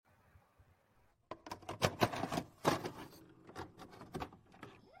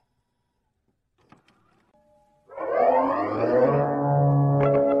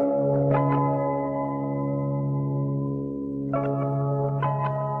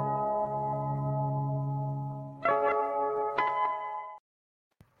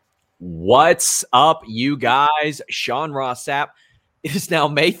What's up, you guys? Sean Ross Sapp. It is now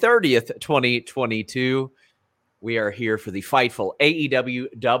May 30th, 2022. We are here for the Fightful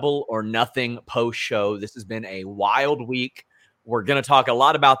AEW Double or Nothing post show. This has been a wild week. We're going to talk a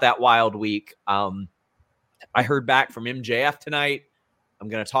lot about that wild week. I heard back from MJF tonight. I'm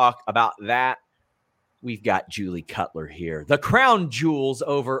going to talk about that. We've got Julie Cutler here, the Crown Jewels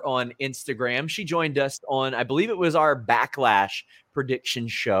over on Instagram. She joined us on, I believe it was our Backlash prediction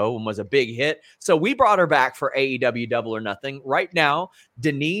show and was a big hit. So we brought her back for AEW Double or Nothing. Right now,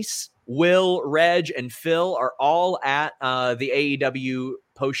 Denise, Will, Reg, and Phil are all at the AEW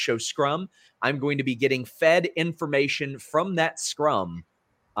post-show scrum. I'm going to be getting fed information from that scrum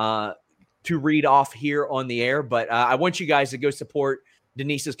to read off here on the air. But I want you guys to go support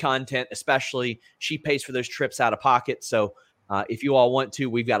Denise's content, especially. She pays for those trips out of pocket. So if you all want to,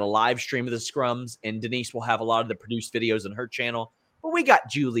 we've got a live stream of the scrums, and Denise will have a lot of the produced videos on her channel. But we got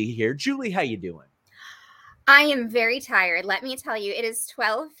Julie here. Julie, how you doing? I am very tired. Let me tell you, it is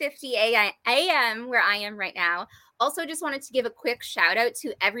 12:50 a.m. where I am right now. Also, just wanted to give a quick shout out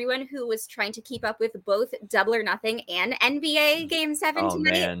to everyone who was trying to keep up with both Double or Nothing and NBA Game 7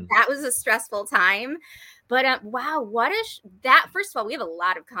 tonight. Man. That was a stressful time. But wow, first of all, we have a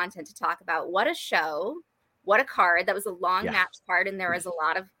lot of content to talk about. What a show. What a card. That was a long match card, and there was a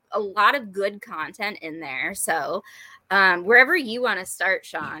lot of good content in there. So wherever you want to start,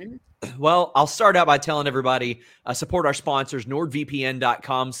 Sean. Well, I'll start out by telling everybody, support our sponsors,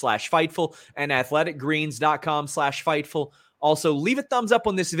 nordvpn.com/Fightful and athleticgreens.com/Fightful. Also, leave a thumbs up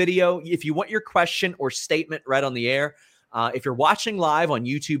on this video if you want your question or statement read on the air. If you're watching live on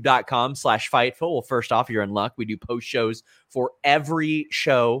youtube.com/Fightful, well, first off, you're in luck. We do post shows for every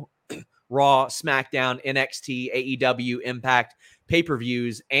show, Raw, SmackDown, NXT, AEW, Impact,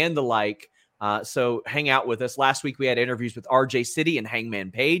 pay-per-views, and the like. So hang out with us. Last week, we had interviews with RJ City and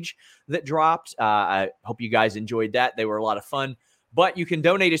Hangman Page that dropped. I hope you guys enjoyed that. They were a lot of fun. But you can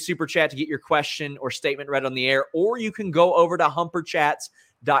donate a super chat to get your question or statement read on the air, or you can go over to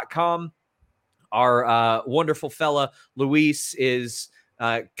humperchats.com. Our wonderful fella, Luis, is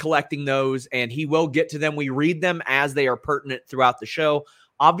collecting those, and he will get to them. We read them as they are pertinent throughout the show.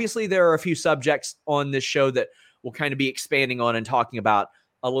 Obviously, there are a few subjects on this show that we'll kind of be expanding on and talking about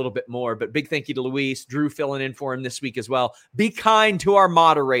a little bit more. But big thank you to Luis, Drew filling in for him this week as well. Be kind to our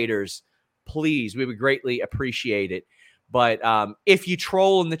moderators, please. We would greatly appreciate it. But if you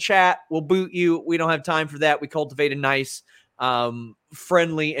troll in the chat, we'll boot you. We don't have time for that. We cultivate a nice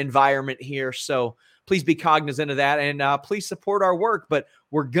friendly environment here. So please be cognizant of that, and please support our work. But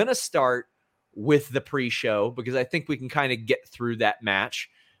we're going to start with the pre-show because I think we can kind of get through that match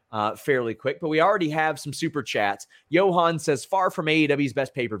fairly quick. But we already have some super chats. Johan says, far from AEW's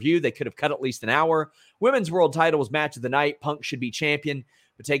best pay-per-view. They could have cut at least an hour. Women's world title was match of the night. Punk should be champion,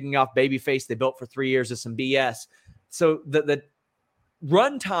 but taking off babyface they built for 3 years is some BS. So the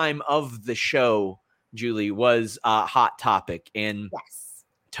runtime of the show, Julie, was a hot topic. And yes,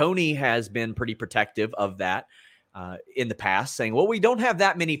 Tony has been pretty protective of that in the past, saying, well, we don't have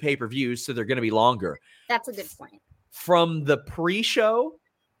that many pay-per-views, so they're going to be longer. That's a good point. From the pre-show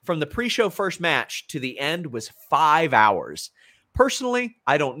first match to the end was 5 hours. Personally,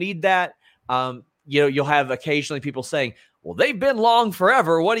 I don't need that. You'll have occasionally people saying, well, they've been long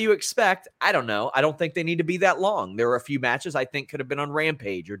forever. What do you expect? I don't know. I don't think they need to be that long. There are a few matches I think could have been on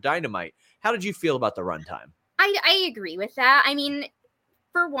Rampage or Dynamite. How did you feel about the runtime? I agree with that. I mean,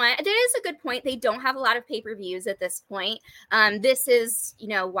 for one, that is a good point. They don't have a lot of pay-per-views at this point. This is,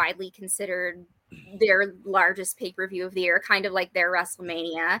 widely considered their largest pay-per-view of the year, kind of like their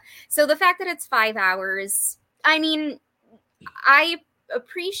WrestleMania. So the fact that it's 5 hours, I mean, I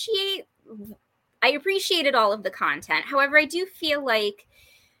appreciated all of the content. However, I do feel like,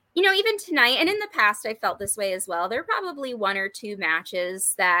 even tonight and in the past, I felt this way as well. There are probably one or two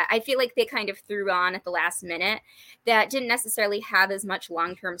matches that I feel like they kind of threw on at the last minute that didn't necessarily have as much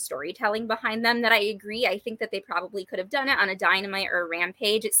long-term storytelling behind them that I agree. I think that they probably could have done it on a Dynamite or a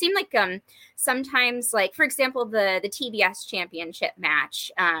Rampage. It seemed like sometimes, like, for example, the TBS championship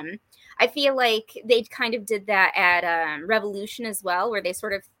match, I feel like they kind of did that at Revolution as well, where they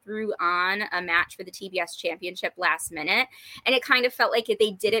sort of threw on a match for the TBS championship last minute. And it kind of felt like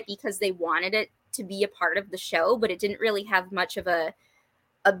they did it because they wanted it to be a part of the show, but it didn't really have much of a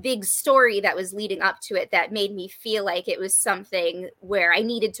big story that was leading up to it that made me feel like it was something where I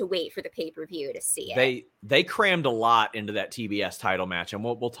needed to wait for the pay-per-view to see it. They crammed a lot into that TBS title match, and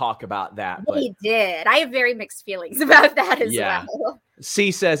we'll talk about that. They did. I have very mixed feelings about that as well.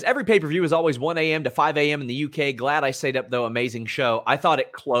 C says, every pay-per-view is always 1 a.m. to 5 a.m. in the UK. Glad I stayed up, though. Amazing show. I thought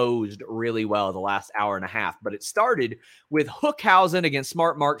it closed really well the last hour and a half, but it started with Hookhausen against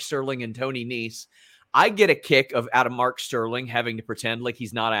Smart Mark Sterling and Tony Nese. I get a kick out of Mark Sterling having to pretend like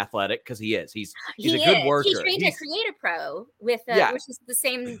he's not athletic, because he is. He's a good worker. He trained at Creative Pro with which is the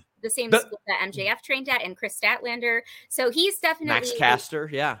same school that MJF trained at, and Chris Statlander. So he's definitely Max Caster.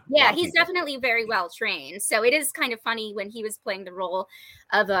 Yeah, he's definitely very well trained. So it is kind of funny when he was playing the role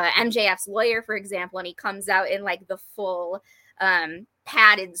of MJF's lawyer, for example, and he comes out in like the full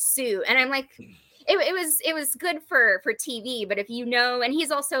padded suit, and I'm like, it was good for TV. But if you know, and he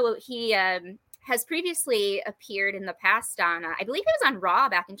has previously appeared in the past on, I believe it was on Raw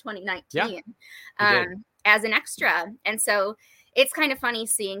back in 2019, as an extra. And so it's kind of funny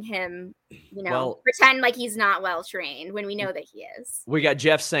seeing him, pretend like he's not well trained when we know that he is. We got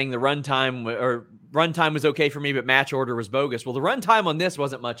Jeff saying the runtime was okay for me, but match order was bogus. Well, the runtime on this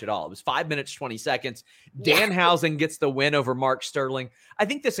wasn't much at all. It was 5 minutes, 20 seconds. Danhausen gets the win over Mark Sterling. I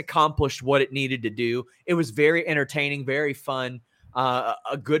think this accomplished what it needed to do. It was very entertaining, very fun.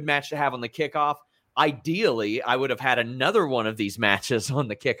 A good match to have on the kickoff. Ideally, I would have had another one of these matches on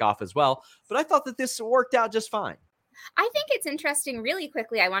the kickoff as well, but I thought that this worked out just fine. I think it's interesting. Really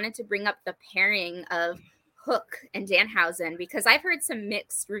quickly, I wanted to bring up the pairing of Hook and Danhausen, because I've heard some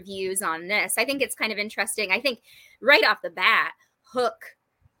mixed reviews on this. I think it's kind of interesting. I think right off the bat, Hook,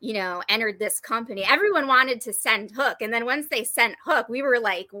 entered this company. Everyone wanted to send Hook. And then once they sent Hook, we were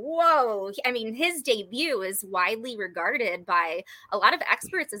like, whoa. I mean, his debut is widely regarded by a lot of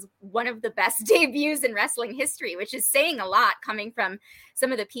experts as one of the best debuts in wrestling history, which is saying a lot coming from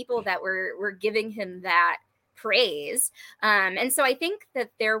some of the people that were giving him that praise. And so I think that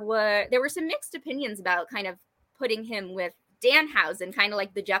there were some mixed opinions about kind of putting him with Danhausen, kind of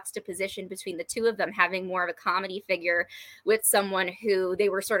like the juxtaposition between the two of them, having more of a comedy figure with someone who they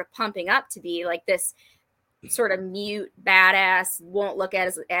were sort of pumping up to be like this sort of mute badass, won't look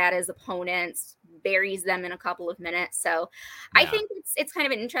at his opponents, buries them in a couple of minutes. So I think it's kind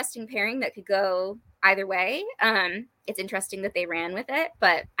of an interesting pairing that could go either way. It's interesting that they ran with it,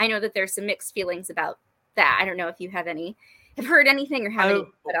 but I know that there's some mixed feelings about that. I don't know if you have heard anything or have any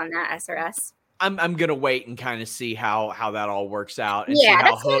input on that, SRS. I'm gonna wait and kind of see how that all works out. And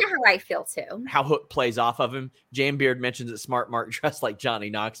that's kind of how I feel too. How Hook plays off of him. Jambeard mentions that Smart Mark dressed like Johnny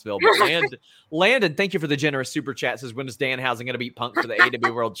Knoxville. But Landon, thank you for the generous super chat. Says, when is Danhausen going to beat Punk for the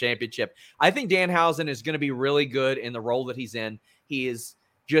AEW World Championship? I think Danhausen is going to be really good in the role that he's in. He is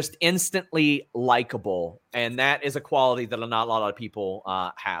just instantly likable, and that is a quality that not a lot of people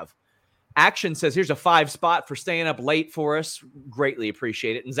have. Action says, here's a 5 spot for staying up late for us. Greatly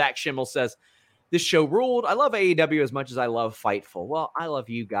appreciate it. And Zach Schimmel says, this show ruled. I love AEW as much as I love Fightful. Well, I love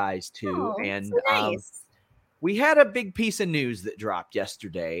you guys too. And so nice. We had a big piece of news that dropped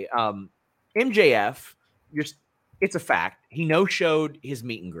yesterday. MJF, it's a fact. He no-showed his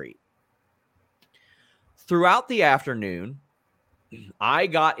meet and greet. Throughout the afternoon, I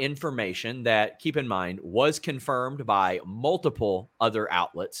got information that, keep in mind, was confirmed by multiple other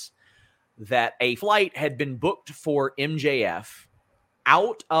outlets that a flight had been booked for MJF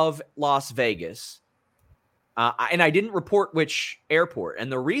out of Las Vegas. And I didn't report which airport.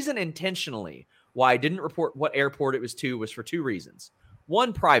 And the reason intentionally why I didn't report what airport it was to was for 2 reasons.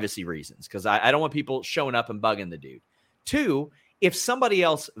 1, privacy reasons, because I don't want people showing up and bugging the dude. 2, if somebody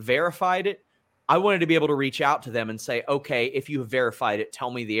else verified it, I wanted to be able to reach out to them and say, okay, if you have verified it,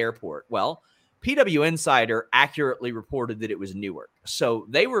 tell me the airport. Well, PW Insider accurately reported that it was Newark. So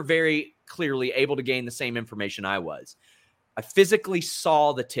they were very clearly able to gain the same information I was. I physically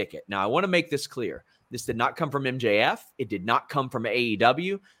saw the ticket. Now, I want to make this clear. This did not come from MJF. It did not come from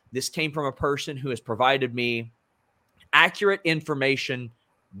AEW. This came from a person who has provided me accurate information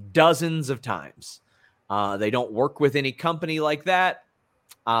dozens of times. They don't work with any company like that.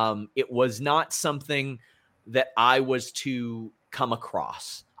 It was not something that I was to come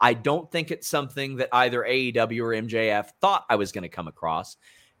across. I don't think it's something that either AEW or MJF thought I was going to come across.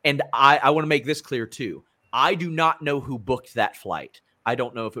 And I want to make this clear too. I do not know who booked that flight. I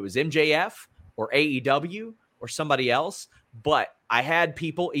don't know if it was MJF or AEW or somebody else, but I had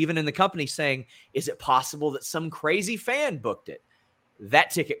people even in the company saying, is it possible that some crazy fan booked it?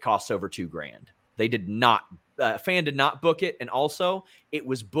 That ticket costs over $2,000. They did not, fan did not book it. And also it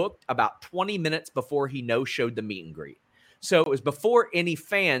was booked about 20 minutes before he no-showed the meet and greet. So it was before any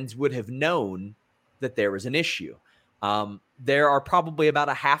fans would have known that there was an issue. There are probably about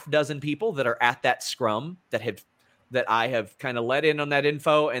a half dozen people that are at that scrum that I have kind of let in on that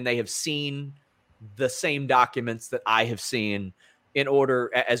info, and they have seen the same documents that I have seen in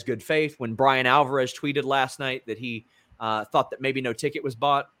order as good faith. When Brian Alvarez tweeted last night that he thought that maybe no ticket was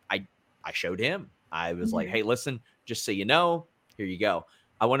bought. I showed him. I was like, hey, listen, just so you know, here you go.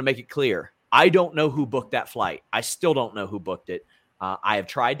 I want to make it clear. I don't know who booked that flight. I still don't know who booked it. I have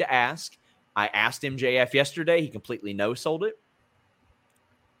tried to ask. I asked MJF yesterday. He completely no-sold it.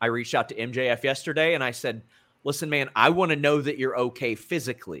 I reached out to MJF yesterday and I said, listen, man, I want to know that you're okay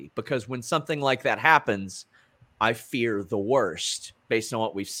physically, because when something like that happens, I fear the worst based on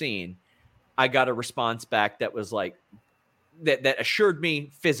what we've seen. I got a response back that was like, that assured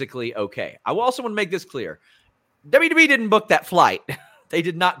me physically okay. I also want to make this clear. WWE didn't book that flight. They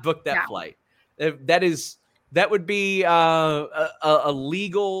did not book that flight. That would be a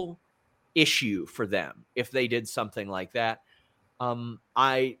legal issue for them if they did something like that.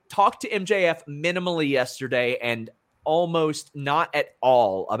 I talked to MJF minimally yesterday and almost not at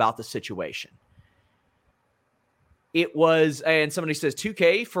all about the situation. It was, and somebody says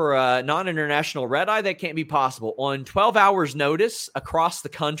 2K for a non-international red eye. That can't be possible on 12 hours notice across the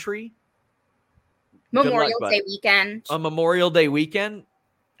country. Memorial Day weekend. On Memorial Day weekend.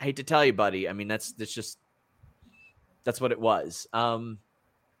 I hate to tell you, buddy. I mean, that's what it was. I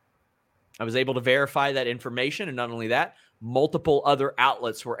was able to verify that information, and not only that, multiple other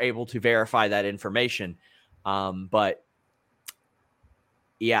outlets were able to verify that information. But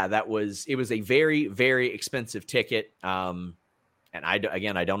yeah, it was a very, very expensive ticket. And I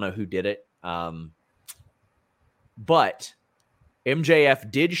don't know who did it. But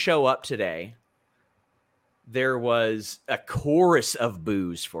MJF did show up today. There was a chorus of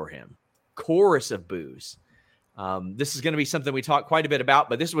boos for him. Chorus of boos. This is going to be something we talk quite a bit about,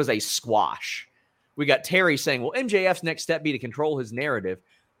 but this was a squash. We got Terry saying, "Will MJF's next step be to control his narrative?"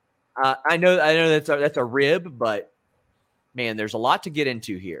 I know that's a rib, but man, there's a lot to get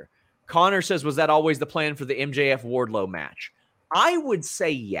into here. Connor says, "Was that always the plan for the MJF Wardlow match?" I would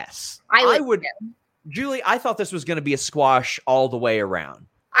say yes. I would. Julie, I thought this was going to be a squash all the way around.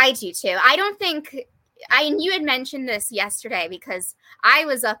 I do too. I don't think. You had mentioned this yesterday because I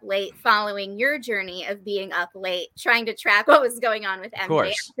was up late following your journey of being up late, trying to track what was going on with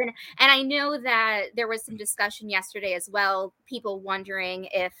MJF. And I know that there was some discussion yesterday as well, people wondering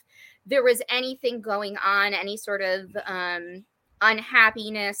if there was anything going on, any sort of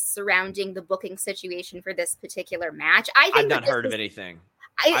unhappiness surrounding the booking situation for this particular match. I've not heard of anything.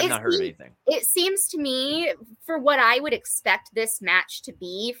 I've not heard of anything. It seems to me, for what I would expect this match to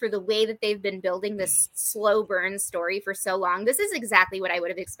be, for the way that they've been building this slow burn story for so long, this is exactly what I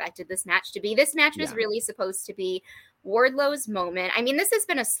would have expected this match to be. This match was really supposed to be Wardlow's moment. I mean, this has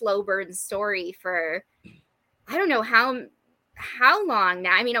been a slow burn story for, I don't know how long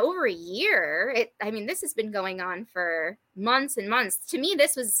now. I mean, over a year. This has been going on for months and months. To me,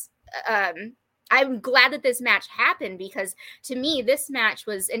 this was... I'm glad that this match happened, because to me, this match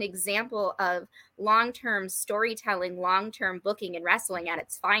was an example of long-term storytelling, long-term booking and wrestling at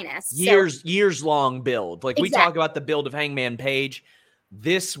its finest. Years long build. Like we talk about the build of Hangman Page.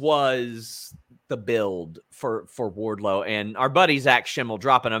 This was the build for Wardlow. And our buddy Zach Schimmel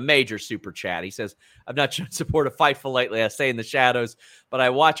dropping a major super chat. He says, "I've not shown support of Fightful lately. I stay in the shadows, but I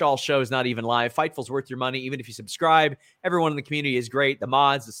watch all shows, not even live. Fightful's worth your money, even if you subscribe. Everyone in the community is great. The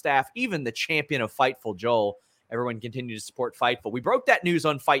mods, the staff, even the champion of Fightful, Joel. Everyone continue to support Fightful." We broke that news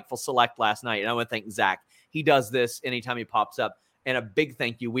on Fightful Select last night, and I want to thank Zach. He does this anytime he pops up. And a big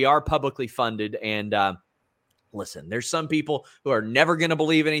thank you. We are publicly funded, and listen, there's some people who are never going to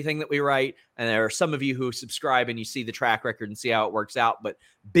believe anything that we write. And there are some of you who subscribe and you see the track record and see how it works out. But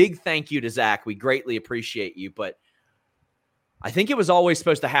big thank you to Zach. We greatly appreciate you. But I think it was always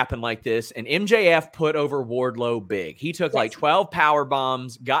supposed to happen like this. And MJF put over Wardlow big. He took like 12 power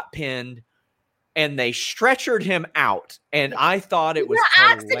bombs, got pinned, and they stretchered him out. And I thought it was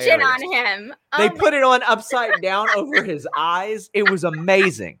oxygen on him. They put it on upside down over his eyes. It was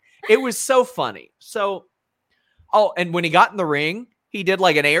amazing. It was so funny. And when he got in the ring, he did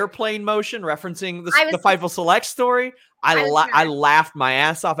like an airplane motion referencing the Fightful Select story. I laughed my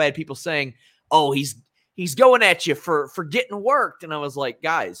ass off. I had people saying, "Oh, he's going at you for getting worked." And I was like,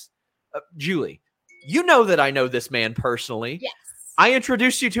 guys, Julie, you know that I know this man personally. Yes. I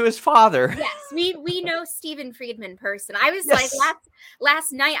introduced you to his father. Yes, we know Stephen Friedman person. I was like,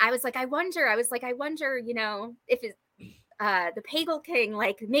 last night, I was like, I wonder, if it's the Pagel King,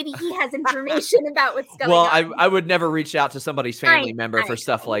 like maybe he has information about what's going on. Well, I would never reach out to somebody's family member for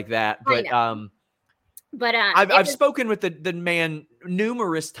stuff like that. But I've spoken with the man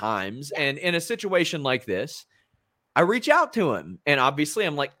numerous times, and in a situation like this, I reach out to him, and obviously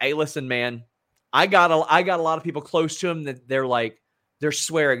I'm like, "Hey, listen, man, I got a lot of people close to him that they're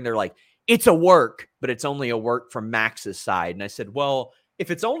swearing, they're like, it's a work, but it's only a work from Max's side." And I said, "Well, if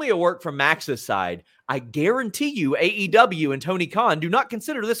it's only a work from Max's side, I guarantee you AEW and Tony Khan do not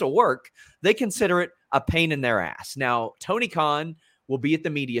consider this a work. They consider it a pain in their ass. Now, Tony Khan will be at the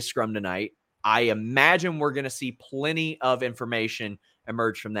media scrum tonight. I imagine we're going to see plenty of information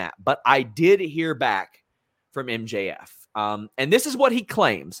emerge from that. But I did hear back from MJF. And this is what he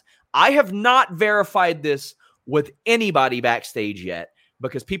claims. I have not verified this with anybody backstage yet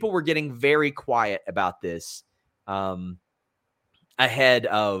because people were getting very quiet about this ahead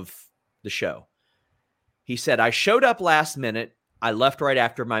of the show. He said, I showed up last minute. I left right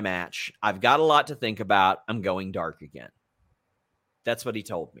after my match. I've got a lot to think about. I'm going dark again. That's what he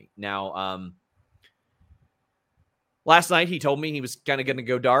told me. Now, last night he told me he was kind of going to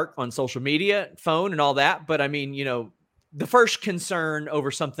go dark on social media, phone, and all that. But I mean, the first concern over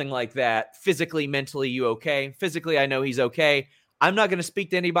something like that, physically, mentally, you okay? Physically, I know he's okay. I'm not going to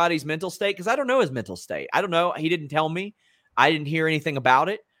speak to anybody's mental state because I don't know his mental state. I don't know. He didn't tell me. I didn't hear anything about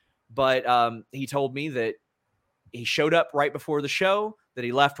it. But he told me that he showed up right before the show, that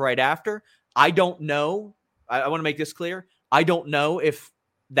he left right after. I don't know. I want to make this clear. I don't know if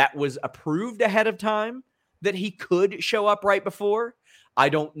that was approved ahead of time, that he could show up right before. I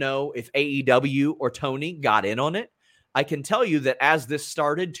don't know if AEW or Tony got in on it. I can tell you that as this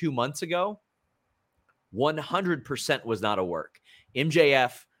started 2 months ago, 100% was not a work.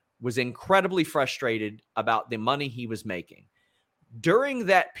 MJF was incredibly frustrated about the money he was making. During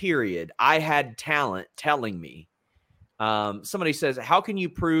that period, I had talent telling me, somebody says, how can you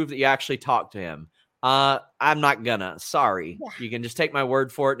prove that you actually talked to him? I'm not gonna. Sorry. Yeah. You can just take my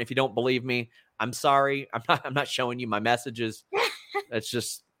word for it. And if you don't believe me, I'm sorry. I'm not showing you my messages. That's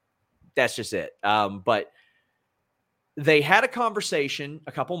just it. But they had a conversation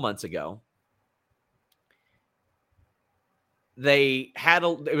a couple months ago.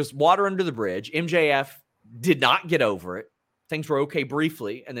 It was water under the bridge. MJF did not get over it. Things were okay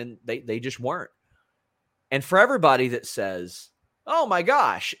briefly, and then they just weren't. And for everybody that says, oh my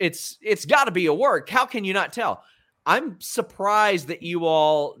gosh, it's got to be a work, how can you not tell? I'm surprised that you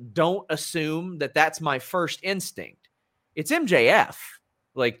all don't assume that that's my first instinct. It's MJF.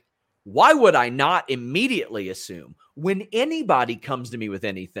 Like, why would I not immediately assume? When anybody comes to me with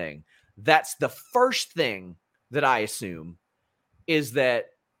anything, that's the first thing that I assume is that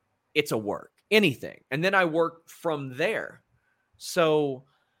it's a work, anything. And then I work from there. So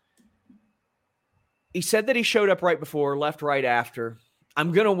he said that he showed up right before, left right after.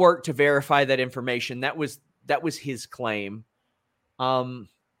 I'm going to work to verify that information. That was his claim.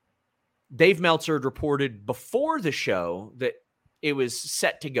 Dave Meltzer reported before the show that it was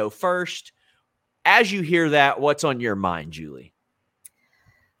set to go first. As you hear that, what's on your mind, Julie?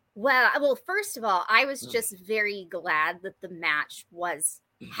 Well, first of all, I was just very glad that the match was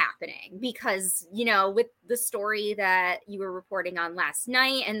happening because, with the story that you were reporting on last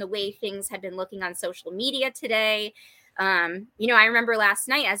night and the way things had been looking on social media today, I remember last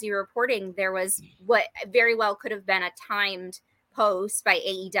night as you were reporting, there was what very well could have been a timed post by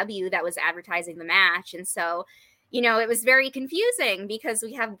AEW that was advertising the match. And so, it was very confusing because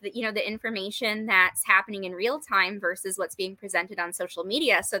we have the information that's happening in real time versus what's being presented on social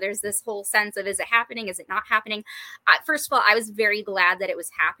media. So there's this whole sense of, is it happening? Is it not happening? First of all, I was very glad that it was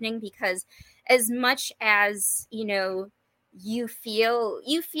happening because as much as, you feel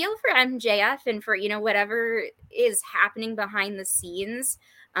for MJF and for, whatever is happening behind the scenes,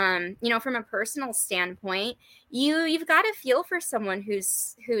 from a personal standpoint, you've got to feel for someone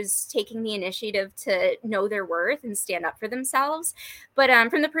who's taking the initiative to know their worth and stand up for themselves. But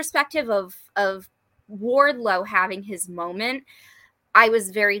from the perspective of Wardlow having his moment, I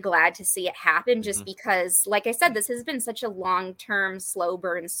was very glad to see it happen just because, like I said, this has been such a long-term, slow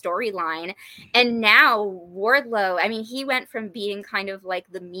burn storyline. And now Wardlow, he went from being kind of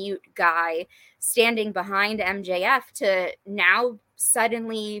like the mute guy standing behind MJF to now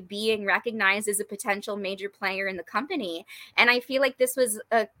suddenly being recognized as a potential major player in the company. And I feel like this was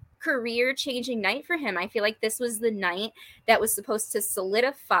a career-changing night for him. I feel like this was the night that was supposed to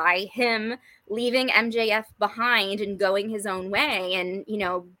solidify him leaving MJF behind and going his own way and,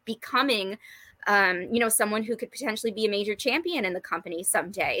 becoming, someone who could potentially be a major champion in the company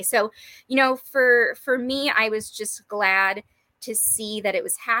someday. So, for me, I was just glad to see that it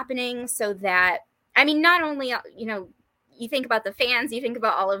was happening so that, not only, you think about the fans, you think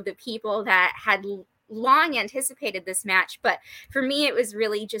about all of the people that had long anticipated this match, but for me, it was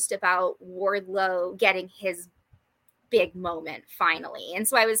really just about Wardlow getting his big moment finally. And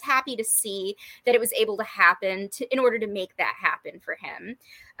so I was happy to see that it was able to happen in order to make that happen for him.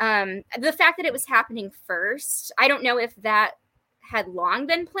 The fact that it was happening first, I don't know if that had long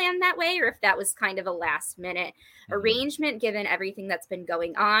been planned that way, or if that was kind of a last minute arrangement given everything that's been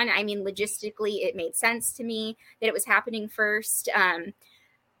going on. I mean, logistically, it made sense to me that it was happening first.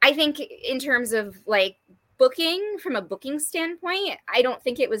 I think in terms of like booking, from a booking standpoint, I don't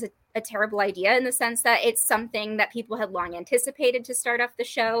think it was a terrible idea, in the sense that it's something that people had long anticipated to start off the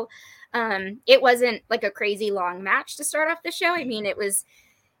show. It wasn't like a crazy long match to start off the show. I mean, it was,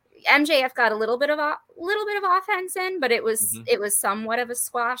 MJF got a little bit of offense in, but it was somewhat of a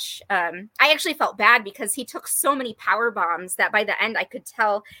squash. I actually felt bad because he took so many power bombs that by the end I could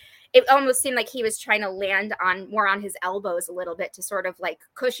tell it almost seemed like he was trying to land more on his elbows a little bit to sort of like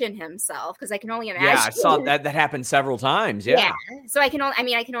cushion himself. Because I can only imagine. Yeah, I saw that happened several times. Yeah. So I can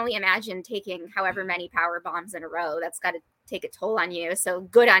only imagine taking however many power bombs in a row. That's got to take a toll on you. So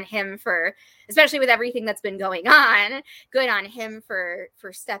good on him for, especially with everything that's been going on, good on him for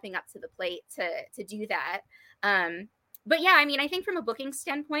stepping up to the plate to do that. But yeah, I mean, I think from a booking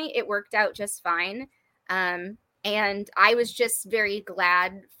standpoint, it worked out just fine. And I was just very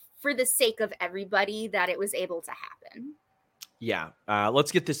glad for the sake of everybody that it was able to happen. Yeah.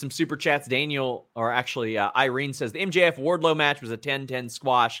 Let's get to some super chats. Irene says the MJF Wardlow match was a 10-10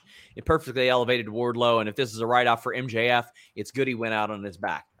 squash. It perfectly elevated Wardlow. And if this is a write-off for MJF, it's good he went out on his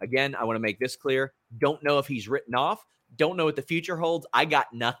back. Again, I want to make this clear. Don't know if he's written off. Don't know what the future holds. I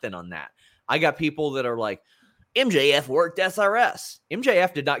got nothing on that. I got people that are like, MJF worked SRS.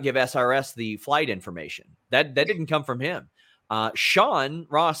 MJF did not give SRS the flight information. That didn't come from him. Sean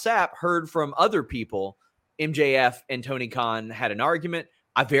Ross Sapp heard from other people MJF and Tony Khan had an argument.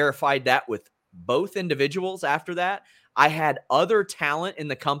 I verified that with both individuals after that. I had other talent in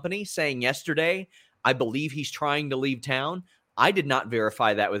the company saying yesterday, I believe he's trying to leave town. I did not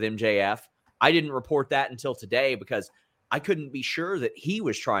verify that with MJF. I didn't report that until today because I couldn't be sure that he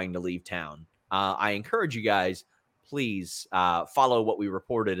was trying to leave town. I encourage you guys, please follow what we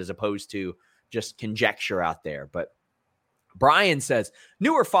reported as opposed to just conjecture out there. But Brian says,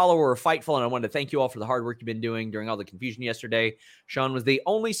 newer follower of Fightful, and I wanted to thank you all for the hard work you've been doing during all the confusion yesterday. Sean was the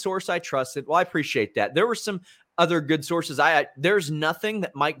only source I trusted. Well, I appreciate that. There were some other good sources. There's nothing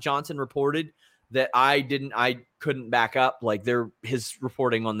that Mike Johnson reported that I couldn't back up. Like his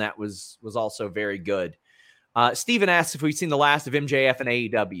reporting on that was also very good. Steven asks if we've seen the last of MJF and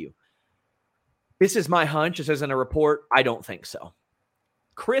AEW. This is my hunch. It says in a report, I don't think so.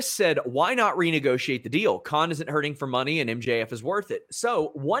 Chris said, why not renegotiate the deal? Khan isn't hurting for money and MJF is worth it.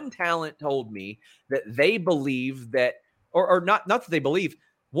 So one talent told me that they believe that, or not that they believe,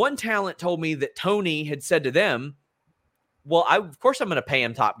 one talent told me that Tony had said to them, well, of course I'm going to pay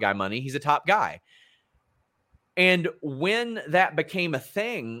him top guy money. He's a top guy. And when that became a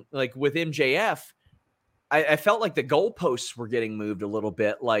thing, like with MJF, I felt like the goalposts were getting moved a little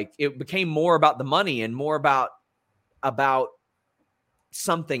bit. Like it became more about the money and more about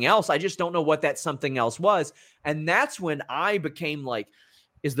something else. I just don't know what that something else was. And that's when I became like,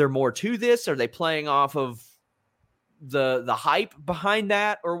 is there more to this? Are they playing off of the hype behind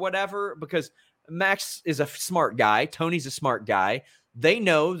that or whatever? Because Max is a smart guy. Tony's a smart guy. They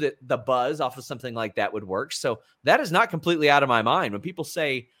know that the buzz off of something like that would work. So that is not completely out of my mind. When people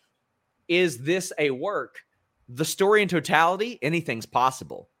say, is this a work? The story in totality, anything's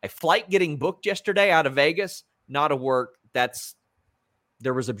possible. A flight getting booked yesterday out of Vegas, not a work.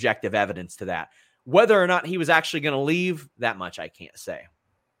 There was objective evidence to that. Whether or not he was actually going to leave, that much I can't say.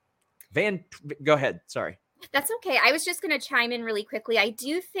 Go ahead. Sorry. That's okay. I was just going to chime in really quickly. I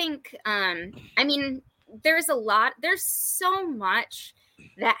do think, there's so much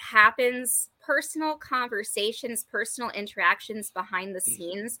that happens, personal conversations, personal interactions behind the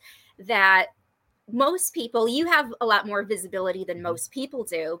scenes that most people, you have a lot more visibility than most people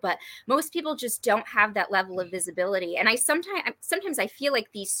do, but most people just don't have that level of visibility. And sometimes I feel like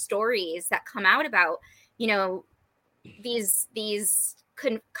these stories that come out about, these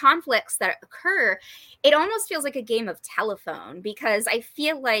conflicts that occur, it almost feels like a game of telephone, because I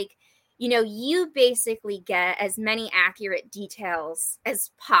feel like, you basically get as many accurate details as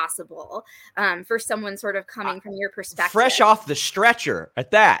possible for someone sort of coming from your perspective. Fresh off the stretcher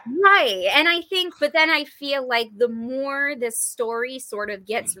at that. Right. And but then I feel like the more this story sort of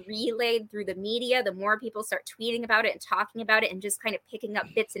gets relayed through the media, the more people start tweeting about it and talking about it and just kind of picking up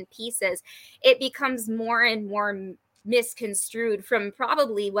bits and pieces, it becomes more and more misconstrued from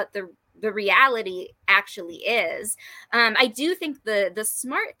probably what the the reality actually is. I do think the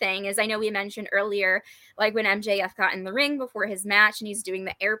smart thing is, I know we mentioned earlier, like when MJF got in the ring before his match and he's doing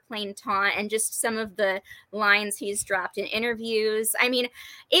the airplane taunt and just some of the lines he's dropped in interviews. I mean,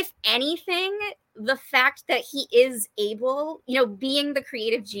 if anything, the fact that he is able, being the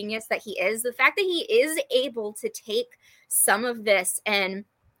creative genius that he is, the fact that he is able to take some of this and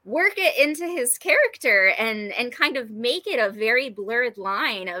work it into his character and kind of make it a very blurred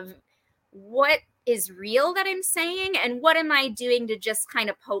line of what is real that I'm saying and what am I doing to just kind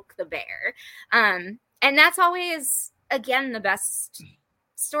of poke the bear. And that's always, again, the best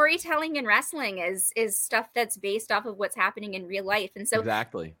storytelling in wrestling is stuff that's based off of what's happening in real life. And so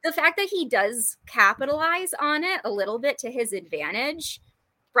exactly, the fact that he does capitalize on it a little bit to his advantage,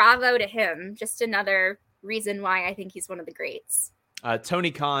 bravo to him. Just another reason why I think he's one of the greats. Tony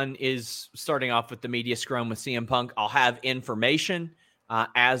Khan is starting off with the media scrum with CM Punk. I'll have information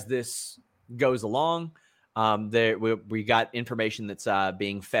as this goes along. We got information that's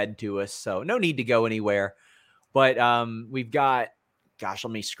being fed to us, so no need to go anywhere. But we've got, gosh,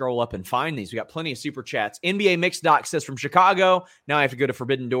 let me scroll up and find these. We got plenty of super chats. NBA Mixed Doc says, from Chicago, now I have to go to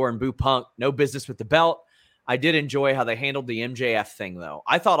Forbidden Door and boo Punk. No business with the belt. I did enjoy how they handled the MJF thing, though.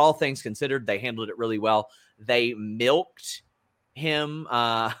 I thought, all things considered, they handled it really well. They milked him.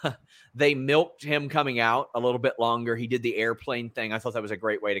 They milked him coming out a little bit longer. He did the airplane thing. I thought that was a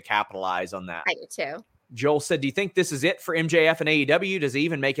great way to capitalize on that. I do too. Joel said, do you think this is it for MJF and AEW? Does he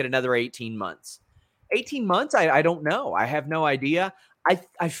even make it another 18 months? 18 months? I don't know. I have no idea.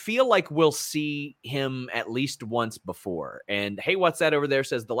 I feel like we'll see him at least once before. And Hey, What's That over there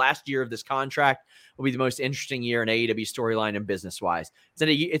says the last year of this contract will be the most interesting year in AEW storyline and business-wise.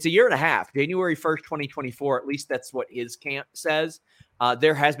 It's a year and a half, January 1st, 2024. At least that's what his camp says.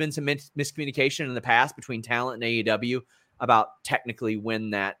 There has been some miscommunication in the past between talent and AEW about technically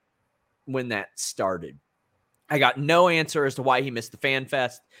when that started. I got no answer as to why he missed the Fan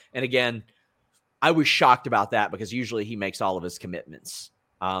Fest. And again, I was shocked about that because usually he makes all of his commitments.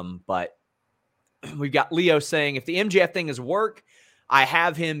 But we've got Leo saying, if the MJF thing is work, I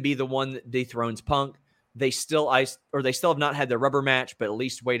have him be the one that dethrones Punk. They still have not had their rubber match, but at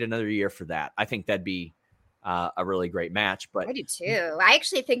least wait another year for that. I think that'd be a really great match. But I do too. I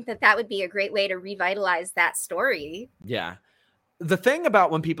actually think that would be a great way to revitalize that story. Yeah. The thing about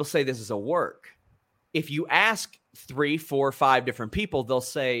when people say this is a work, if you ask 3, 4, 5 different people, they'll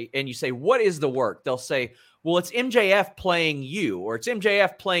say, and you say, what is the work? They'll say, well, it's MJF playing you, or it's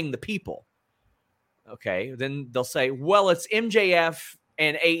MJF playing the people. Okay. Then they'll say, well, it's MJF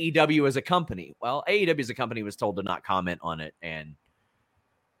and AEW as a company. Well, AEW as a company was told to not comment on it. And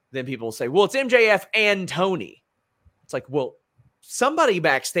then people will say, well, it's MJF and Tony. It's like, well, somebody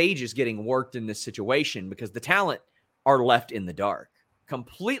backstage is getting worked in this situation because the talent are left in the dark,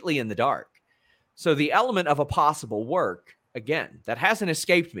 completely in the dark. So the element of a possible work, again, that hasn't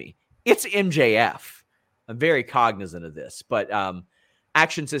escaped me. It's MJF. I'm very cognizant of this. But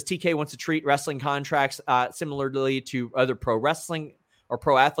Action says TK wants to treat wrestling contracts similarly to other pro wrestling or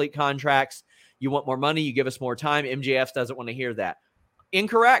pro athlete contracts. You want more money, you give us more time. MJF doesn't want to hear that.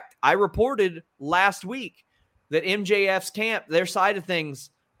 Incorrect. I reported last week that MJF's camp, their side of things,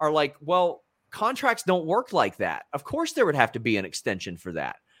 are like, well, contracts don't work like that. Of course there would have to be an extension for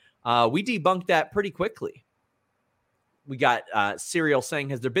that. We debunked that pretty quickly. We got Serial saying,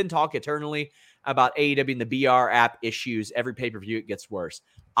 has there been talk eternally about AEW and the BR app issues? Every pay-per-view, it gets worse.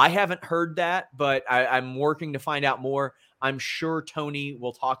 I haven't heard that, but I'm working to find out more. I'm sure Tony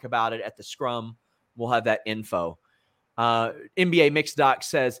will talk about it at the scrum. We'll have that info. NBA Mixed Doc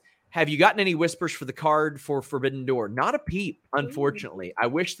says, have you gotten any whispers for the card for Forbidden Door? Not a peep, unfortunately. I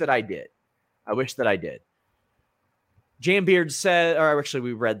wish that I did. Jambeard said, or actually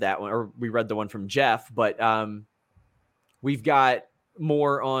we read that one, or we read the one from Jeff, but we've got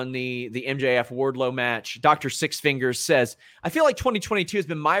more on the MJF Wardlow match. Dr. Six Fingers says, I feel like 2022 has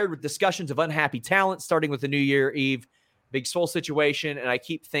been mired with discussions of unhappy talent, starting with the New Year Eve Big Swole situation, and I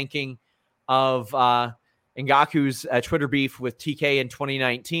keep thinking of Ngaku's Twitter beef with TK in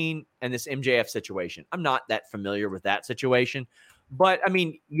 2019 and this MJF situation. I'm not that familiar with that situation, but I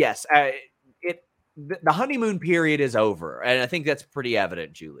mean, yes, the honeymoon period is over, and I think that's pretty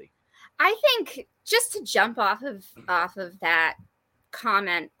evident, Julie. I think just to jump off of that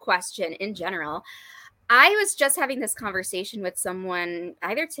comment question in general, I was just having this conversation with someone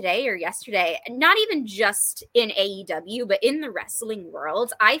either today or yesterday, not even just in AEW, but in the wrestling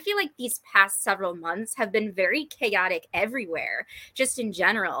world. I feel like these past several months have been very chaotic everywhere, just in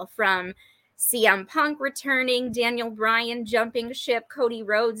general, from CM Punk returning, Daniel Bryan jumping ship, Cody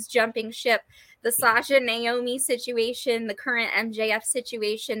Rhodes jumping ship, the Sasha Naomi situation, the current MJF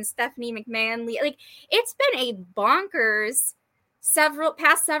situation, Stephanie McMahon, like it's been a bonkers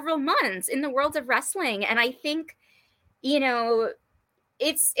past several months in the world of wrestling. And I think,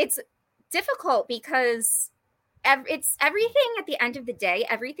 it's difficult because it's everything at the end of the day,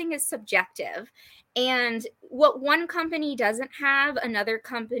 everything is subjective. And what one company doesn't have, another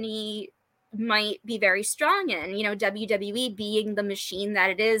company might be very strong in, WWE being the machine that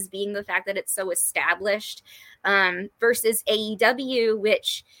it is, being the fact that it's so established, versus AEW,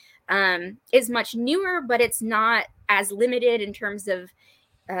 which is much newer, but it's not as limited in terms of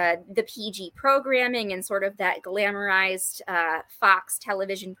the PG programming and sort of that glamorized Fox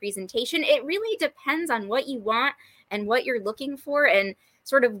television presentation. It really depends on what you want and what you're looking for and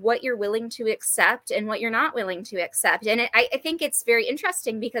sort of what you're willing to accept and what you're not willing to accept. And I think it's very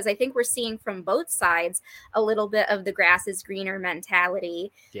interesting because I think we're seeing from both sides a little bit of the grass is greener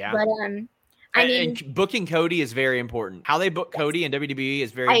mentality. Yeah. But and booking Cody is very important. How they book Cody and WWE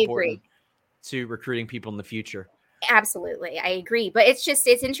is very important to recruiting people in the future. Absolutely. I agree. But it's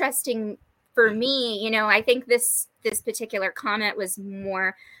interesting for me. I think this particular comment was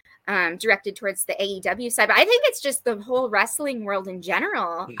more directed towards the AEW side, but I think it's just the whole wrestling world in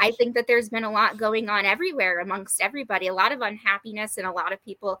general. I think that there's been a lot going on everywhere amongst everybody, a lot of unhappiness and a lot of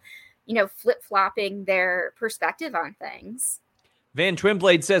people, flip-flopping their perspective on things. Van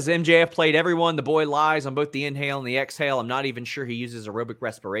Twinblade says MJF played everyone. The boy lies on both the inhale and the exhale. I'm not even sure he uses aerobic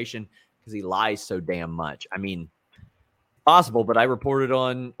respiration because he lies so damn much. I mean, possible, but I reported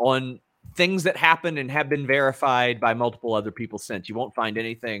on things that happened and have been verified by multiple other people since. You won't find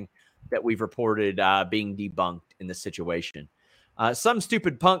anything that we've reported being debunked in this situation. Some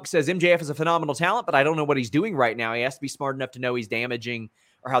stupid punk says MJF is a phenomenal talent, but I don't know what he's doing right now. He has to be smart enough to know he's damaging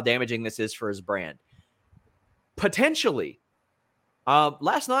or how damaging this is for his brand. Potentially.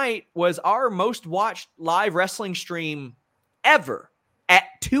 Last night was our most watched live wrestling stream ever at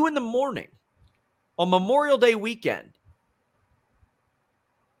 2 a.m. on Memorial Day weekend.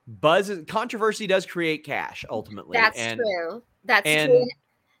 Controversy does create cash ultimately. That's true. That's true.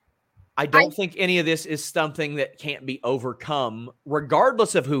 I don't think any of this is something that can't be overcome,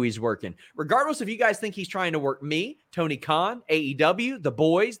 regardless of who he's working. Regardless if you guys think he's trying to work me, Tony Khan, AEW, the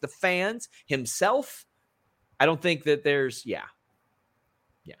boys, the fans, himself. I don't think that there's, yeah.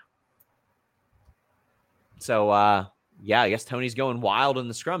 So, I guess Tony's going wild in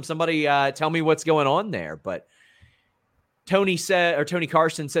the scrum. Somebody tell me what's going on there. But Tony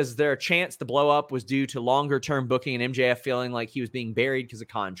Carson says, is there a chance the blow up was due to longer term booking and MJF feeling like he was being buried because of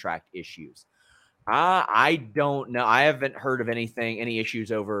contract issues? I don't know. I haven't heard of any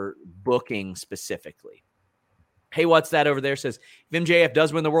issues over booking specifically. Hey, what's that over there? Says, if MJF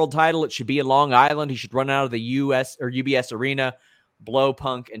does win the world title, it should be in Long Island. He should run out of the US or UBS arena, blow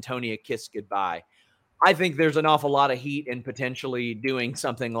Punk and Tony a kiss goodbye. I think there's an awful lot of heat in potentially doing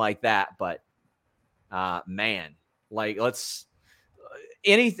something like that. But, man, like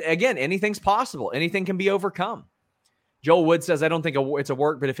anything's possible. Anything can be overcome. Joel Wood says, I don't think it's a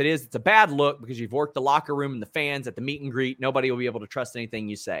work, but if it is, it's a bad look because you've worked the locker room and the fans at the meet and greet. Nobody will be able to trust anything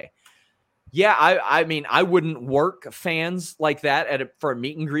you say. Yeah, I mean, I wouldn't work fans like that for a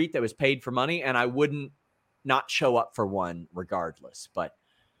meet and greet that was paid for money, and I wouldn't not show up for one regardless. But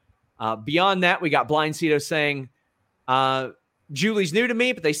beyond that, we got Blind Cito saying, Julie's new to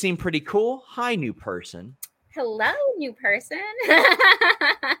me, but they seem pretty cool. Hi, new person. Hello, new person.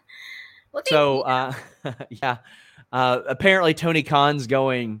 Well, so, yeah. Apparently, Tony Khan's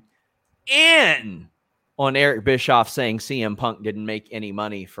going in on Eric Bischoff saying CM Punk didn't make any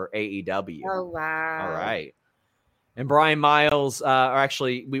money for AEW. Oh, wow. All right. And Brian Miles,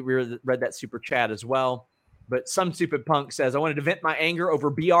 we read that super chat as well. But some stupid punk says, I wanted to vent my anger over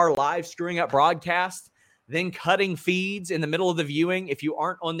BR Live screwing up broadcasts, then cutting feeds in the middle of the viewing. If you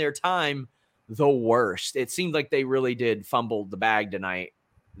aren't on their time, the worst. It seemed like they really did fumble the bag tonight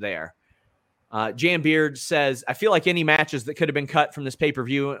there. Jan Beard says, I feel like any matches that could have been cut from this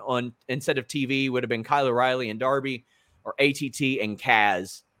pay-per-view on instead of TV would have been Kyle O'Reilly and Darby or ATT and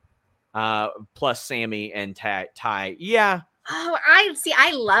Kaz, plus Sammy and Ty. Yeah. Oh, I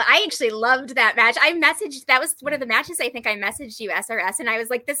actually loved that match. That was one of the matches I think I messaged you, SRS, and I was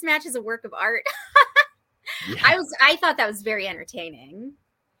like, this match is a work of art. Yeah. I thought that was very entertaining.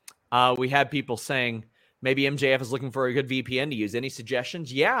 We had people saying maybe MJF is looking for a good VPN to use. Any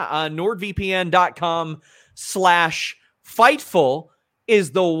suggestions? Yeah. NordVPN.com/Fightful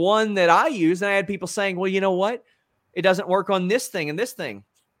is the one that I use. And I had people saying, well, you know what? It doesn't work on this thing and this thing.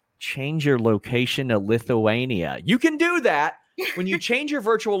 Change your location to Lithuania. You can do that. When you change your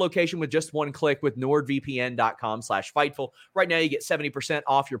virtual location with just one click with nordvpn.com/Fightful, right now you get 70%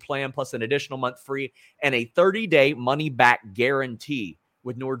 off your plan plus an additional month free and a 30-day money-back guarantee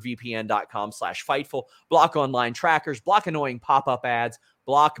with nordvpn.com/Fightful. Block online trackers, block annoying pop-up ads,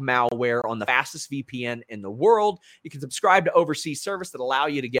 block malware on the fastest VPN in the world. You can subscribe to overseas service that allow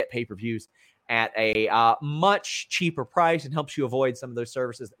you to get pay-per-views at a much cheaper price and helps you avoid some of those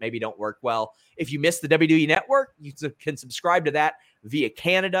services that maybe don't work well. If you miss the WWE Network, you can subscribe to that via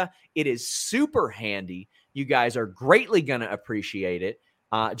Canada. It is super handy. You guys are greatly going to appreciate it.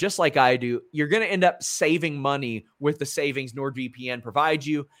 Just like I do. You're going to end up saving money with the savings NordVPN provides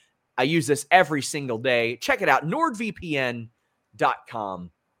you. I use this every single day. Check it out,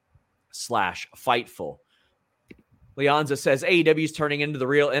 nordvpn.com/Fightful. Leonza says AEW is turning into the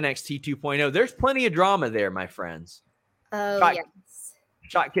real NXT 2.0. There's plenty of drama there, my friends. Yes.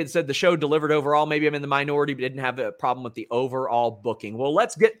 Shot Kid said the show delivered overall. Maybe I'm in the minority, but didn't have a problem with the overall booking. Well,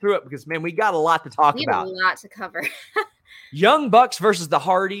 let's get through it because, man, we got a lot to talk about. We have a lot to cover. Young Bucks versus the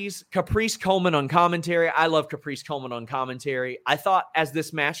Hardys. Caprice Coleman on commentary. I love Caprice Coleman on commentary. I thought as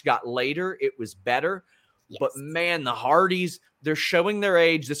this match got later, it was better. Yes. But, man, the Hardys, they're showing their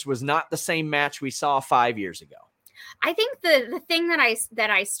age. This was not the same match we saw 5 years ago. I think the thing that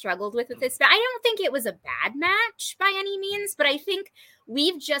I struggled with this, I don't think it was a bad match by any means, but I think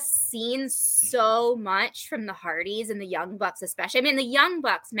we've just seen so much from the Hardys and the Young Bucks, especially. I mean, the Young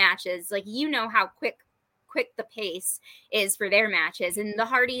Bucks matches, like, you know how quick the pace is for their matches, and the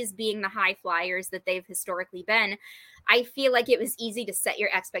Hardys being the high flyers that they've historically been, I feel like it was easy to set your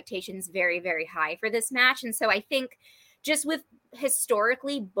expectations very, very high for this match. And so I think just with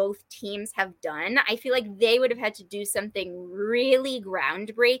historically both teams have done, I feel like they would have had to do something really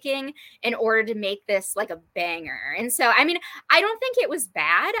groundbreaking in order to make this like a banger. And so, I mean, I don't think it was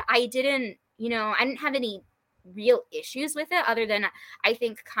bad. I didn't have any real issues with it other than I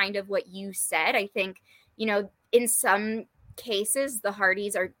think kind of what you said. I think, in some cases, the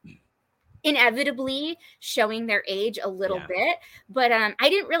Hardys are inevitably showing their age a little bit, but I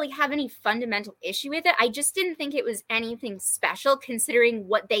didn't really have any fundamental issue with it. I just didn't think it was anything special considering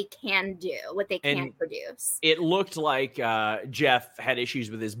what they can do, what they can produce. It looked like Jeff had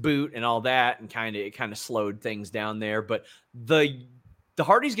issues with his boot and all that, and it kind of slowed things down there. But the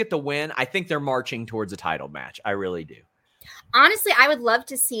Hardys get the win. I think they're marching towards a title match. I really do. Honestly, I would love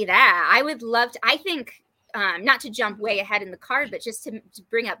to see that. I think not to jump way ahead in the card, but just to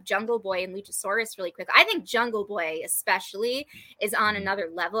bring up Jungle Boy and Luchasaurus really quick. I think Jungle Boy especially is on another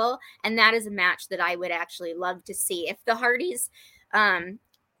level, and that is a match that I would actually love to see. If the Hardys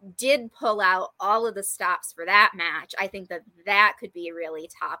did pull out all of the stops for that match, I think that could be a really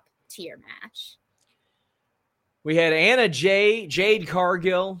top tier match. We had Anna Jade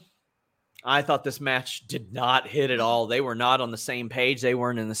Cargill. I thought this match did not hit at all. They were not on the same page. They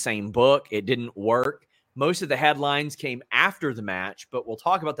weren't in the same book. It didn't work. Most of the headlines came after the match, but we'll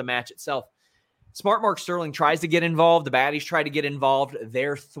talk about the match itself. Smart Mark Sterling tries to get involved. The baddies try to get involved.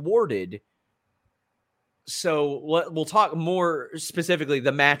 They're thwarted. So we'll talk more specifically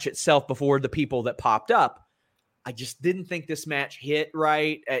the match itself before the people that popped up. I just didn't think this match hit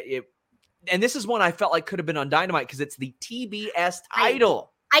right. And this is one I felt like could have been on Dynamite because it's the TBS title.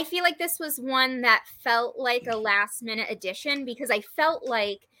 I feel like this was one that felt like a last-minute addition because I felt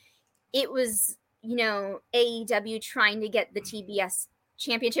like it was AEW trying to get the TBS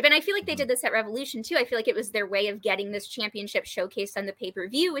championship. And I feel like they did this at Revolution too. I feel like it was their way of getting this championship showcased on the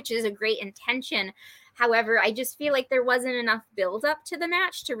pay-per-view, which is a great intention. However, I just feel like there wasn't enough build up to the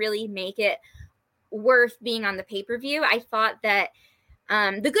match to really make it worth being on the pay-per-view. I thought that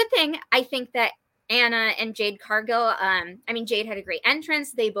the good thing, I think that Anna and Jade Cargill, Jade had a great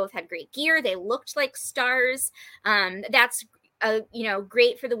entrance. They both had great gear. They looked like stars. That's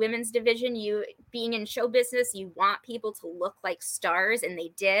great for the women's division. You being in show business, you want people to look like stars, and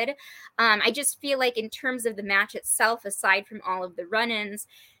they did. I just feel like in terms of the match itself, aside from all of the run-ins,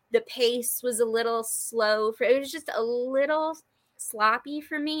 the pace was a little slow. It was just a little sloppy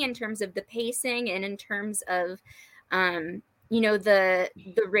for me in terms of the pacing and in terms of, the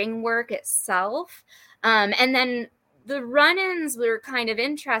ring work itself. And then the run-ins were kind of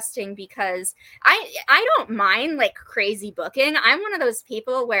interesting because I don't mind like crazy booking. I'm one of those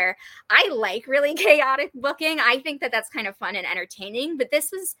people where I like really chaotic booking. I think that that's kind of fun and entertaining, but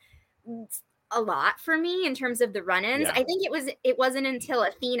this was a lot for me in terms of the run-ins. Yeah. I think it wasn't until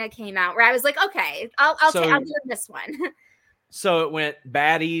Athena came out where I was like, okay, I'll do this one. So it went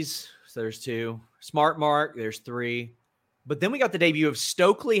baddies. So there's 2. Smart Mark. There's 3. But then we got the debut of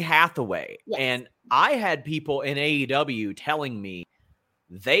Stokely Hathaway. Yes. And I had people in AEW telling me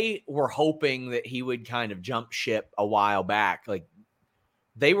they were hoping that he would kind of jump ship a while back. Like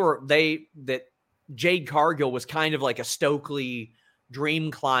that Jade Cargill was kind of like a Stokely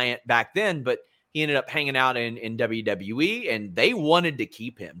dream client back then, but he ended up hanging out in WWE, and they wanted to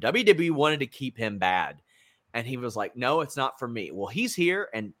keep him. WWE wanted to keep him bad. And he was like, no, it's not for me. Well, he's here,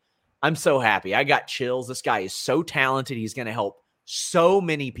 and I'm so happy. I got chills. This guy is so talented. He's going to help so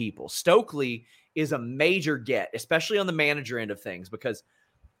many people. Stokely is a major get, especially on the manager end of things, because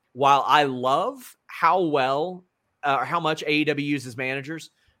while I love how much AEW uses managers,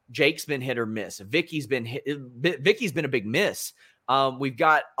 Jake's been hit or miss. Vicky's been a big miss. We've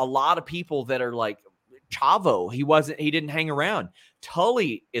got a lot of people that are like Chavo. He didn't hang around.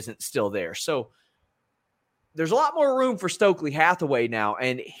 Tully isn't still there. So there's a lot more room for Stokely Hathaway now.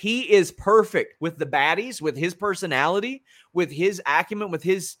 And he is perfect with the baddies, with his personality, with his acumen,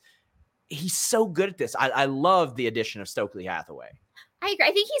 he's so good at this. I love the addition of Stokely Hathaway. I agree.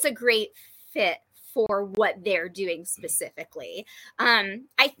 I think he's a great fit for what they're doing specifically.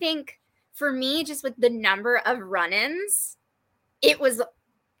 I think for me, just with the number of run-ins, it was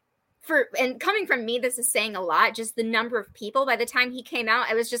and coming from me, this is saying a lot, just the number of people. By the time he came out,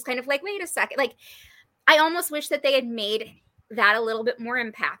 I was just kind of like, wait a second. Like, I almost wish that they had made that a little bit more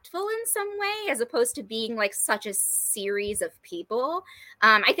impactful in some way, as opposed to being like such a series of people.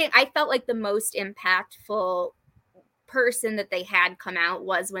 I think I felt like the most impactful person that they had come out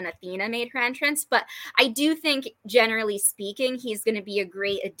was when Athena made her entrance. But I do think, generally speaking, he's going to be a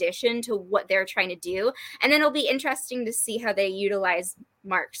great addition to what they're trying to do. And then it'll be interesting to see how they utilize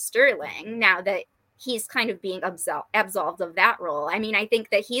Mark Sterling now that he's kind of being absolved of that role. I mean, I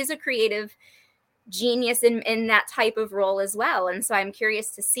think that he's a creative genius in that type of role as well. And so I'm curious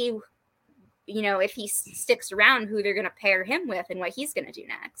to see, if he sticks around, who they're going to pair him with and what he's going to do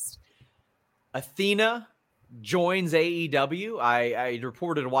next. Athena joins AEW. I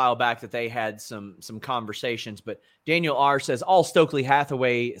reported a while back that they had some conversations, but Daniel R says, all Stokely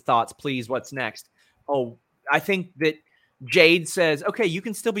Hathaway thoughts, please. What's next? Oh, I think that Jade says, okay, you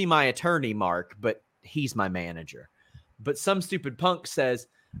can still be my attorney, Mark, but he's my manager. But some stupid punk says,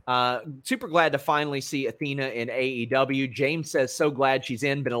 super glad to finally see Athena in AEW. James says, so glad she's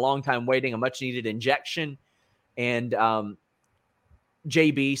in. Been a long time waiting, a much needed injection. And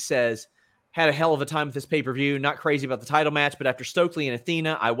JB says, had a hell of a time with this pay-per-view. Not crazy about the title match, but after Stokely and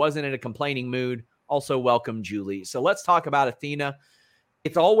Athena, I wasn't in a complaining mood. Also, welcome, Julie. So let's talk about Athena.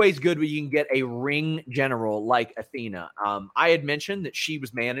 It's always good when you can get a ring general like Athena. I had mentioned that she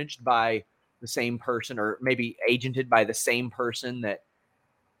was managed by the same person, or maybe agented by the same person that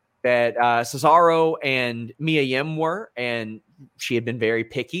Cesaro and Mia Yim were, and she had been very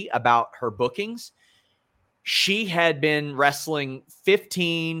picky about her bookings. She had been wrestling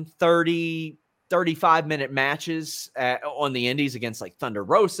 15, 30, 35-minute matches on the indies against like Thunder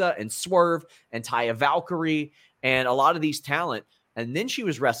Rosa and Swerve and Taya Valkyrie and a lot of these talent. And then she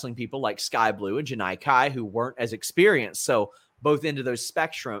was wrestling people like Sky Blue and Janai Kai, who weren't as experienced. So both ends of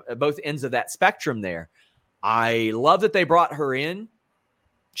that spectrum there. I love that they brought her in.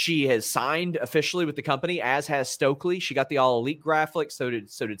 She has signed officially with the company, as has Stokely. She got the All Elite graphic. So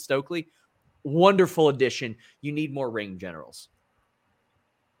did Stokely. Wonderful addition. You need more ring generals.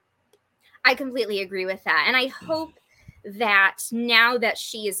 I completely agree with that. And I hope that now that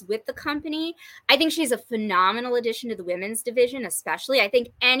she is with the company, I think she's a phenomenal addition to the women's division, especially. I think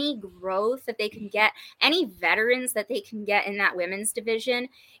any growth that they can get, any veterans that they can get in that women's division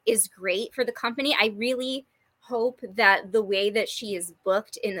is great for the company. I really hope that the way that she is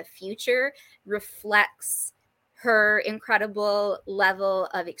booked in the future reflects her incredible level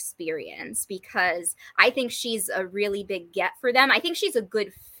of experience, because I think she's a really big get for them. I think she's a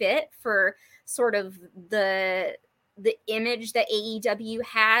good fit for sort of the image that AEW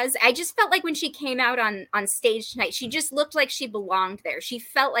has. I just felt like when she came out on stage tonight, she just looked like she belonged there. She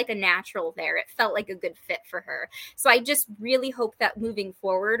felt like a natural there. It felt like a good fit for her. So I just really hope that moving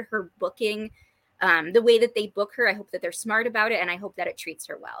forward, her booking, the way that they book her, I hope that they're smart about it, and I hope that it treats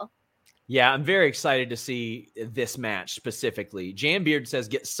her well. Yeah, I'm very excited to see this match specifically. Jambeard says,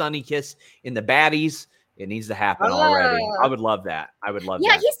 get Sunny Kiss in the baddies. It needs to happen already. I would love that. Yeah, he's done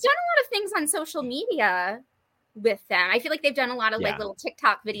a lot of things on social media with them. I feel like they've done a lot of like little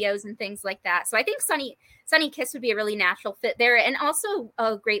TikTok videos and things like that. So I think Sunny Kiss would be a really natural fit there, and also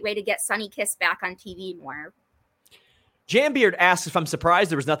a great way to get Sunny Kiss back on TV more. Jambeard asks if I'm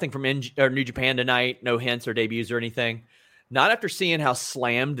surprised there was nothing from New Japan tonight, no hints or debuts or anything. Not after seeing how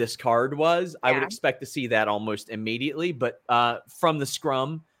slammed this card was. Yeah. I would expect to see that almost immediately. But from the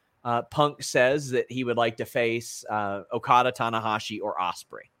scrum, Punk says that he would like to face Okada, Tanahashi, or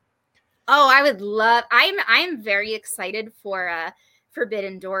Ospreay. Oh, I would love. I'm very excited for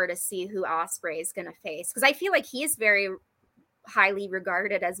Forbidden Door to see who Ospreay is going to face, because I feel like he's very highly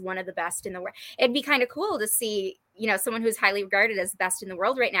regarded as one of the best in the world. It'd be kind of cool to see, someone who's highly regarded as best in the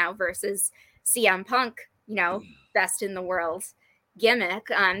world right now versus CM Punk, best in the world gimmick.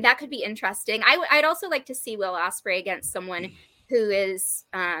 That could be interesting. I'd also like to see Will Ospreay against someone who is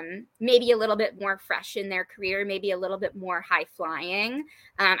maybe a little bit more fresh in their career, maybe a little bit more high flying.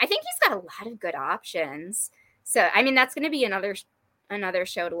 I think he's got a lot of good options. So, I mean, that's going to be another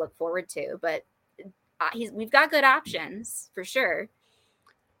show to look forward to, but we've got good options for sure.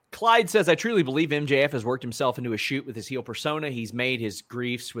 Clyde says, I truly believe MJF has worked himself into a shoot with his heel persona. He's made his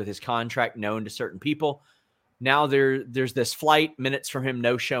griefs with his contract known to certain people. Now there's this flight minutes from him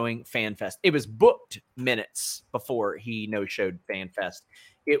no-showing FanFest. It was booked minutes before he no-showed FanFest.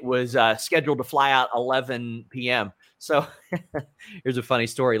 It was scheduled to fly out 11 p.m. So here's a funny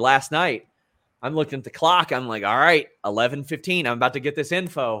story. Last night, I'm looking at the clock. I'm like, all right, 11:15. I'm about to get this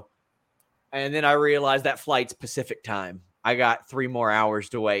info. And then I realized that flight's Pacific time. I got 3 more hours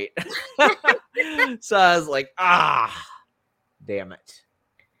to wait. So I was like, damn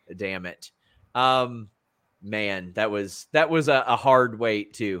it. Man, that was a hard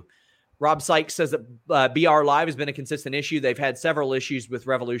wait too. Rob Sykes says that BR Live has been a consistent issue. They've had several issues with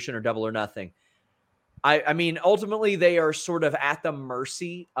Revolution or Double or Nothing. I mean, ultimately they are sort of at the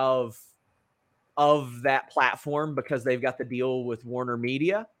mercy of that platform because they've got the deal with Warner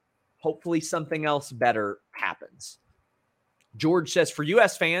Media. Hopefully something else better happens. George says, for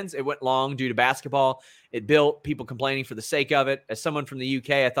U.S. fans, it went long due to basketball. It built, people complaining for the sake of it. As someone from the UK,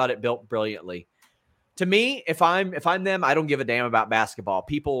 I thought it built brilliantly. To me, if I'm them, I don't give a damn about basketball.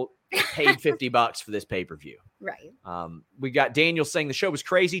 People paid $50 for this pay-per-view. Right. We got Daniel saying the show was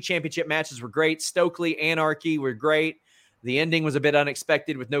crazy. Championship matches were great. Stokely, Anarchy were great. The ending was a bit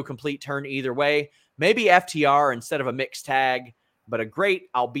unexpected with no complete turn either way. Maybe FTR instead of a mixed tag, but a great,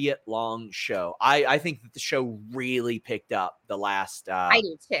 albeit long show. I think that the show really picked up the last. I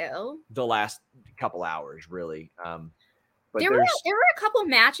do too. The last couple hours, really. But there were a couple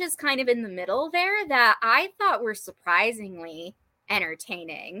matches kind of in the middle there that I thought were surprisingly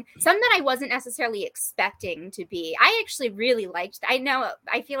entertaining. Some that I wasn't necessarily expecting to be. I actually really liked.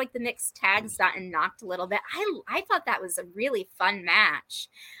 I feel like the mixed tags gotten knocked a little bit. I thought that was a really fun match.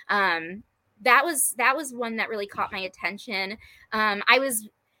 That was one that really caught my attention. I was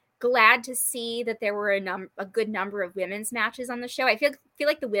glad to see that there were a good number of women's matches on the show. I feel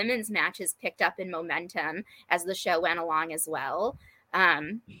like the women's matches picked up in momentum as the show went along as well.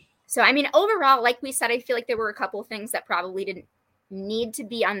 So, I mean, overall, like we said, I feel like there were a couple things that probably didn't need to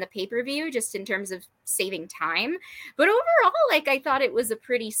be on the pay-per-view just in terms of saving time. But overall, like, I thought it was a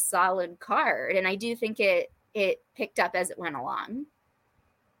pretty solid card, and I do think it picked up as it went along.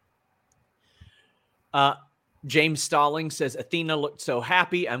 James Stalling says Athena looked so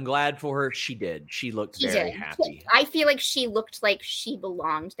happy. I'm glad for her. She did. She looked very happy. I feel like she looked like she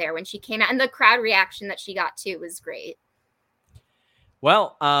belonged there when she came out, and the crowd reaction that she got too was great.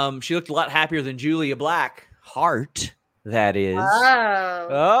 Well, she looked a lot happier than Julia Black. That is.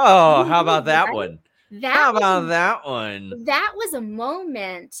 Oh, how about that one? That was a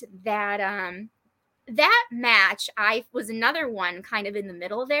moment that that match was another one kind of in the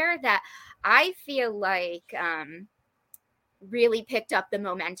middle there that I feel like really picked up the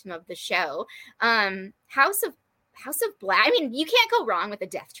momentum of the show. House of Black. I mean, you can't go wrong with a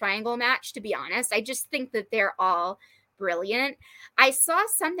Death Triangle match, to be honest. I just think that they're all brilliant. I saw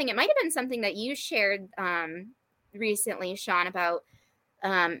something, it might have been something that you shared recently, Sean, about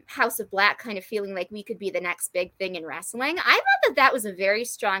House of Black kind of feeling like we could be the next big thing in wrestling. I thought that was a very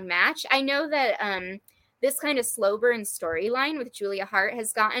strong match. I know that this kind of slow burn storyline with Julia Hart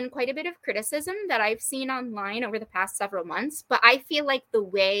has gotten quite a bit of criticism that I've seen online over the past several months, but I feel like the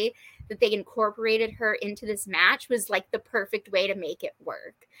way that they incorporated her into this match was like the perfect way to make it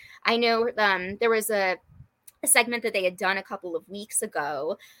work. I know there was a segment that they had done a couple of weeks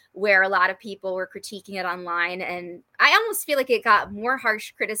ago where a lot of people were critiquing it online, and I almost feel like it got more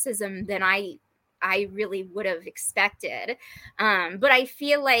harsh criticism than I really would have expected. But I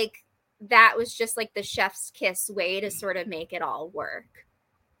feel like that was just like the chef's kiss way to sort of make it all work.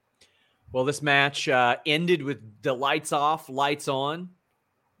 Well, this match ended with the lights off, lights on.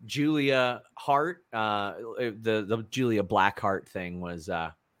 Julia Hart, the Julia Blackheart thing was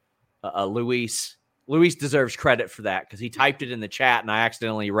Luis. Luis deserves credit for that because he typed it in the chat and I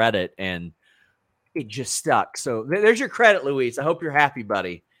accidentally read it and it just stuck. So there's your credit, Luis. I hope you're happy,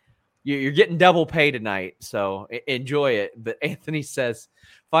 buddy. You're getting double pay tonight, so enjoy it. But Anthony says,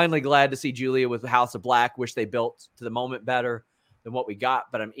 finally glad to see Julia with the House of Black. Wish they built to the moment better than what we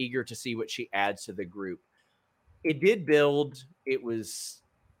got, but I'm eager to see what she adds to the group. it did build. It was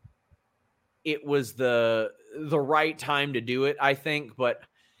the right time to do it, I think, but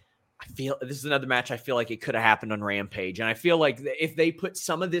I feel this is another match I feel like it could have happened on Rampage. And I feel like if they put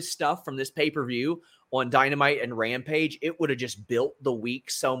some of this stuff from this pay-per-view on Dynamite and Rampage, it would have just built the week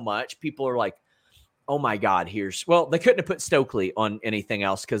so much. People are like, oh my God, they couldn't have put Stokely on anything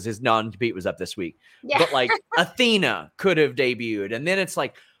else because his non-compete was up this week. Yeah. But like Athena could have debuted. And then it's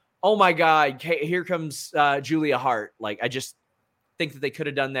like, oh my God, here comes Julia Hart. Like, I just think that they could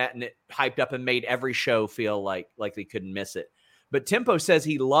have done that, and it hyped up and made every show feel like they couldn't miss it. But Tempo says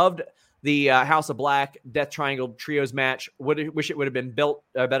he loved the House of Black Death Triangle Trios match. Wish it would have been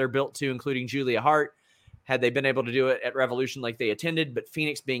better built to, including Julia Hart, had they been able to do it at Revolution like they attended. But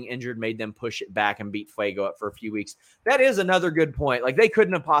Phoenix being injured made them push it back and beat Fuego up for a few weeks. That is another good point. Like, they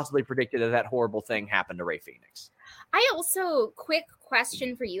couldn't have possibly predicted that horrible thing happened to Rey Fenix. I also, quick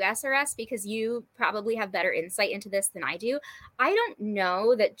question for you, SRS, because you probably have better insight into this than I do. I don't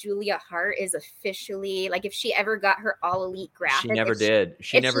know that Julia Hart is officially, like, if she ever got her All Elite graphic. She never did.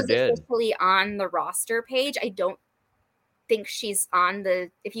 She never did. Officially on the roster page. I don't think she's on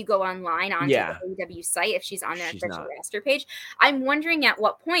if you go online onto the AEW site, if she's on their official roster page. I'm wondering at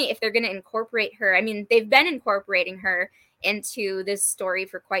what point, if they're going to incorporate her. I mean, they've been incorporating her into this story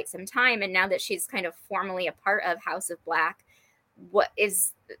for quite some time, and now that she's kind of formally a part of House of Black,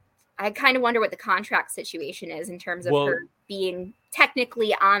 I kind of wonder what the contract situation is in terms of her being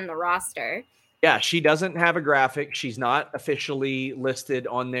technically on the roster. Yeah, she doesn't have a graphic. She's not officially listed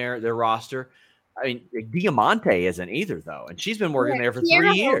on their roster. I mean, Diamante isn't either, though, and she's been working there for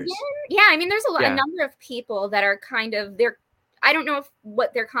 3 years. Yeah, I mean, there's a number of people that are kind of I don't know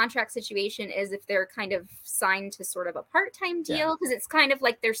what their contract situation is, if they're kind of signed to sort of a part-time deal, because it's kind of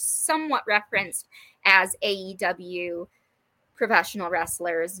like they're somewhat referenced as AEW professional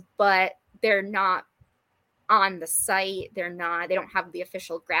wrestlers, but they're not on the site. They don't have the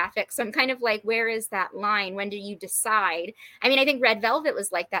official graphic. So I'm kind of like, where is that line? When do you decide? I mean, I think Red Velvet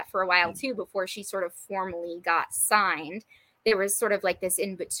was like that for a while too, before she sort of formally got signed. There was sort of like this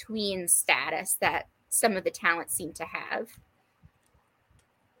in-between status that some of the talent seemed to have.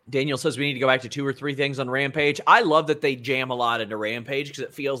 Daniel says we need to go back to 2 or 3 things on Rampage. I love that they jam a lot into Rampage because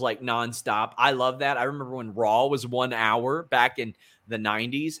it feels like nonstop. I love that. I remember when Raw was 1 hour back in the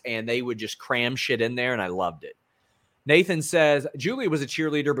 90s, and they would just cram shit in there, and I loved it. Nathan says Julia was a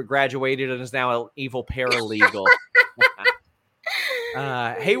cheerleader but graduated and is now an evil paralegal.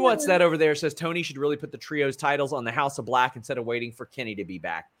 Hey, what's that over there? Says Tony should really put the trios titles on the House of Black instead of waiting for Kenny to be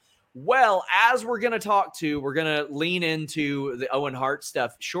back. Well, as we're going to lean into the Owen Hart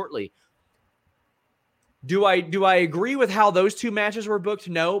stuff shortly. Do I agree with how those 2 matches were booked?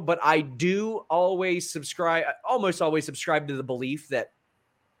 No, but I do almost always subscribe to the belief that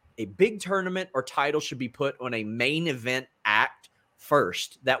a big tournament or title should be put on a main event act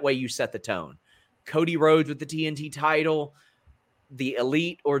first. That way you set the tone. Cody Rhodes with the TNT title, the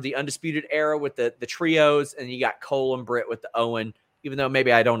Elite or the Undisputed Era with the trios, and you got Cole and Britt with the Owen. Even though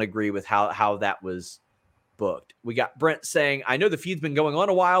maybe I don't agree with how that was booked. We got Brent saying, I know the feud's been going on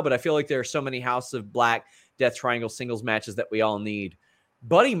a while, but I feel like there are so many House of Black Death Triangle singles matches that we all need.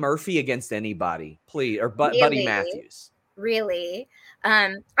 Buddy Murphy against anybody, please. Or Buddy Matthews. Really?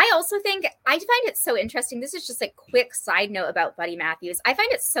 I also think, I find it so interesting. This is just a quick side note about Buddy Matthews. I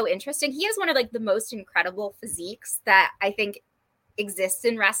find it so interesting. He has one of the most incredible physiques that I think exists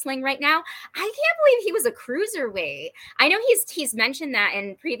in wrestling right now. I can't believe he was a cruiserweight. I know he's mentioned that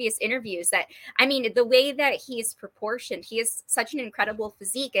in previous interviews, that, I mean, the way that he's proportioned, he has such an incredible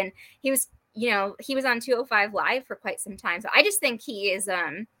physique, and he was on 205 Live for quite some time. So I just think he is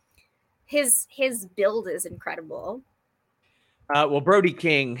his build is incredible. Well, Brody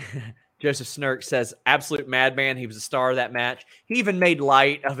King, Joseph Snurk says, absolute madman. He was a star of that match. He even made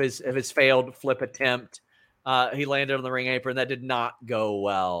light of his failed flip attempt. He landed on the ring apron. That did not go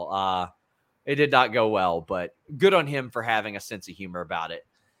well. It did not go well, but good on him for having a sense of humor about it.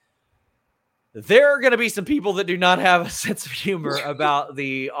 There are going to be some people that do not have a sense of humor about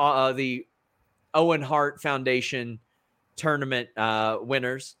the Owen Hart Foundation tournament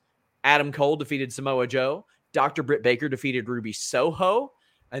winners. Adam Cole defeated Samoa Joe. Dr. Britt Baker defeated Ruby Soho.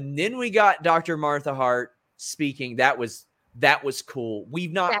 And then we got Dr. Martha Hart speaking. That was cool.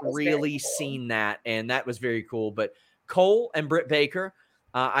 We've not really seen that, and that was very cool. But Cole and Britt Baker,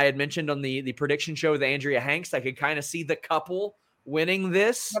 I had mentioned on the prediction show with Andrea Hanks, I could kind of see the couple winning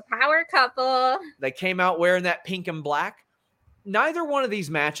this. The power couple. They came out wearing that pink and black. Neither one of these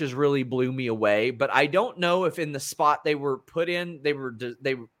matches really blew me away, but I don't know if in the spot they were put in, they were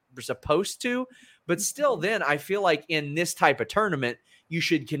supposed to. But still, then I feel like in this type of tournament, you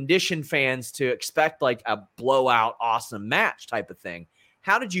should condition fans to expect like a blowout, awesome match type of thing.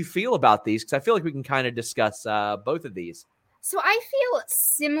 How did you feel about these? Because I feel like we can kind of discuss both of these. So I feel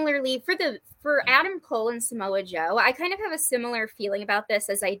similarly for Adam Cole and Samoa Joe. I kind of have a similar feeling about this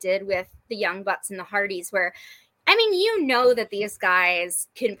as I did with the Young Bucks and the Hardys, where, I mean, you know that these guys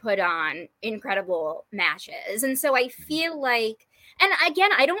can put on incredible matches. And so I feel like, and again,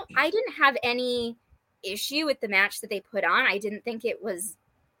 I didn't have any issue with the match that they put on. I didn't think it was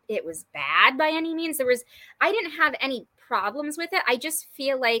bad by any means. I didn't have any problems with it. I just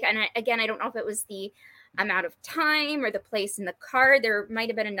feel like, and I don't know if it was the amount of time or the place in the card. There might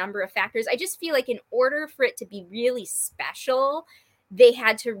have been a number of factors. I just feel like in order for it to be really special, they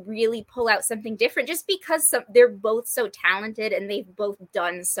had to really pull out something different, just because they're both so talented and they've both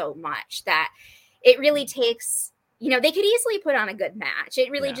done so much that it really takes, they could easily put on a good match.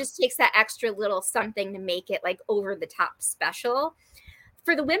 It really just takes that extra little something to make it like over the top special.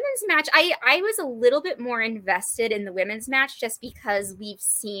 For the women's match, I was a little bit more invested in the women's match just because we've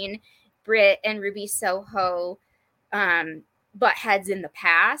seen Britt and Ruby Soho butt heads in the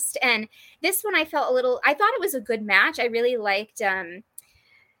past. And this one I thought it was a good match. I really liked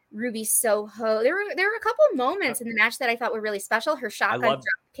Ruby Soho. There were a couple of moments in the match that I thought were really special. Her shotgun drop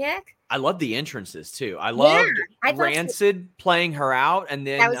kick. I love the entrances too. I loved Rancid playing her out, and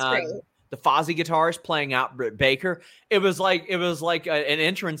then that was great. The Fozzy guitarist playing out Britt Baker. It was like an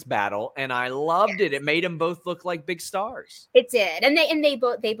entrance battle, and I loved it. It made them both look like big stars. It did, and they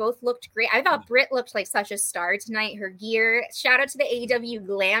both looked great. I thought Britt looked like such a star tonight. Her gear. Shout out to the AEW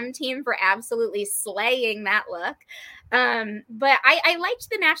Glam team for absolutely slaying that look. But I liked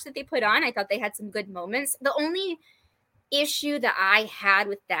the match that they put on. I thought they had some good moments. The only issue that I had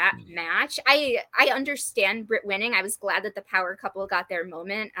with that match, I understand Britt winning. I was glad that the power couple got their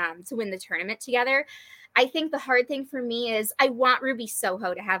moment to win the tournament together. I think the hard thing for me is I want Ruby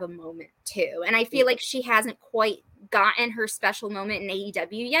Soho to have a moment too. And I feel like she hasn't quite gotten her special moment in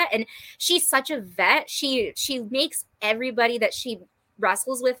AEW yet. And she's such a vet. She makes everybody that she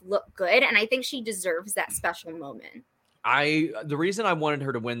wrestles with look good. And I think she deserves that special moment. The reason I wanted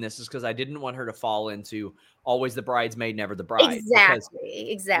her to win this is because I didn't want her to fall into always the bridesmaid, never the bride.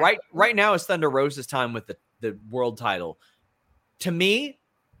 Exactly. Right now is Thunder Rosa's time with the world title. To me,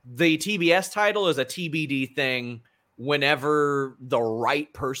 the TBS title is a TBD thing. Whenever the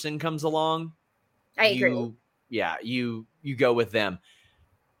right person comes along, I agree. You go with them.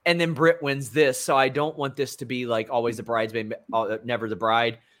 And then Britt wins this, so I don't want this to be like always the bridesmaid, never the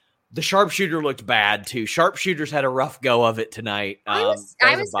bride. The sharpshooter looked bad too. Sharpshooters had a rough go of it tonight. I was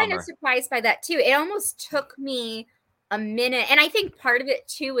kind of surprised by that too. It almost took me a minute. And I think part of it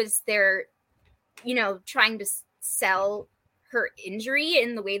too was they're, trying to sell her injury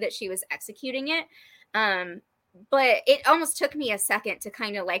in the way that she was executing it. But it almost took me a second to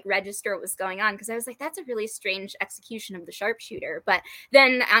kind of like register what was going on, because I was like, that's a really strange execution of the sharpshooter. But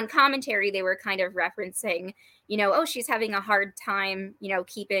then on commentary, they were kind of referencing, oh, she's having a hard time,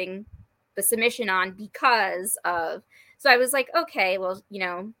 keeping the submission on because of. So I was like, okay, well,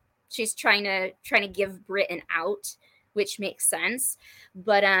 she's trying to give Britt an out, which makes sense.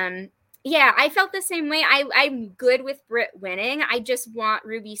 But yeah, I felt the same way. I'm good with Britt winning. I just want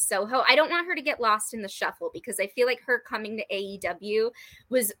Ruby Soho. I don't want her to get lost in the shuffle, because I feel like her coming to AEW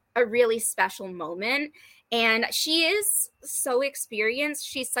was a really special moment. And she is so experienced.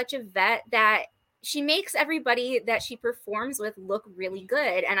 She's such a vet that she makes everybody that she performs with look really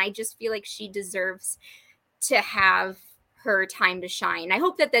good. And I just feel like she deserves to have her time to shine. I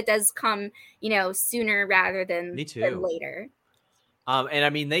hope that does come, sooner rather than later. And I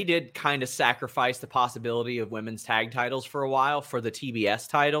mean, they did kind of sacrifice the possibility of women's tag titles for a while for the TBS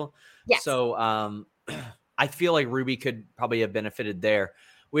title. Yes. So I feel like Ruby could probably have benefited there.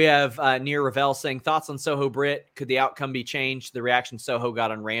 We have Near Ravel saying, thoughts on Soho Britt? Could the outcome be changed? The reaction Soho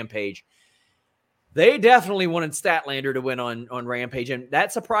got on Rampage. They definitely wanted Statlander to win on Rampage, and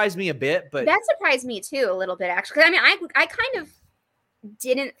that surprised me a bit. But that surprised me too a little bit, actually. I mean, I kind of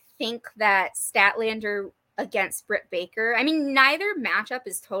didn't think that Statlander against Britt Baker. I mean, neither matchup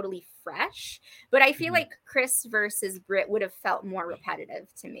is totally fresh, but I feel like Chris versus Britt would have felt more repetitive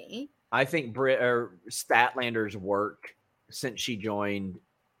to me. I think Statlander's work since she joined,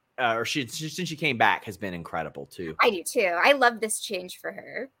 since she came back, has been incredible too. I do too. I love this change for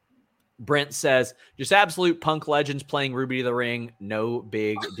her. Brent says, just absolute punk legends playing Ruby to the ring. No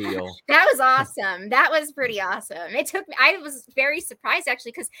big deal. That was awesome. That was pretty awesome. It took me, I was very surprised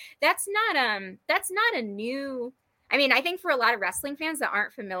actually, because that's not a new, I mean, I think for a lot of wrestling fans that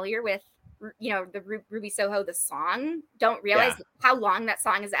aren't familiar with the Ruby Soho, the song, don't realize Yeah. how long that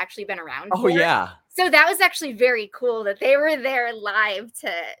song has actually been around Oh for. yeah. So that was actually very cool that they were there live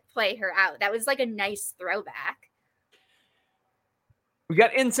to play her out. That was like a nice throwback. We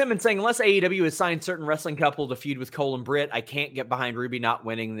got N. Simmons saying, unless AEW has signed certain wrestling couple to feud with Cole and Britt, I can't get behind Ruby not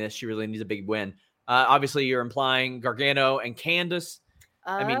winning this. She really needs a big win. Obviously, you're implying Gargano and Candice.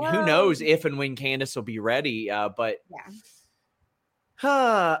 I mean, who knows if and when Candice will be ready, but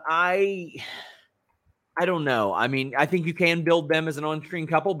I don't know. I mean, I think you can build them as an on-screen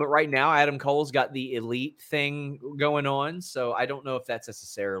couple, but right now Adam Cole's got the elite thing going on, so I don't know if that's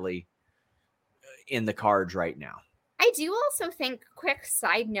necessarily in the cards right now. I do also think, quick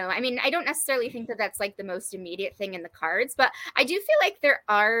side note, I mean, I don't necessarily think that that's like the most immediate thing in the cards, but I do feel like there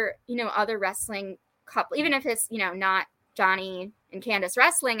are, other wrestling couple, even if it's, not Johnny and Candice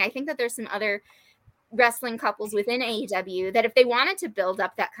wrestling, I think that there's some other wrestling couples within AEW that if they wanted to build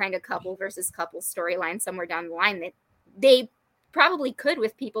up that kind of couple versus couple storyline somewhere down the line, they probably could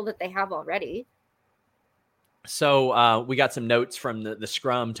with people that they have already. So we got some notes from the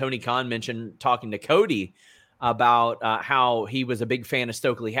scrum. Tony Khan mentioned talking to Cody about how he was a big fan of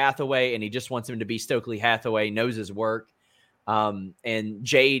Stokely Hathaway and he just wants him to be Stokely Hathaway, knows his work. And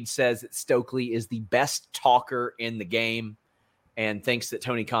Jade says that Stokely is the best talker in the game and thinks that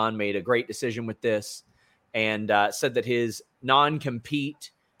Tony Khan made a great decision with this, and said that his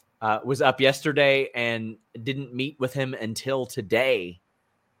non-compete was up yesterday and didn't meet with him until today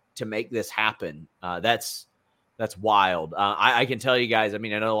to make this happen. That's wild. I can tell you guys, I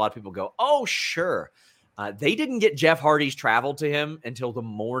mean, I know a lot of people go, oh, sure. They didn't get Jeff Hardy's travel to him until the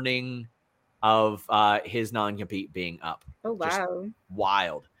morning of his non-compete being up. Oh, wow. Just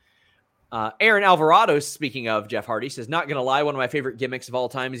wild. Aaron Alvarado, speaking of Jeff Hardy, says, not going to lie, one of my favorite gimmicks of all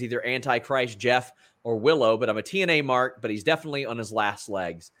time is either Antichrist Jeff or Willow, but I'm a TNA mark, but he's definitely on his last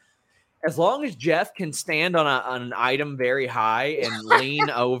legs. As long as Jeff can stand on an item very high and lean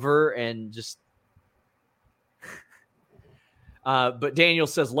over and just... but Daniel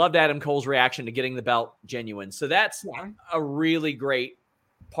says, loved Adam Cole's reaction to getting the belt, genuine. So that's a really great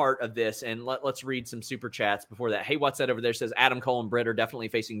part of this. And let's read some super chats before that. Hey, what's that over there? Says Adam Cole and Britt are definitely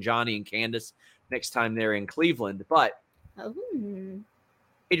facing Johnny and Candice next time they're in Cleveland. But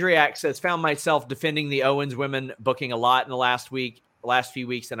Adriac says, found myself defending the Owens women booking a lot in the last few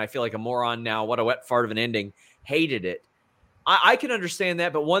weeks, and I feel like a moron now. What a wet fart of an ending. Hated it. I can understand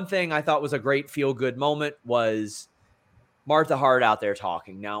that, but one thing I thought was a great feel-good moment was Martha Hart out there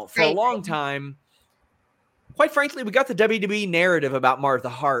talking. Now, for a long time, quite frankly, we got the WWE narrative about Martha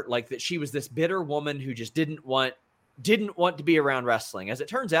Hart, like that she was this bitter woman who just didn't want to be around wrestling. As it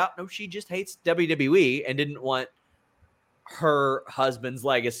turns out, no, she just hates WWE and didn't want her husband's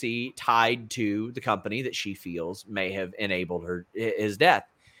legacy tied to the company that she feels may have enabled his death.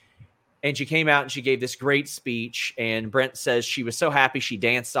 And she came out and she gave this great speech, and Brent says she was so happy she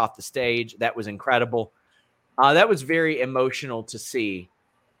danced off the stage. That was incredible. That was very emotional to see.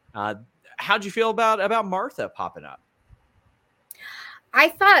 How'd you feel about Martha popping up? I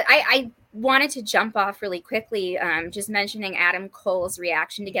thought I wanted to jump off really quickly, just mentioning Adam Cole's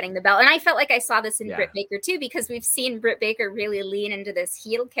reaction to getting the belt. And I felt like I saw this in Britt Baker too, because we've seen Britt Baker really lean into this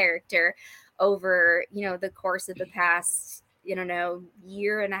heel character over, the course of the past,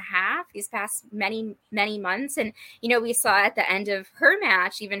 year and a half, these past many, many months. And, we saw at the end of her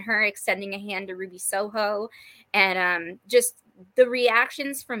match, even her extending a hand to Ruby Soho, and just the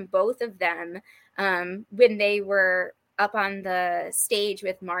reactions from both of them when they were up on the stage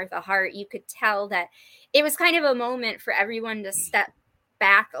with Martha Hart. You could tell that it was kind of a moment for everyone to step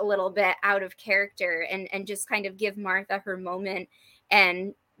back a little bit out of character and just kind of give Martha her moment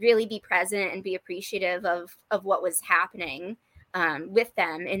and really be present and be appreciative of what was happening with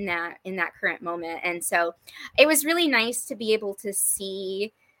them in that current moment. And so it was really nice to be able to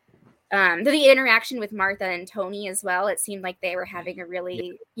see the interaction with Martha and Tony as well. It seemed like they were having a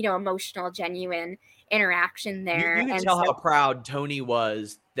really, emotional, genuine interaction there. You can tell how proud Tony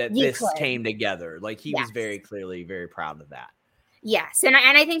was that this came together. Like he was very clearly very proud of that. Yes. And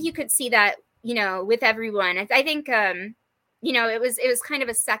I think you could see that, with everyone. I think, it was kind of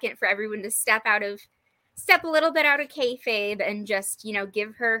a second for everyone to step a little bit out of kayfabe and just,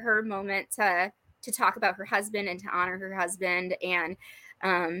 give her moment to talk about her husband and to honor her husband. And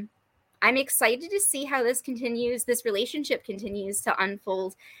I'm excited to see how this relationship continues to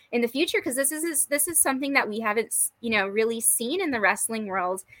unfold in the future, because this is something that we haven't, really seen in the wrestling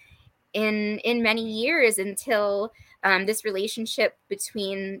world in many years until this relationship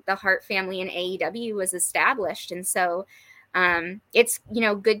between the Hart family and AEW was established. And so it's,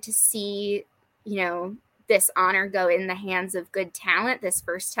 good to see, this honor go in the hands of good talent this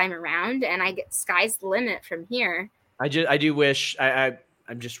first time around, and I get sky's the limit from here. I do wish I'm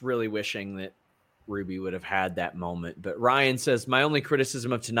just really wishing that Ruby would have had that moment. But Ryan says, my only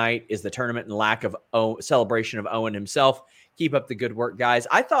criticism of tonight is the tournament and lack of celebration of Owen himself. Keep up the good work, guys.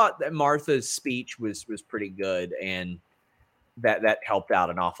 I thought that Martha's speech was pretty good, and that helped out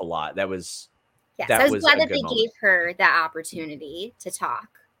an awful lot. That was I was glad that they gave her that opportunity to talk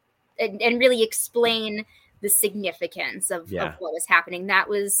and really explain the significance of what was happening. That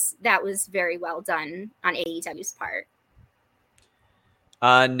was very well done on AEW's part.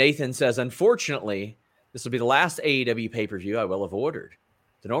 Nathan says, unfortunately, this will be the last AEW pay-per-view I will have ordered.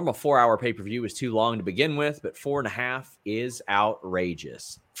 The normal 4-hour pay-per-view is too long to begin with, but 4.5 is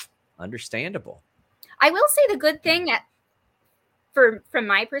outrageous. Understandable. I will say the good thing from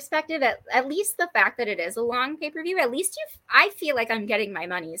my perspective, at least the fact that it is a long pay-per-view, at least I feel like I'm getting my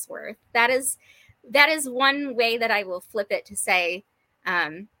money's worth. That is one way that I will flip it to say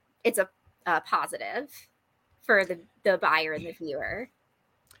it's a positive for the buyer and the viewer.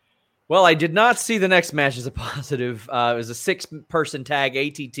 Well, I did not see the next match as a positive. It was a 6-person tag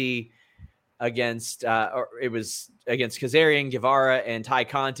ATT against Kazarian, Guevara, and Ty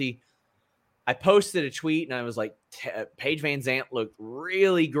Conti. I posted a tweet and I was like, Paige Van Zant looked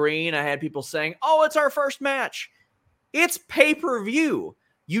really green. I had people saying, oh, it's our first match. It's pay-per-view.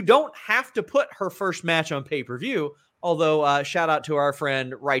 You don't have to put her first match on pay-per-view. Although, shout out to our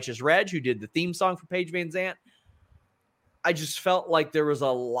friend Righteous Reg, who did the theme song for Paige Van Zant. I just felt like there's a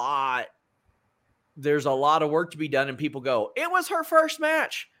lot of work to be done, and people go, it was her first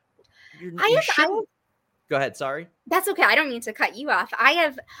match. Go ahead. Sorry. That's okay. I don't mean to cut you off. I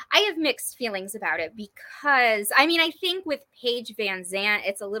have mixed feelings about it because, I think with Paige Van Zant,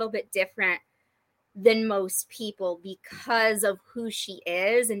 it's a little bit different than most people because of who she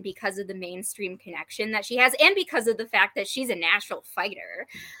is and because of the mainstream connection that she has and because of the fact that she's a natural fighter.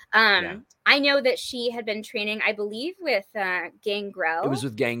 I know that she had been training, I believe, with Gangrel. It was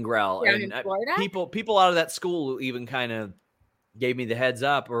with Gangrel. And Florida. People out of that school even kind of gave me the heads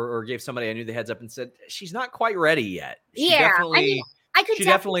up or gave somebody I knew the heads up and said, she's not quite ready yet. She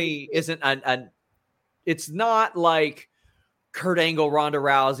definitely isn't. It's not like Kurt Angle, Ronda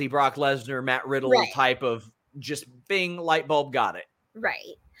Rousey, Brock Lesnar, Matt Riddle type of just being light bulb got it.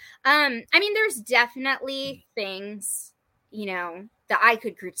 Right. There's definitely things, that I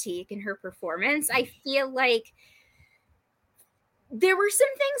could critique in her performance. I feel like there were some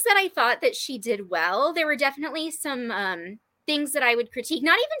things that I thought that she did well. There were definitely some things that I would critique,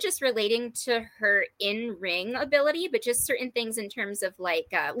 not even just relating to her in-ring ability, but just certain things in terms of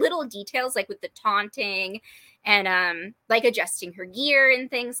little details, like with the taunting and adjusting her gear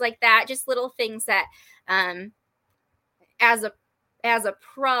and things like that. Just little things that as a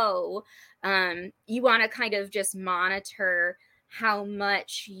pro, you want to kind of just monitor how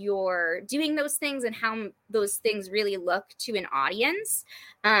much you're doing those things and how those things really look to an audience,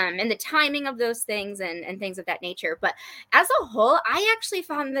 and the timing of those things and things of that nature. But as a whole, I actually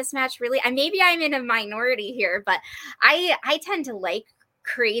found this match really, and maybe I'm in a minority here, but I tend to like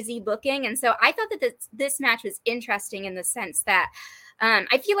crazy booking. And so I thought that this match was interesting in the sense that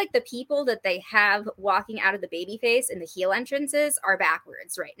I feel like the people that they have walking out of the babyface and the heel entrances are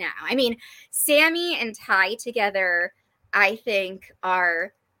backwards right now. Sammy and Ty together, I think,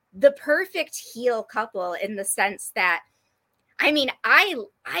 are the perfect heel couple in the sense that,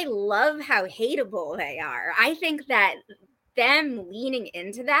 I love how hateable they are. I think that them leaning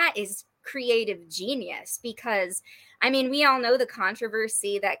into that is creative genius because, we all know the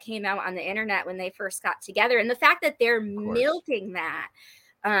controversy that came out on the internet when they first got together, and the fact that they're milking that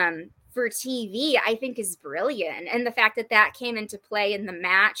for TV, I think is brilliant. And the fact that came into play in the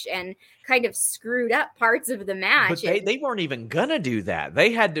match and kind of screwed up parts of the match. But they weren't even gonna do that.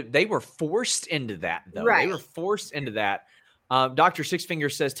 They were forced into that, though. Right. They were forced into that. Dr.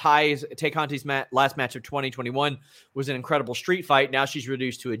 Sixfinger says Tay Conti's last match of 2021 was an incredible street fight. Now she's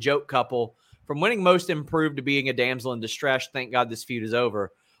reduced to a joke couple. From winning Most Improved to being a damsel in distress, thank God this feud is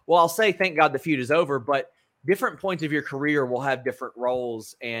over. Well, I'll say thank God the feud is over, but different points of your career will have different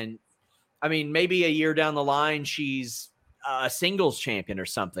roles. And maybe a year down the line, she's a singles champion or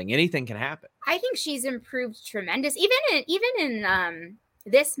something. Anything can happen. I think she's improved tremendous. Even in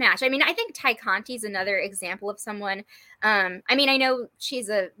this match. I think Ty Conti's another example of someone. I know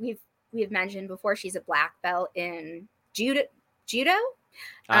we've mentioned before, she's a black belt in judo.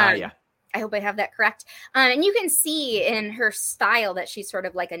 Yeah. I hope I have that correct. And you can see in her style that she's sort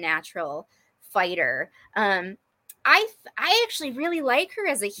of like a natural fighter. I actually really like her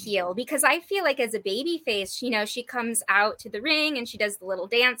as a heel because I feel like as a baby face, she comes out to the ring and she does the little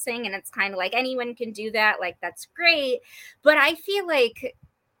dancing and it's kind of like anyone can do that. Like, that's great. But I feel like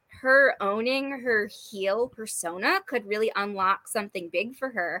her owning her heel persona could really unlock something big for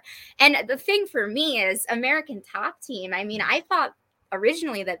her. And the thing for me is American Top Team. I mean, I thought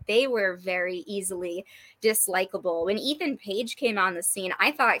originally that they were very easily dislikable. When Ethan Page came on the scene,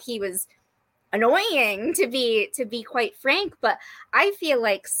 I thought he was annoying, to be quite frank, but I feel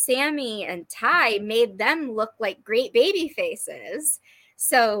like Sammy and Ty made them look like great baby faces.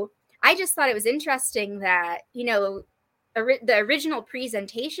 So I just thought it was interesting that, the original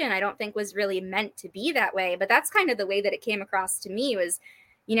presentation I don't think was really meant to be that way, but that's kind of the way that it came across to me was,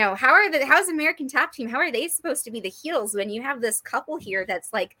 how's American Top Team? How are they supposed to be the heels when you have this couple here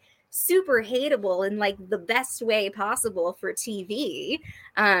that's like super hateable in like the best way possible for TV?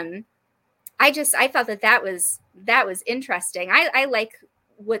 I thought that was interesting. I like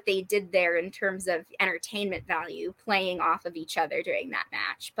what they did there in terms of entertainment value, playing off of each other during that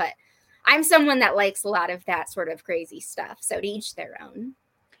match. But I'm someone that likes a lot of that sort of crazy stuff. So to each their own.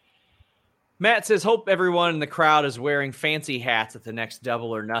 Matt says, hope everyone in the crowd is wearing fancy hats at the next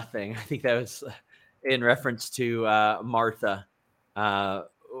Double or Nothing. I think that was in reference to Martha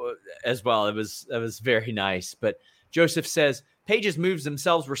as well. It was very nice. But Joseph says, Page's moves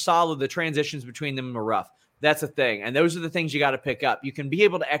themselves were solid. The transitions between them were rough. That's the thing. And those are the things you got to pick up. You can be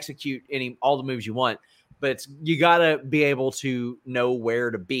able to execute all the moves you want, but you got to be able to know where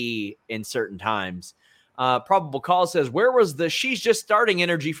to be in certain times. Probable Cause says, where was the she's just starting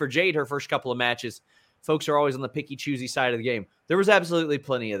energy for Jade her first couple of matches? Folks are always on the picky, choosy side of the game. There was absolutely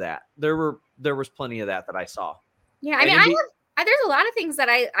plenty of that. There was plenty of that I saw. Yeah, I mean, there's a lot of things that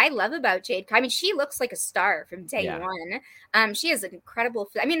I love about Jade. I mean, she looks like a star from day one. She is an incredible.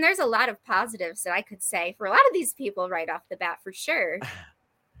 I mean, there's a lot of positives that I could say for a lot of these people right off the bat, for sure.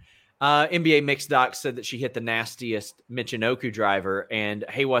 NBA Mixed Doc said that she hit the nastiest Michinoku driver. And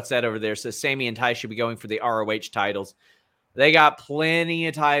hey, what's that over there? Says Sammy and Ty should be going for the ROH titles. They got plenty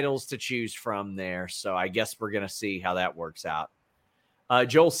of titles to choose from there. So I guess we're going to see how that works out.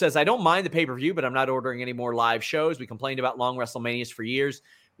 Joel says, I don't mind the pay-per-view, but I'm not ordering any more live shows. We complained about long WrestleManias for years.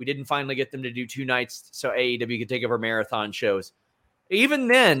 We didn't finally get them to do 2 nights so AEW could take over marathon shows. Even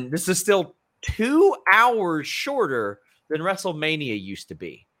then, this is still 2 hours shorter than WrestleMania used to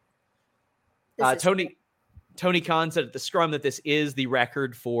be. Tony Khan said at the Scrum that this is the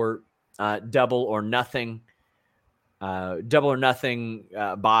record for Double or Nothing buys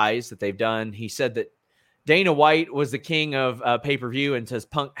that they've done. He said that Dana White was the king of pay-per-view and says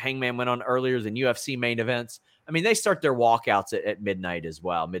Punk Hangman went on earlier than UFC main events. I mean, they start their walkouts at midnight as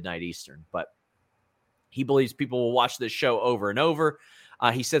well, midnight Eastern. But he believes people will watch this show over and over.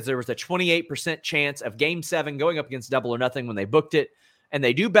 He says there was a 28% chance of Game 7 going up against Double or Nothing when they booked it. And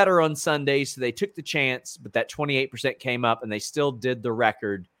they do better on Sundays, so they took the chance, but that 28% came up, and they still did the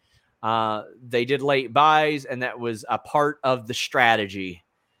record. They did late buys, and that was a part of the strategy.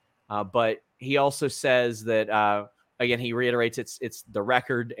 But he also says that, again, he reiterates it's the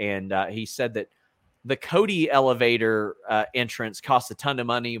record, and he said that the Cody elevator entrance cost a ton of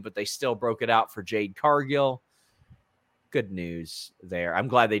money, but they still broke it out for Jade Cargill. Good news there. I'm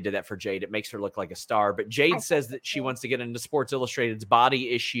glad they did that for Jade. It makes her look like a star. But Jade says that she wants to get into Sports Illustrated's body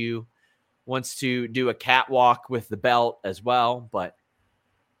issue, wants to do a catwalk with the belt as well. But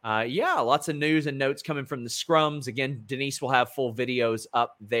lots of news and notes coming from the Scrums. Again, Denise will have full videos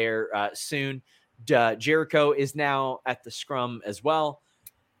up there soon. Jericho is now at the Scrum as well.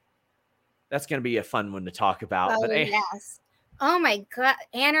 That's going to be a fun one to talk about. Oh, yes. Oh my God.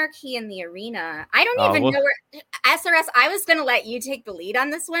 Anarchy in the Arena. I don't even know where SRS. I was going to let you take the lead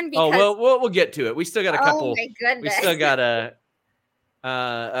on this one because we'll get to it. We still got a couple. Oh my goodness. We still got a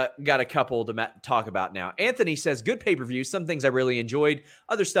couple to talk about now. Anthony says, good pay-per-view. Some things I really enjoyed.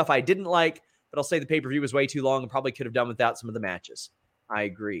 Other stuff I didn't like, but I'll say the pay-per-view was way too long and probably could have done without some of the matches. I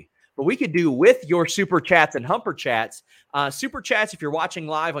agree. But we could do with your super chats and humper chats. Super chats, if you're watching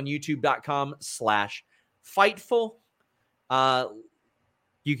live on youtube.com/Fightful.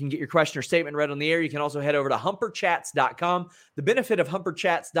 You can get your question or statement read on the air. You can also head over to humperchats.com. The benefit of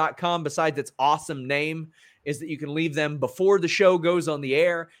humperchats.com, besides its awesome name, is that you can leave them before the show goes on the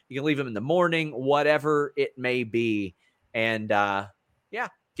air. You can leave them in the morning, whatever it may be. And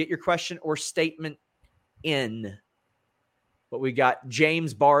get your question or statement in. But we got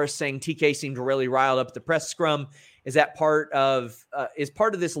James Barris saying TK seemed really riled up at the press scrum. Is that part of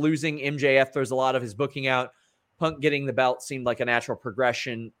this losing MJF throws a lot of his booking out? Punk getting the belt seemed like a natural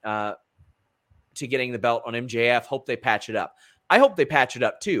progression to getting the belt on MJF. Hope they patch it up. I hope they patch it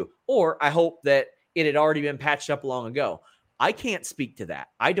up too. Or I hope that it had already been patched up long ago. I can't speak to that.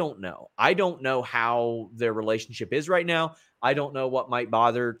 I don't know. I don't know how their relationship is right now. I don't know what might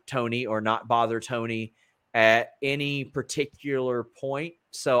bother Tony or not bother Tony at any particular point.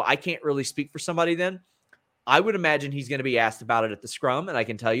 So I can't really speak for somebody then. I would imagine he's going to be asked about it at the scrum. And I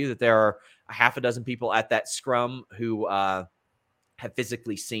can tell you that there are a half a dozen people at that scrum who have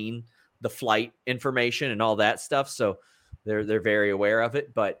physically seen the flight information and all that stuff. So they're very aware of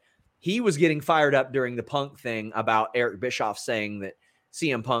it. But he was getting fired up during the Punk thing about Eric Bischoff saying that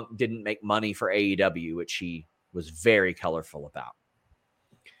CM Punk didn't make money for AEW, which he was very colorful about.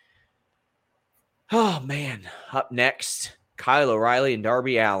 Oh, man. Up next, Kyle O'Reilly and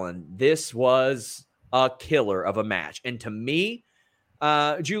Darby Allin. This was a killer of a match. And to me,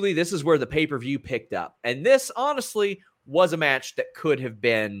 Julie, this is where the pay-per-view picked up. And this, honestly, was a match that could have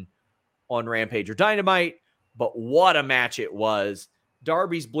been on Rampage or Dynamite, but what a match it was.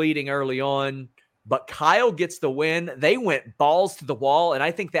 Darby's bleeding early on, but Kyle gets the win. They went balls to the wall, and I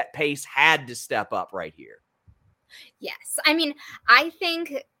think that pace had to step up right here. Yes. I mean, I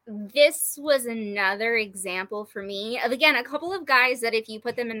think this was another example for me of, again, a couple of guys that if you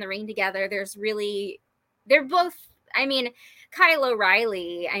put them in the ring together, they're both, I mean, Kyle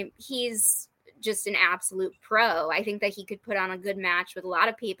O'Reilly, he's just an absolute pro. I think that he could put on a good match with a lot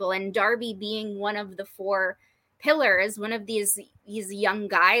of people, and Darby being one of the four pillars, one of these young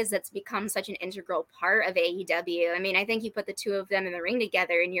guys that's become such an integral part of AEW. I mean, I think you put the two of them in the ring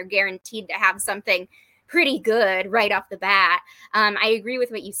together and you're guaranteed to have something pretty good right off the bat. I agree with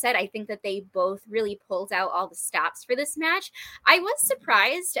what you said. I think that they both really pulled out all the stops for this match. I was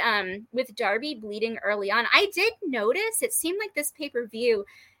surprised with Darby bleeding early on. I did notice it seemed like this pay-per-view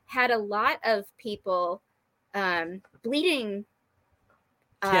had a lot of people bleeding.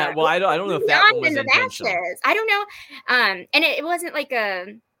 Yeah, well, I don't know if that was intentional. I don't know. And it wasn't like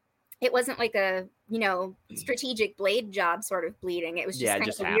a strategic blade job sort of bleeding. It was just kind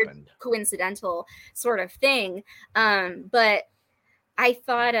of a weird coincidental sort of thing. But I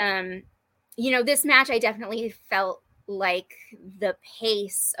thought, this match, I definitely felt like the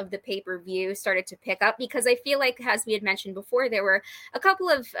pace of the pay-per-view started to pick up, because I feel like, as we had mentioned before, there were a couple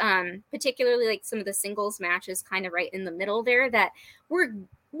of particularly like some of the singles matches kind of right in the middle there that were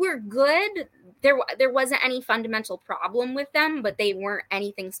good. There wasn't any fundamental problem with them, but they weren't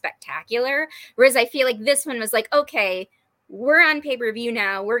anything spectacular. Whereas I feel like this one was like, okay, we're on pay-per-view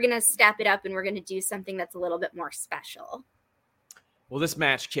now. We're going to step it up and we're going to do something that's a little bit more special. Well, this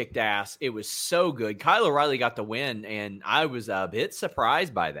match kicked ass. It was so good. Kyle O'Reilly got the win, and I was a bit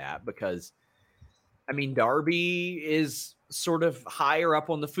surprised by that because, I mean, Darby is sort of higher up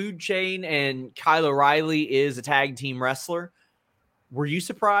on the food chain, and Kyle O'Reilly is a tag team wrestler. Were you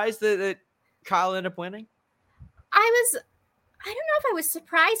surprised that Kyle ended up winning? I don't know if I was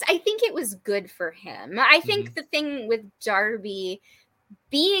surprised. I think it was good for him. I think the thing with Darby,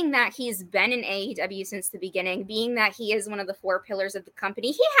 being that he's been in AEW since the beginning, being that he is one of the four pillars of the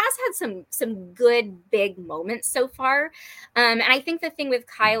company, he has had some good big moments so far. And I think the thing with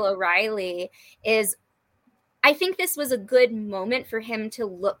Kyle O'Reilly is, I think this was a good moment for him to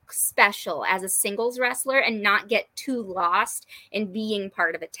look special as a singles wrestler and not get too lost in being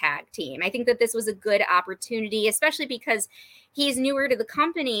part of a tag team. I think that this was a good opportunity, especially because he's newer to the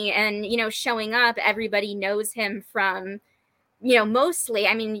company and, showing up, everybody knows him from, mostly,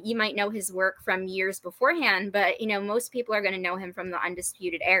 I mean, you might know his work from years beforehand, but, most people are going to know him from the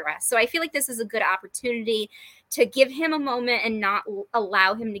Undisputed Era. So I feel like this is a good opportunity to give him a moment and not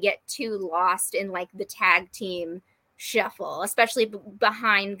allow him to get too lost in like the tag team shuffle, especially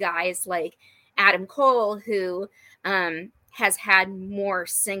behind guys like Adam Cole, who has had more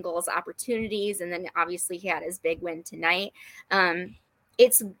singles opportunities. And then obviously he had his big win tonight.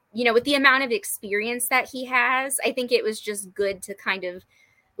 It's, with the amount of experience that he has, I think it was just good to kind of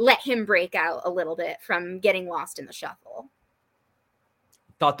let him break out a little bit from getting lost in the shuffle.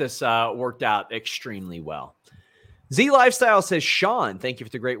 Thought this worked out extremely well. Z Lifestyle says, Sean, thank you for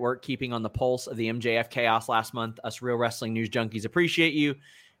the great work keeping on the pulse of the MJF chaos last month. Us Real Wrestling News Junkies appreciate you.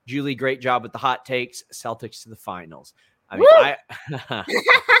 Julie, great job with the hot takes. Celtics to the finals. I mean,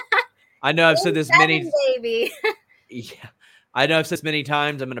 I know I've said this many baby. Yeah. I know I've said this many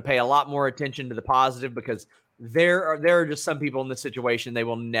times. I'm going to pay a lot more attention to the positive because there are just some people in this situation. They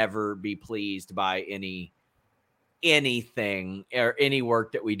will never be pleased by anything or any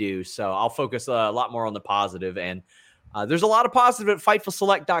work that we do. So I'll focus a lot more on the positive. And there's a lot of positive at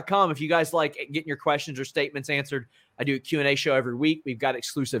FightfulSelect.com. If you guys like getting your questions or statements answered, I do a Q&A show every week. We've got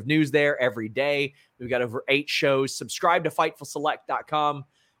exclusive news there every day. We've got over 8 shows. Subscribe to FightfulSelect.com.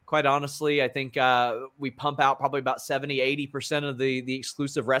 Quite honestly, I think we pump out probably about 70-80% of the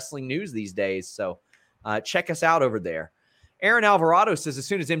exclusive wrestling news these days. So check us out over there. Aaron Alvarado says, as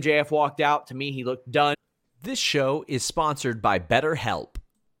soon as MJF walked out, to me, he looked done. This show is sponsored by BetterHelp.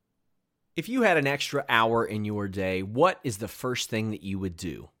 If you had an extra hour in your day, what is the first thing that you would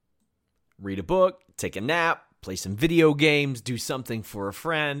do? Read a book, take a nap, play some video games, do something for a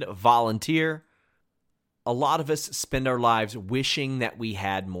friend, volunteer. A lot of us spend our lives wishing that we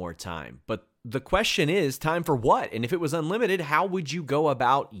had more time. But the question is, time for what? And if it was unlimited, how would you go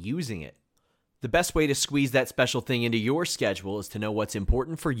about using it? The best way to squeeze that special thing into your schedule is to know what's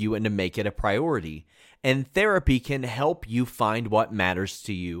important for you and to make it a priority. And therapy can help you find what matters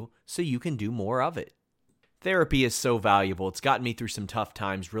to you so you can do more of it. Therapy is so valuable. It's gotten me through some tough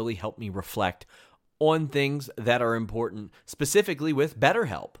times, really helped me reflect on things that are important, specifically with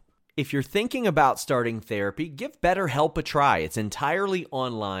BetterHelp. If you're thinking about starting therapy, give BetterHelp a try. It's entirely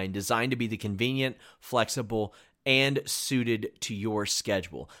online, designed to be the convenient, flexible, and suited to your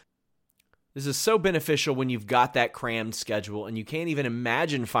schedule. This is so beneficial when you've got that crammed schedule and you can't even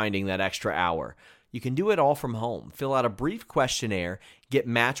imagine finding that extra hour. You can do it all from home. Fill out a brief questionnaire, get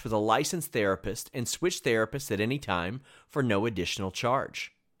matched with a licensed therapist, and switch therapists at any time for no additional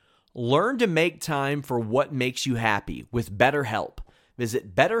charge. Learn to make time for what makes you happy with BetterHelp.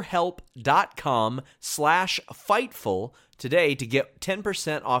 Visit BetterHelp.com/Fightful today to get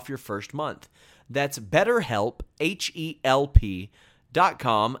 10% off your first month. That's BetterHelp,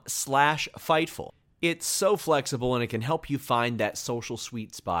 HELP.com/Fightful. It's so flexible and it can help you find that social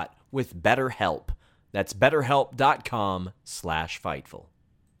sweet spot with BetterHelp. That's BetterHelp.com/Fightful.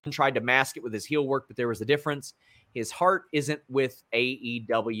 He tried to mask it with his heel work, but there was a difference. His heart isn't with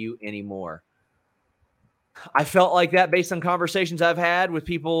AEW anymore. I felt like that based on conversations I've had with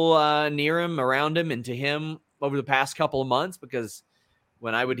people near him, around him, and to him over the past couple of months, because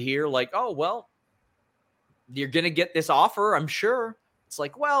when I would hear like, oh, well, you're going to get this offer, I'm sure. It's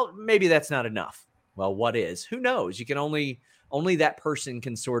like, well, maybe that's not enough. Well, what is? Who knows? You can only that person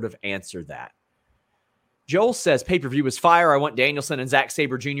can sort of answer that. Joel says, pay-per-view was fire. I want Danielson and Zack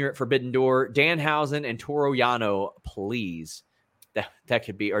Sabre Jr. at Forbidden Door. Danhausen and Toru Yano, please. That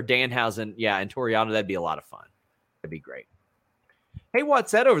could be, or Danhausen, yeah, and Toru Yano, that'd be a lot of fun. That'd be great. Hey,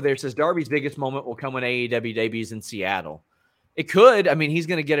 what's that over there? Says Darby's biggest moment will come when AEW debuts in Seattle. It could. I mean, he's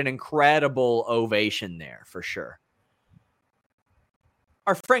going to get an incredible ovation there for sure.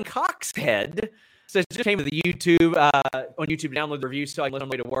 Our friend Coxhead says, just came to the YouTube, on YouTube, download the review so I can listen on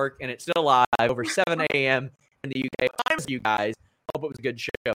the way to work, and it's still live over 7 a.m. in the UK. I'm with you guys. Hope it was a good show.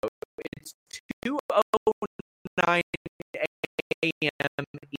 It's 2:09 a.m.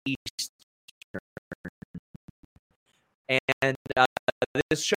 Eastern. And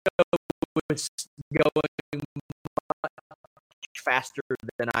this show was going much faster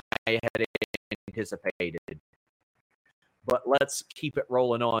than I had anticipated. But let's keep it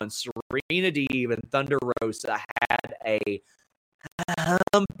rolling on. Serena Deeb and Thunder Rosa had a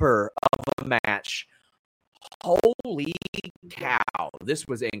humper of a match. Holy cow. This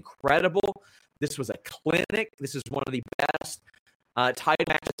was incredible. This was a clinic. This is one of the best title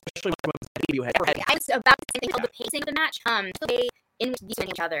matches, especially when you had. I was about to say the pacing of the match, the way in which these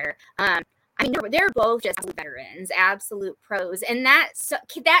each other. I mean, they're both just veterans, absolute pros, and that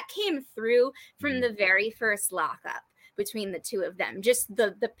came through from the very first lockup between the two of them. Just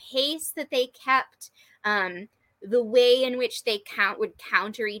the pace that they kept, the way in which they would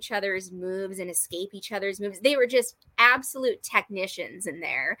counter each other's moves and escape each other's moves. They were just absolute technicians in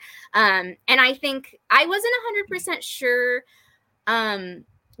there. And I think I wasn't 100% sure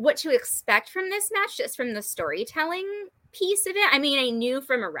what to expect from this match, just from the storytelling piece of it. I mean, I knew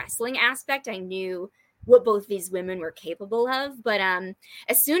from a wrestling aspect, I knew what both these women were capable of. But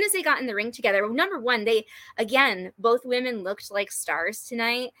as soon as they got in the ring together, well, number one, both women looked like stars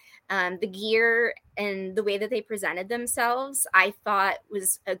tonight. The gear and the way that they presented themselves, I thought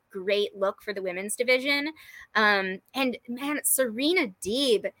was a great look for the women's division. And man, Serena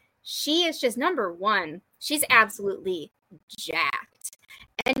Deeb, she is just number one. She's absolutely jacked.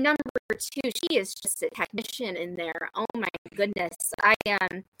 And number two, she is just a technician in there. Oh my goodness.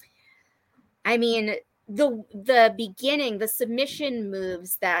 I mean, the beginning, the submission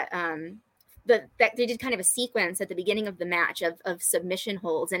moves that that they did kind of a sequence at the beginning of the match of submission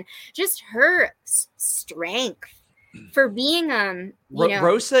holds, and just her strength for being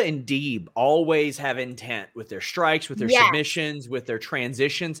Rosa and Deeb always have intent with their strikes, with their submissions, with their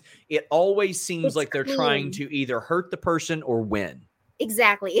transitions. It always seems like they're trying to either hurt the person or win.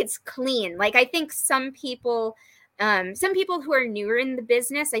 Exactly. It's clean. Like, I think some people some people who are newer in the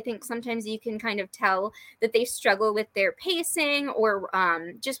business, I think sometimes you can kind of tell that they struggle with their pacing or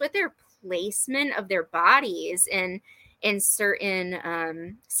just with their placement of their bodies in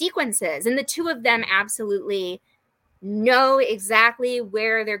certain sequences. And the two of them absolutely know exactly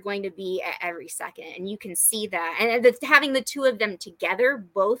where they're going to be at every second. And you can see that. And having the two of them together,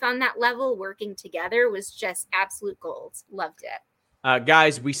 both on that level, working together, was just absolute gold. Loved it.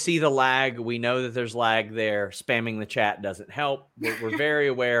 Guys, we see the lag. We know that there's lag there. Spamming the chat doesn't help. We're very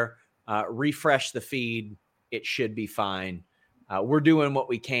aware. Refresh the feed. It should be fine. We're doing what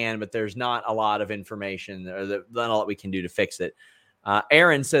we can, but there's not a lot of information or not a lot we can do to fix it.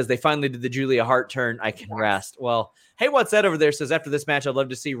 Aaron says they finally did the Julia Hart turn. I can rest. Well, hey, what's that over there? Says after this match, I'd love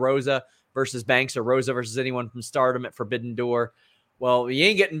to see Rosa versus Banks or Rosa versus anyone from Stardom at Forbidden Door. Well, you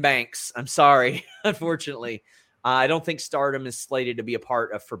ain't getting Banks. I'm sorry. Unfortunately, I don't think Stardom is slated to be a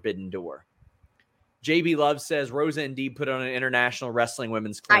part of Forbidden Door. JB Love says Rosa indeed put on an international wrestling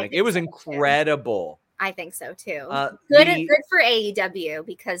women's clinic. It was incredible. I think so too. Good for AEW,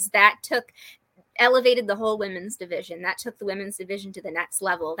 because that elevated the whole women's division. That took the women's division to the next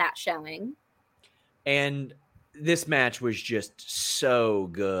level, that showing. And this match was just so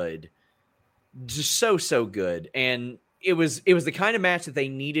good. Just so good. And it was the kind of match that they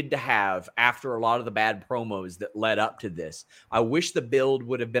needed to have after a lot of the bad promos that led up to this. I wish the build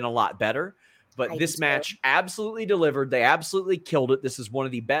would have been a lot better, but this match absolutely delivered. They absolutely killed it. This is one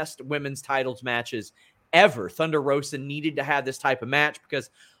of the best women's titles matches ever. Thunder Rosa needed to have this type of match, because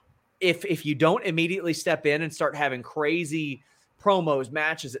if you don't immediately step in and start having crazy promos,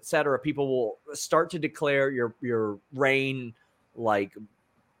 matches, etc., people will start to declare your reign like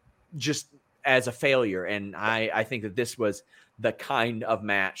just as a failure. And I think that this was the kind of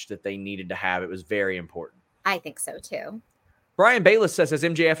match that they needed to have. It was very important. I think so too. Brian Bayless says, has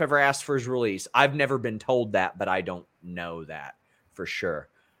MJF ever asked for his release? I've never been told that, but I don't know that for sure.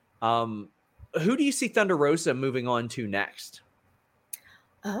 Who do you see Thunder Rosa moving on to next?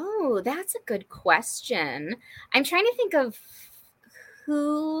 Oh, that's a good question. I'm trying to think of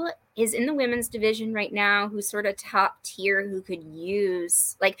who is in the women's division right now, who's sort of top tier, who could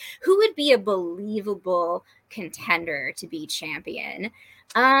use, like, who would be a believable contender to be champion.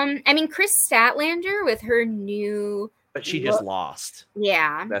 I mean, Chris Statlander with her new, but she just lost.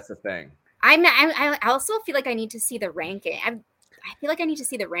 Yeah, that's the thing. I also feel like I need to see the ranking. I feel like I need to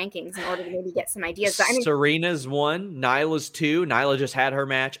see the rankings in order to maybe get some ideas. But Serena's 1, Nyla's 2. Nyla just had her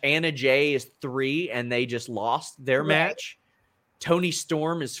match. Anna Jay is 3, and they just lost their match. Toni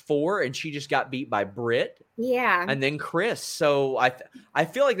Storm is 4, and she just got beat by Britt. Yeah. And then Chris. So I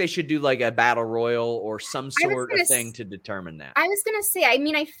feel like they should do like a battle royal or some sort of thing to determine that. I was going to say, I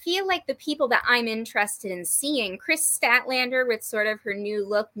mean, I feel like the people that I'm interested in seeing, Chris Statlander with sort of her new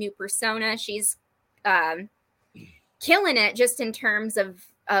look, new persona, she's killing it just in terms of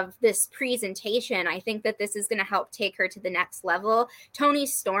this presentation. I think that this is going to help take her to the next level. Toni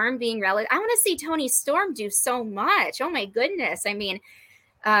Storm being relative. I want to see Toni Storm do so much. Oh my goodness. I mean,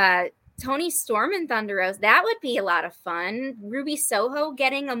 Toni Storm and Thunder Rosa, that would be a lot of fun. Ruby Soho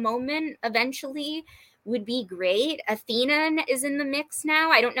getting a moment eventually would be great. Athena is in the mix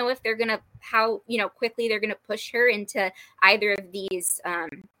now. I don't know if they're going to, how quickly they're going to push her into either of these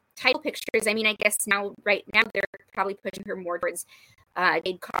title pictures. I mean, I guess right now they're probably pushing her more towards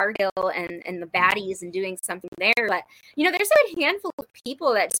Jade Cargill and the baddies and doing something there. But there's a handful of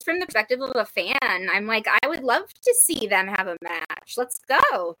people that, just from the perspective of a fan, I'm like, I would love to see them have a match. Let's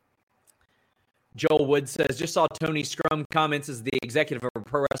go. Joel Wood says, just saw Tony Scrum comments as the executive of a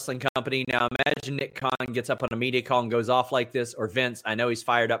pro wrestling company. Now imagine Nick Khan gets up on a media call and goes off like this, or Vince. I know he's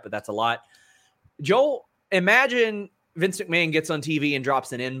fired up, but that's a lot. Joel, imagine Vince McMahon gets on TV and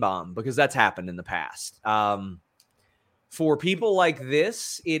drops an N-bomb, because that's happened in the past. For people like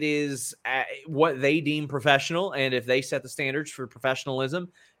this, it is what they deem professional. And if they set the standards for professionalism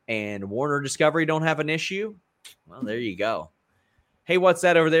and Warner Discovery don't have an issue, well, there you go. Hey, what's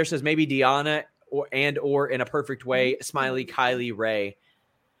that over there? Says maybe Deanna or in a perfect way, Smiley Kylie Ray.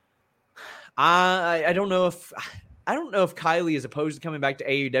 I don't know if Kylie is opposed to coming back to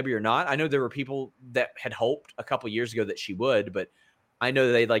AEW or not. I know there were people that had hoped a couple years ago that she would, but I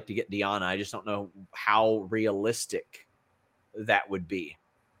know they'd like to get Deanna. I just don't know how realistic that would be.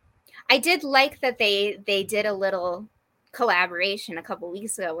 I did like that they did a little collaboration a couple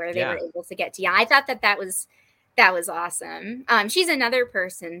weeks ago where they were able to get Deanna. I thought that was awesome. She's another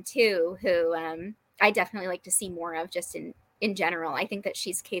person too who I definitely like to see more of, just in general. I think that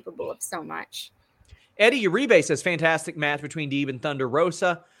she's capable of so much. Eddie Uribe says, fantastic match between Deeb and Thunder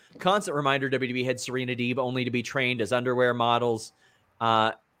Rosa. Constant reminder, WWE had Serena Deeb only to be trained as underwear models.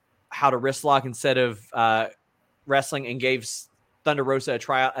 How to wrist lock instead of Wrestling and gave Thunder Rosa a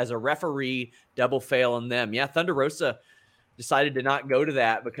tryout as a referee, double fail on them. Yeah, Thunder Rosa decided to not go to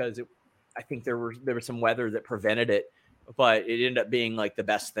that because I think there was some weather that prevented it, but it ended up being like the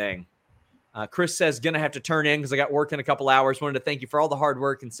best thing. Chris says, gonna have to turn in because I got work in a couple hours. Wanted to thank you for all the hard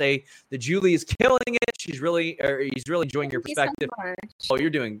work and say that Julie is killing it. He's really enjoying your perspective. So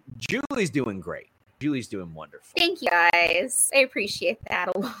Julie's doing great. Julie's doing wonderful. Thank you guys. I appreciate that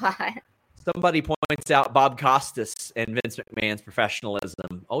a lot. Somebody points out Bob Costas and Vince McMahon's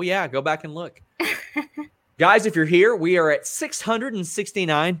professionalism. Oh yeah, go back and look. Guys, if you're here, we are at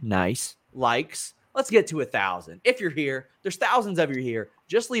 669 nice likes. Let's get to 1,000. If you're here, there's thousands of you here.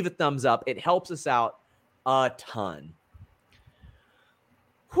 Just leave a thumbs up. It helps us out a ton.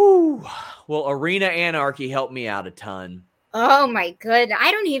 Whew. Well, Arena Anarchy helped me out a ton. Oh my goodness.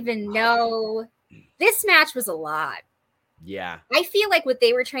 I don't even know. This match was a lot. Yeah. I feel like what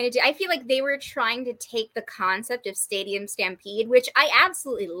they were trying to do, I feel like they were trying to take the concept of Stadium Stampede, which I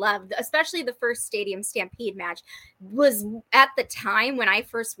absolutely loved, especially the first Stadium Stampede match was at the time when I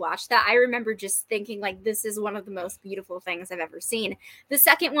first watched that. I remember just thinking like, this is one of the most beautiful things I've ever seen. The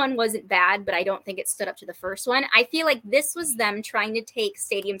second one wasn't bad, but I don't think it stood up to the first one. I feel like this was them trying to take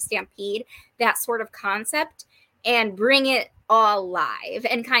Stadium Stampede, that sort of concept, and bring it all live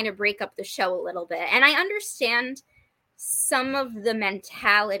and kind of break up the show a little bit. And I understand some of the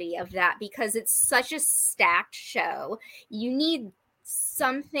mentality of that because it's such a stacked show. You need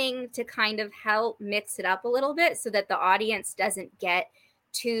something to kind of help mix it up a little bit so that the audience doesn't get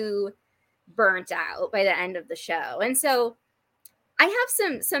too burnt out by the end of the show. And so I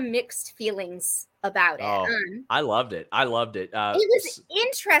have some mixed feelings about it. Oh, I loved it. It was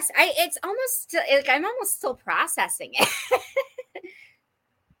interesting. It's almost like I'm almost still processing it.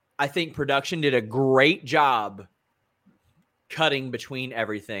 I think production did a great job cutting between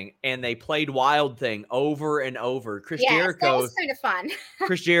everything, and they played Wild Thing over and over. Jericho, that was kind of fun.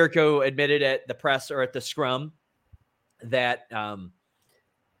 Chris Jericho admitted at the press or at the scrum that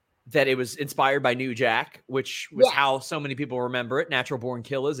that it was inspired by New Jack, which was how so many people remember it. Natural Born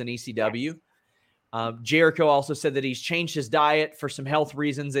Killers in ECW. Yes. Jericho also said that he's changed his diet for some health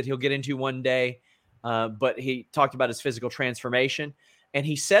reasons that he'll get into one day, but he talked about his physical transformation, and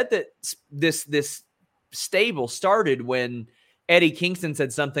he said that this stable started when Eddie Kingston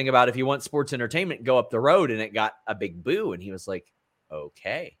said something about if you want sports entertainment, go up the road, and it got a big boo. And he was like,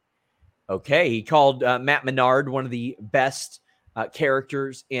 okay. He called Matt Menard one of the best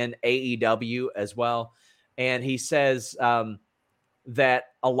characters in AEW as well. And he says that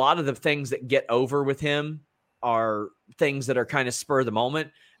a lot of the things that get over with him are things that are kind of spur of the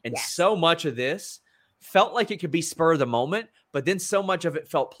moment. And so much of this felt like it could be spur of the moment, but then so much of it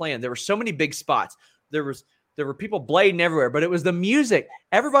felt planned. There were so many big spots. There were people blading everywhere, but it was the music.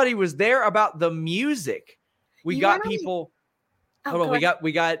 Everybody was there about the music. We got people. Hold on.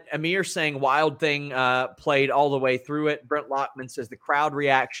 We got Amir saying Wild Thing played all the way through it. Brent Lockman says the crowd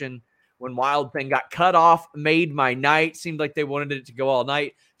reaction when Wild Thing got cut off made my night. Seemed like they wanted it to go all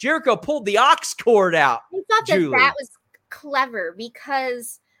night. Jericho pulled the aux cord out. I thought that was clever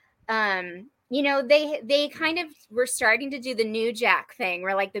because they kind of were starting to do the New Jack thing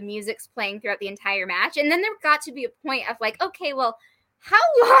where like the music's playing throughout the entire match. And then there got to be a point of like, okay, well, how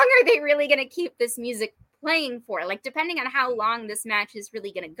long are they really going to keep this music playing for? Like, depending on how long this match is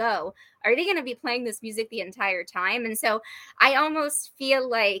really going to go, are they going to be playing this music the entire time? And so I almost feel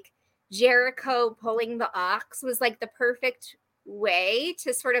like Jericho pulling the aux was like the perfect way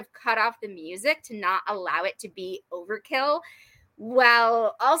to sort of cut off the music to not allow it to be overkill,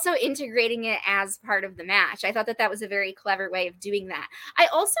 while also integrating it as part of the match. I thought that was a very clever way of doing that. I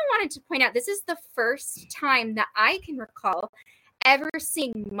also wanted to point out, this is the first time that I can recall ever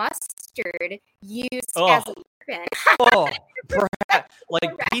seeing mustard used as a weapon. Perhaps,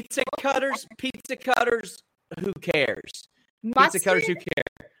 like pizza cutters, who cares? Mustard? Pizza cutters, who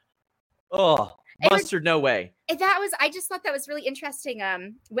care? Oh, mustard, no way. I just thought that was really interesting.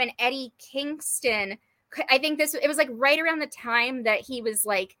 When Eddie Kingston, I think it was like right around the time that he was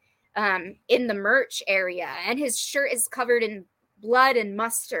like in the merch area and his shirt is covered in blood and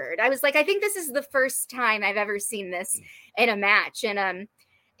mustard. I was like, I think this is the first time I've ever seen this in a match. And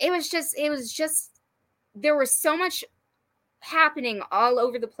it was just there was so much happening all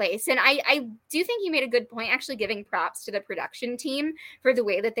over the place. And I do think you made a good point, actually giving props to the production team for the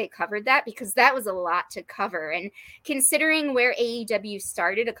way that they covered that, because that was a lot to cover. And considering where AEW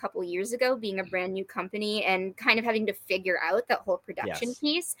started a couple years ago, being a brand new company and kind of having to figure out that whole production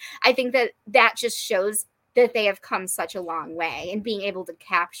piece, I think that just shows that they have come such a long way and being able to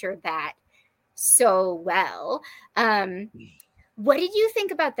capture that so well. What did you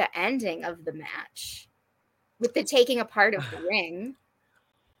think about the ending of the match? with the taking apart of the ring.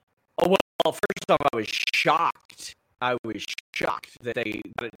 Oh, well, first off, I was shocked. That they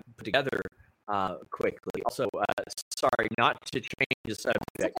got it put together quickly. Also, sorry, not to change the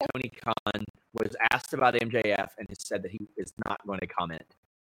subject. Tony Khan was asked about MJF and has said that he is not going to comment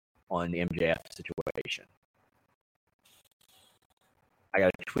on the MJF situation. I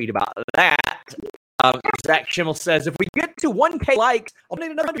got a tweet about that. Zach Schimmel says, if we get to 1K likes, I'll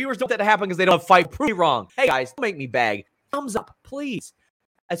need another viewers. Don't want that to happen because they don't have fight. Prove me wrong. Hey, guys, don't make me beg. Thumbs up, please.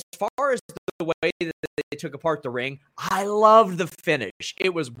 As far as the way that they took apart the ring, I loved the finish.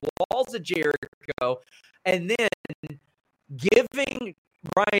 It was Walls of Jericho, and then giving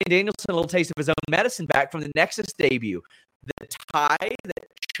Bryan Danielson a little taste of his own medicine back from the Nexus debut. The tie that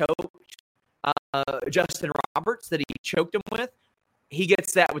choked Justin Roberts, that he choked him with, he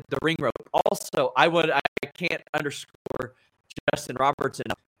gets that with the ring rope. Also, I can't underscore Justin Roberts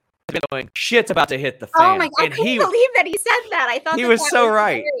enough. Going, shit's about to hit the fan. Oh my God, I couldn't believe that he said that. I thought he was so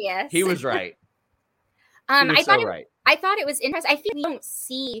right. Hilarious. He was right. I thought it was interesting. I feel we don't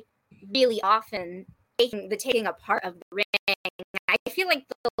see really often taking apart of the ring. I feel like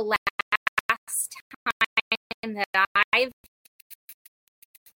the last time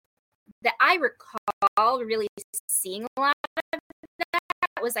that I recall really seeing a lot of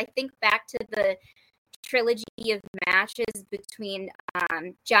that was, I think, back to the trilogy of matches between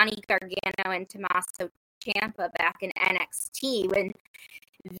Johnny Gargano and Tommaso Ciampa back in NXT, when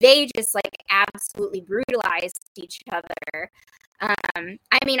they just like absolutely brutalized each other.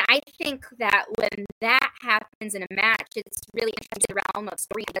 I mean, I think that when that happens in a match, it's really interesting in the realm of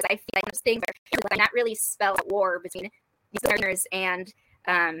story, because I feel like those things are not really spell war between these learners and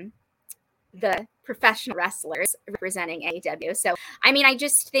the professional wrestlers representing AEW. So, I mean, I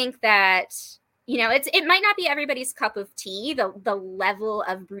just think that, you know, it might not be everybody's cup of tea, the level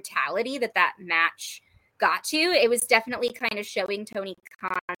of brutality that match got to. It was definitely kind of showing Tony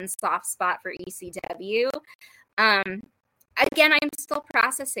Khan's soft spot for ECW. Again, I'm still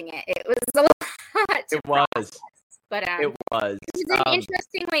processing it. It was a lot to process, but it was an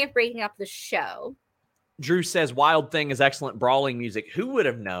interesting way of breaking up the show. Drew says, Wild Thing is excellent brawling music. Who would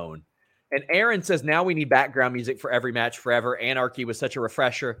have known? And Aaron says, now we need background music for every match forever. Anarchy was such a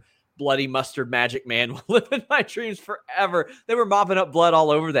refresher. Bloody Mustard Magic Man will live in my dreams forever. They were mopping up blood all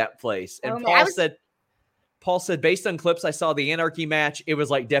over that place. And Paul said, based on clips I saw the Anarchy match, it was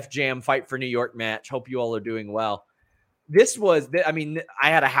like Def Jam Fight for New York match. Hope you all are doing well. This was, I mean,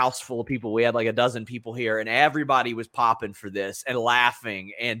 I had a house full of people. We had like a dozen people here, and everybody was popping for this and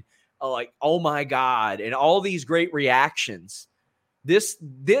laughing and like, oh my God, and all these great reactions. This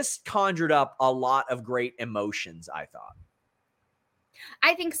conjured up a lot of great emotions, I thought.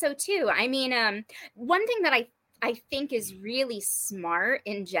 I think so too. I mean, one thing that I think is really smart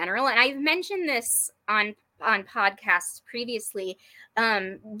in general, and I've mentioned this on podcasts previously,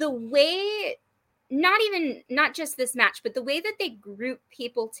 the way, not just this match, but the way that they group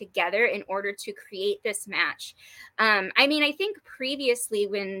people together in order to create this match. I mean, I think previously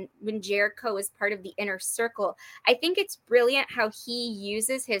when Jericho was part of the Inner Circle, I think it's brilliant how he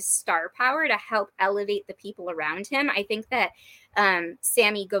uses his star power to help elevate the people around him. I think that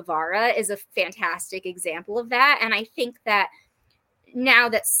Sammy Guevara is a fantastic example of that. And I think that now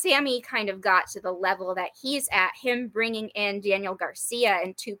that Sammy kind of got to the level that he's at, him bringing in Daniel Garcia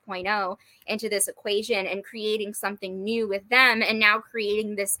and 2.0 into this equation and creating something new with them, and now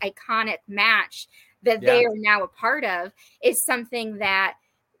creating this iconic match that they are now a part of, is something that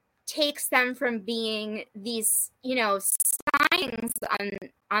takes them from being these, you know, signs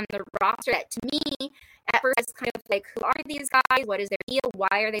on the roster that, to me, at first it's kind of like, who are these guys? What is their deal?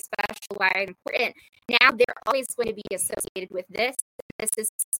 Why are they special? Why are they important? Now they're always going to be associated with this. This is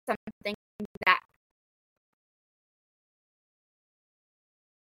something that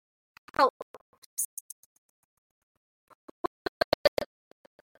helps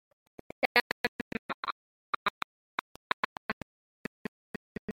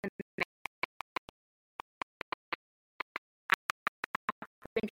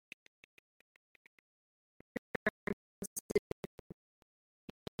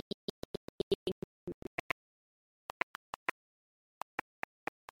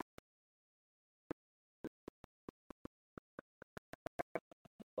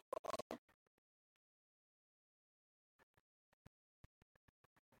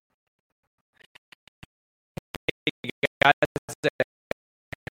Guys,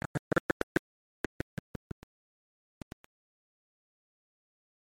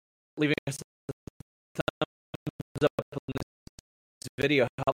 leaving us a thumbs up on this video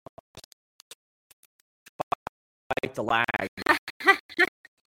help fight the lag.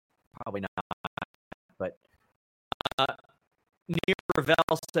 Probably not, but Near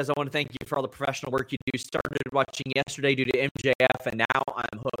Ravel says, I want to thank you for all the professional work you do. Started watching yesterday due to MJF, and now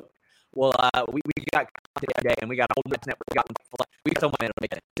I'm hooked. Well, we got content every day, and we got Old Network. We got someone to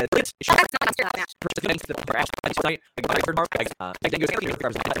make it.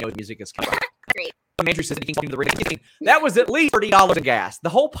 Music is coming. Great. Andrew says that was at least $30 of gas. The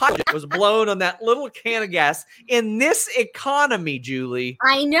whole pot was blown on that little can of gas in this economy, Julie.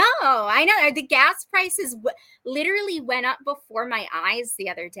 I know. The gas prices literally went up before my eyes the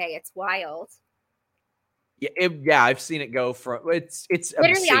other day. It's wild. Yeah, I've seen it go from it's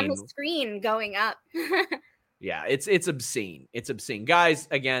literally obscene. On the screen going up. Yeah, it's obscene. It's obscene, guys.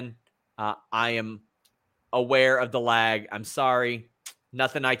 Again, I am aware of the lag. I'm sorry.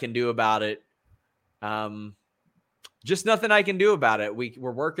 Nothing I can do about it. Just nothing I can do about it.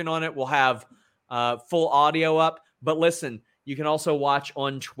 We're working on it. We'll have full audio up. But listen, you can also watch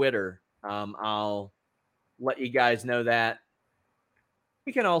on Twitter. I'll let you guys know that.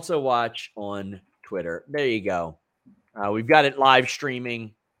 You can also watch on Twitter. There you go. We've got it live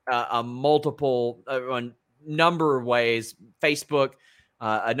streaming a number of ways. Facebook,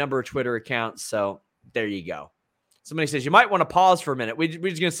 a number of Twitter accounts. So there you go. Somebody says, you might want to pause for a minute. We're just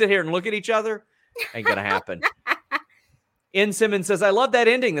going to sit here and look at each other. Ain't going to happen. N. Simmons says, I love that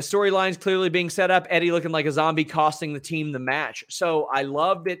ending. The storyline's clearly being set up. Eddie looking like a zombie costing the team the match. So I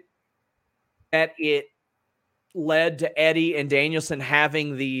loved it that it led to Eddie and Danielson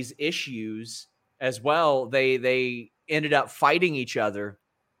having these issues as well. They ended up fighting each other.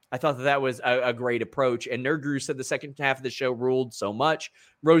 I thought that was a great approach. And Nerd Guru said the second half of the show ruled so much.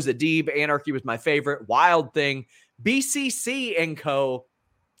 Rosa Deeb, Anarchy was my favorite. Wild Thing, BCC and Co.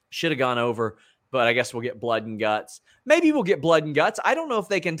 should have gone over, but I guess we'll get Blood and Guts. Maybe we'll get Blood and Guts. I don't know if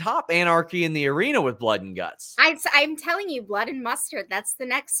they can top Anarchy in the Arena with Blood and Guts. I'm telling you, Blood and Mustard, that's the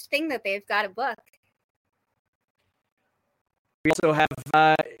next thing that they've got to book. We also have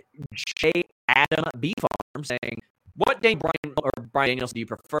J. Adam B. Farm saying, what Brian Danielson do you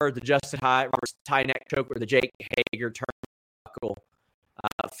prefer, the Justin Roberts tie neck choke or the Jake Hager turnbuckle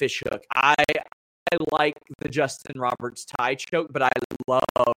fish hook? I like the Justin Roberts tie choke, but I love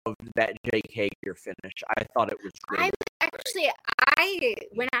that Jake Hager finish. I thought it was great.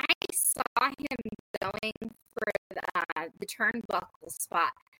 When I saw him going for the turnbuckle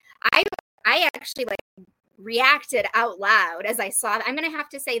spot, I actually reacted out loud as I saw that. I'm going to have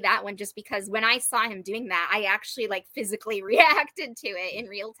to say that one just because when I saw him doing that, I actually physically reacted to it in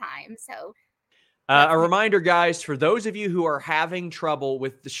real time. So a reminder, guys, for those of you who are having trouble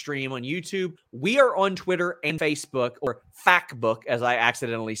with the stream on YouTube, we are on Twitter and Facebook, or Factbook, as I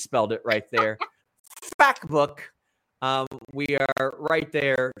accidentally spelled it right there. Factbook. We are right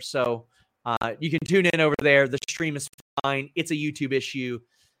there. So you can tune in over there. The stream is fine. It's a YouTube issue.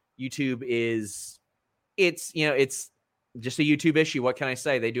 YouTube is... It's just a YouTube issue. What can I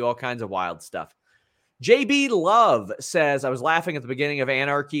say? They do all kinds of wild stuff. JB Love says, I was laughing at the beginning of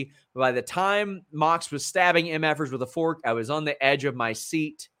Anarchy. But by the time Mox was stabbing MFers with a fork, I was on the edge of my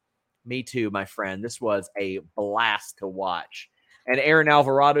seat. Me too, my friend. This was a blast to watch. And Aaron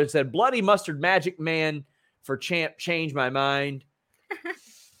Alvarado said, Bloody Mustard Magic Man for champ changed my mind.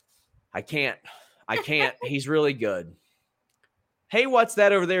 I can't. He's really good. Hey, what's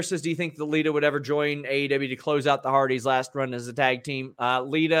that over there? Says, do you think that Lita would ever join AEW to close out the Hardys' last run as a tag team?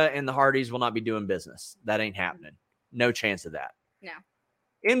 Lita and the Hardys will not be doing business. That ain't happening. No chance of that. No.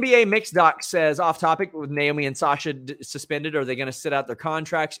 NBA Mixed Doc says, off topic, with Naomi and Sasha suspended, are they going to sit out their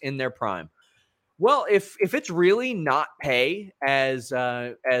contracts in their prime? Well, if it's really not pay as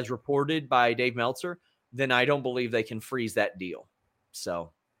reported by Dave Meltzer, then I don't believe they can freeze that deal.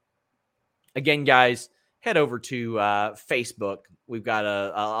 So, again, guys, head over to Facebook. We've got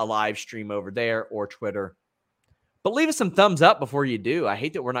a live stream over there, or Twitter. But leave us some thumbs up before you do. I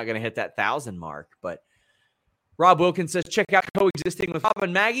hate that we're not going to hit that 1,000 mark. But Rob Wilkins says, check out Coexisting with Bob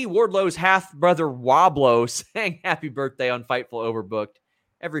and Maggie. Wardlow's half-brother Woblo saying happy birthday on Fightful Overbooked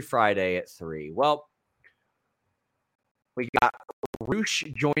every Friday at 3. Well, we got Roosh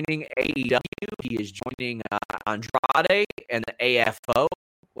joining AEW. He is joining Andrade and the AFO.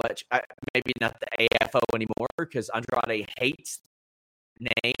 Which maybe not the AFO anymore because Andrade hates the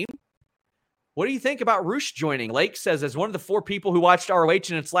name. What do you think about Roosh joining? Lake says, as one of the 4 people who watched ROH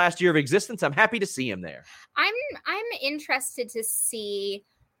in its last year of existence, I'm happy to see him there. I'm interested to see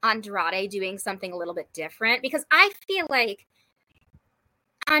Andrade doing something a little bit different because I feel like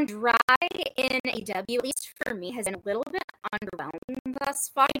Andrade in AEW, at least for me, has been a little bit underwhelming thus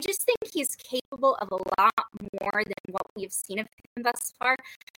far. I just think he's capable of a lot more than what we've seen of him thus far.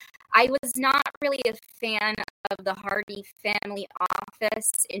 I was not really a fan of the Hardy family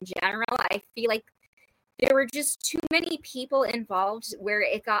office in general. I feel like there were just too many people involved where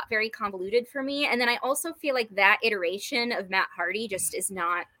it got very convoluted for me. And then I also feel like that iteration of Matt Hardy just is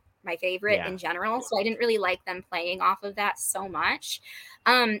not my favorite in general. So I didn't really like them playing off of that so much.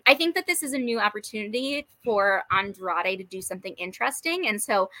 I think that this is a new opportunity for Andrade to do something interesting. And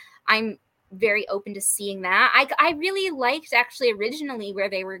so I'm very open to seeing that. I really liked actually originally where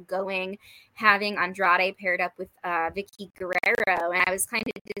they were going, having Andrade paired up with Vicky Guerrero. And I was kind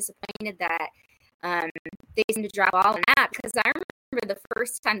of disappointed that they seemed to drop all in that, because I remember the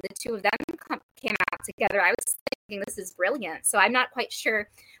first time the two of them came out together, I was thinking this is brilliant. So I'm not quite sure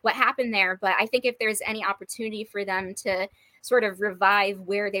what happened there, but I think if there's any opportunity for them to sort of revive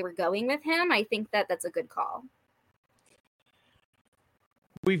where they were going with him, I think that that's a good call.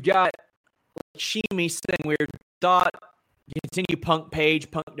 We've got Shimi saying weird thought. Continue Punk Page.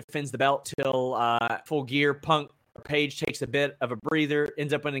 Punk defends the belt till Full Gear. Punk Page takes a bit of a breather,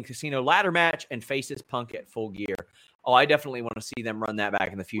 ends up winning Casino ladder match, and faces Punk at Full Gear. Oh, I definitely want to see them run that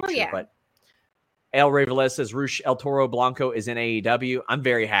back in the future. Oh, yeah. But El Revelez says Rush El Toro Blanco is in AEW. I'm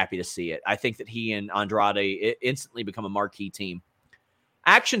very happy to see it. I think that he and Andrade instantly become a marquee team.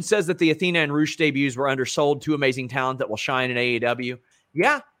 Action says that the Athena and Rush debuts were undersold. Two amazing talent that will shine in AEW.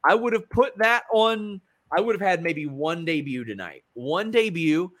 Yeah, I would have put that on. I would have had maybe one debut tonight. One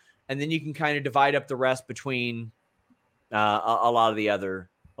debut, and then you can kind of divide up the rest between a lot of the other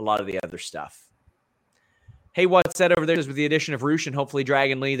stuff. Hey, what's said over there is with the addition of Rush and hopefully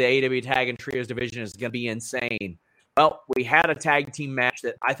Dragon Lee, the AEW Tag and Trios division is going to be insane. Well, we had a tag team match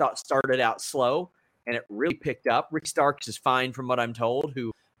that I thought started out slow, and it really picked up. Ricky Starks is fine from what I'm told,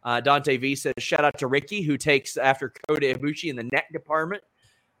 who Dante V says, shout out to Ricky, who takes after Kota Ibushi in the neck department.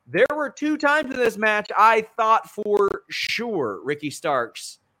 There were two times in this match I thought for sure Ricky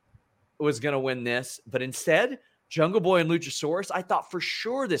Starks was going to win this, but instead, Jungle Boy and Luchasaurus, I thought for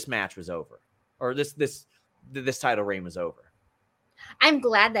sure this match was over, or this title reign was over. I'm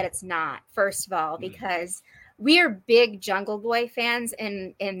glad that it's not, first of all, because we are big Jungle Boy fans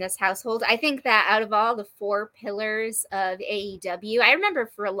in this household. I think that out of all the four pillars of AEW, I remember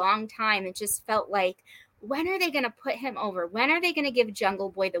for a long time, it just felt like, when are they going to put him over? When are they going to give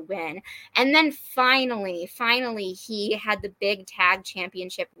Jungle Boy the win? And then finally, he had the big tag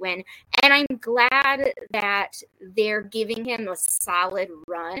championship win. And I'm glad that they're giving him a solid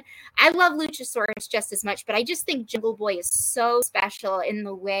run. I love Luchasaurus just as much, but I just think Jungle Boy is so special in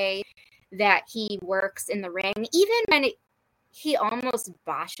the way that he works in the ring. Even when he almost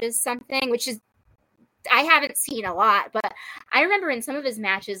botches something, which is, I haven't seen a lot, but I remember in some of his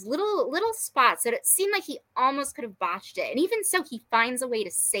matches, little spots that it seemed like he almost could have botched it. And even so, he finds a way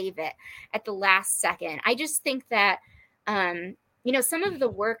to save it at the last second. I just think that, some of the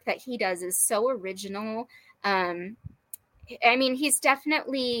work that he does is so original. I mean, he's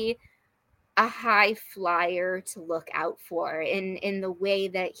definitely a high flyer to look out for in the way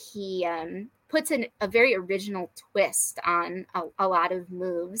that he puts a very original twist on a lot of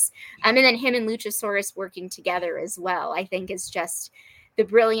moves. And then him and Luchasaurus working together as well, I think is just the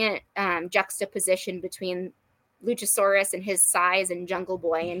brilliant juxtaposition between Luchasaurus and his size and Jungle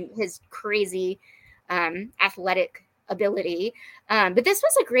Boy and his crazy athletic ability. But this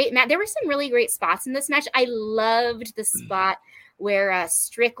was a great match. There were some really great spots in this match. I loved the spot where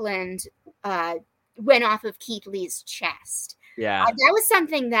Strickland went off of Keith Lee's chest. Yeah, that was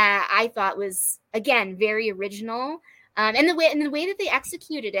something that I thought was, again, very original. And the way that they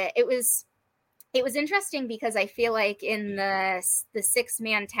executed it, it was interesting because I feel like in the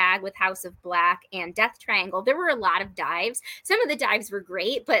 6-man tag with House of Black and Death Triangle, there were a lot of dives. Some of the dives were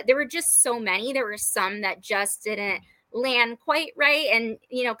great, but there were just so many. There were some that just didn't land quite right, and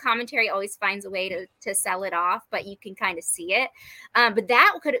commentary always finds a way to sell it off, but you can kind of see it. But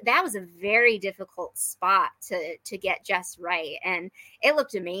that was a very difficult spot to get just right, and it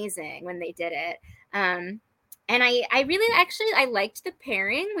looked amazing when they did it. And I really I liked the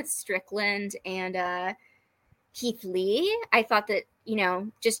pairing with Strickland and Keith Lee. I thought that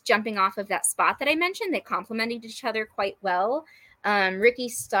just jumping off of that spot that I mentioned, they complemented each other quite well. Ricky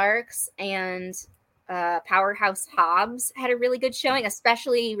Starks and Powerhouse Hobbs had a really good showing,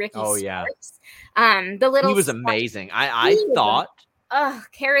 especially Ricky Starks. Yeah. He was amazing. I thought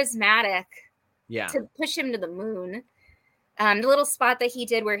charismatic. Yeah. To push him to the moon. The little spot that he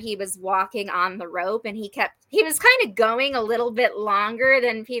did where he was walking on the rope and he was kind of going a little bit longer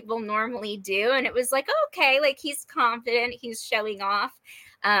than people normally do. And it was like, okay, like he's confident, he's showing off.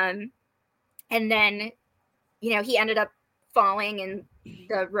 And then, he ended up falling and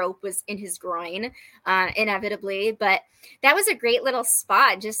the rope was in his groin, inevitably. But that was a great little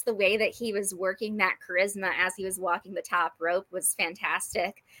spot. Just the way that he was working that charisma as he was walking the top rope was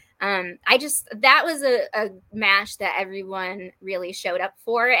fantastic. That was a match that everyone really showed up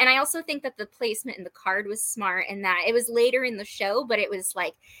for. And I also think that the placement in the card was smart in that it was later in the show, but it was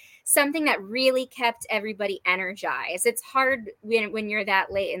like something that really kept everybody energized. It's hard when you're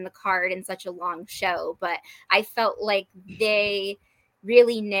that late in the card in such a long show, but I felt like they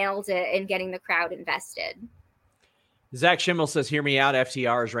really nailed it in getting the crowd invested. Zach Schimmel says, hear me out.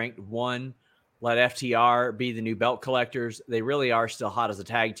 FTR is ranked 1. Let FTR be the new belt collectors. They really are still hot as a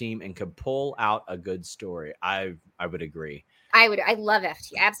tag team and could pull out a good story. I would agree. I love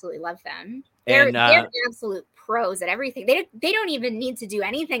FTR. Absolutely love them. They're absolute pros at everything. They don't even need to do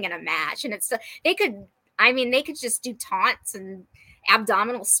anything in a match, and they could just do taunts and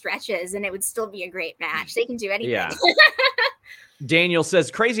abdominal stretches, and it would still be a great match. They can do anything. Yeah. Daniel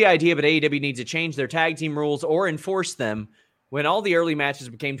says, crazy idea, but AEW needs to change their tag team rules or enforce them. When all the early matches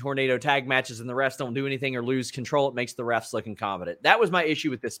became tornado tag matches and the refs don't do anything or lose control, it makes the refs look incompetent. That was my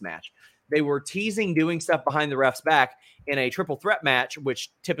issue with this match. They were teasing doing stuff behind the refs' back in a triple threat match,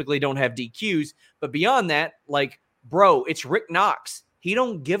 which typically don't have DQs. But beyond that, like, bro, it's Rick Knox. He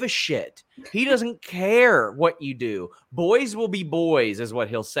don't give a shit. He doesn't care what you do. Boys will be boys is what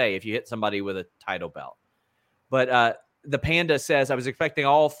he'll say if you hit somebody with a title belt. But the Panda says, I was expecting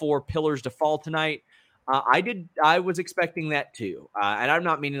all 4 pillars to fall tonight. I was expecting that too. And I'm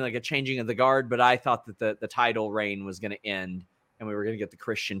not meaning like a changing of the guard, but I thought that the title reign was going to end and we were going to get the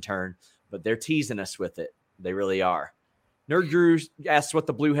Christian turn, but they're teasing us with it. They really are. Nerd Drew asks what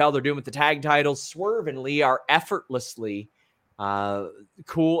the blue hell they're doing with the tag titles. Swerve and Lee are effortlessly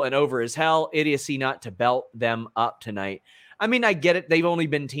cool and over as hell. Idiocy not to belt them up tonight. I mean, I get it. They've only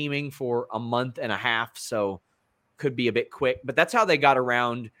been teaming for a month and a half, so could be a bit quick, but that's how they got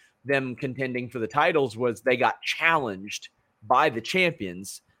around them contending for the titles was they got challenged by the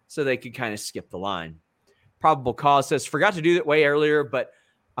champions so they could kind of skip the line. Probable Cause says, forgot to do that way earlier, but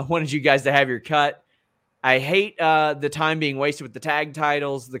I wanted you guys to have your cut. I hate the time being wasted with the tag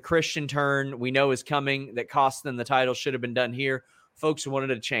titles. The Christian turn we know is coming that cost them the title should have been done here. Folks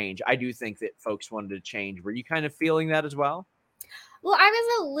wanted a change. I do think that folks wanted a change. Were you kind of feeling that as well? Well, I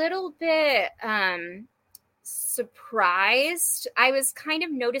was a little bit surprised. I was kind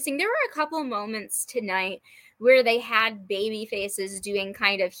of noticing there were a couple moments tonight where they had baby faces doing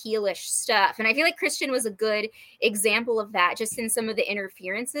kind of heelish stuff. And I feel like Christian was a good example of that, just in some of the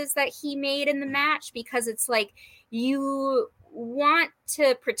interferences that he made in the match, because it's like you want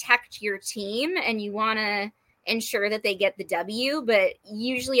to protect your team and you want to ensure that they get the W. But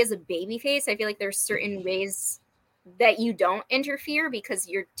usually as a baby face, I feel like there's certain ways that you don't interfere because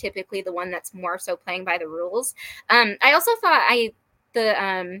you're typically the one that's more so playing by the rules. I also thought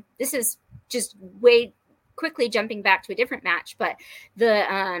this is just way quickly jumping back to a different match, but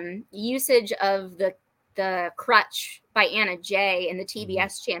the usage of the crutch by Anna Jay in the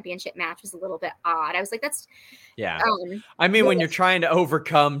TBS championship match was a little bit odd. I was like, that's I mean, when you're trying to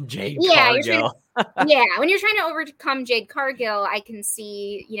overcome Jade Cargill. When you're trying to overcome Jade Cargill, I can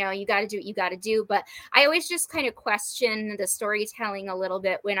see, you got to do what you got to do. But I always just kind of question the storytelling a little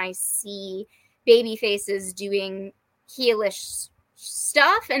bit when I see baby faces doing heelish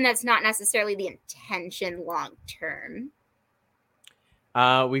stuff, and that's not necessarily the intention long term.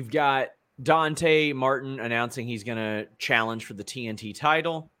 We've got Dante Martin announcing he's going to challenge for the TNT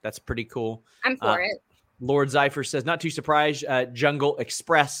title. That's pretty cool. I'm for it. Lord Zypher says, not too surprised. Jungle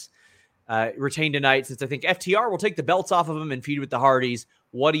Express retained tonight since I think FTR will take the belts off of them and feud with the Hardys.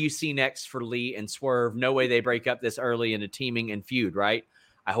 What do you see next for Lee and Swerve? No way they break up this early in a teaming and feud, right?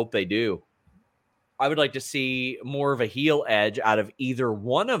 I hope they do. I would like to see more of a heel edge out of either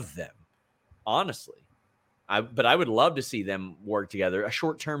one of them, honestly. But I would love to see them work together. A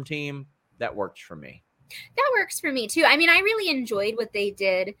short-term team, that works for me. That works for me, too. I mean, I really enjoyed what they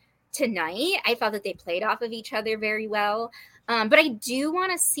did tonight. I thought that they played off of each other very well. But I do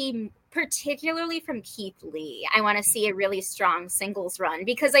want to see, particularly from Keith Lee, I want to see a really strong singles run,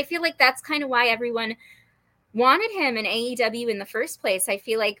 because I feel like that's kind of why everyone wanted him in AEW in the first place. I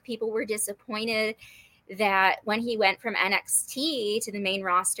feel like people were disappointed that when he went from NXT to the main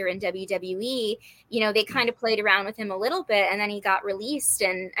roster in WWE, they kind of played around with him a little bit and then he got released.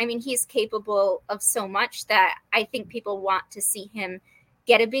 And I mean, he's capable of so much that I think people want to see him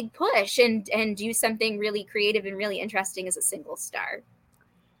get a big push and do something really creative and really interesting as a single star.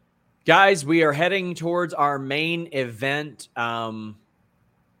 Guys, we are heading towards our main event.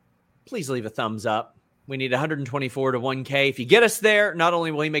 Please leave a thumbs up. We need 124 to 1K. If you get us there, not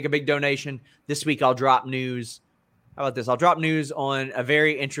only will he make a big donation, this week I'll drop news. How about this? I'll drop news on a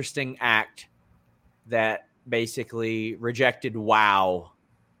very interesting act that basically rejected WoW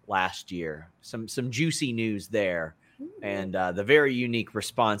last year. Some juicy news there. and the very unique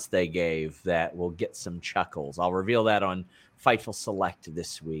response they gave that will get some chuckles. I'll reveal that on Fightful Select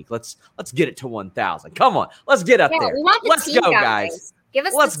this week. Let's get it to 1,000. Come on, let's get up there. We want the let's tea, go, guys. Give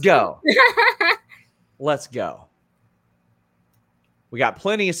us let's the go. Let's go. We got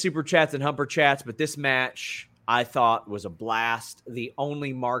plenty of super chats and humper chats, but this match I thought was a blast. The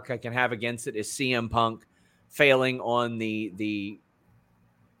only mark I can have against it is CM Punk failing on the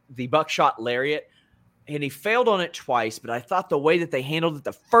buckshot lariat. And he failed on it twice, but I thought the way that they handled it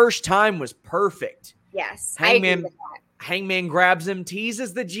the first time was perfect. Yes, Hangman, I agree with that. Hangman grabs him,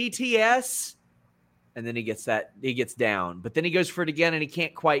 teases the GTS, and then he gets down. But then he goes for it again, and he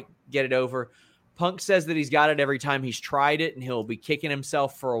can't quite get it over. Punk says that he's got it every time he's tried it, and he'll be kicking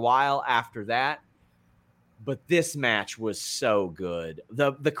himself for a while after that. But this match was so good.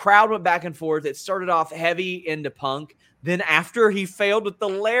 The crowd went back and forth. It started off heavy into Punk. Then after he failed with the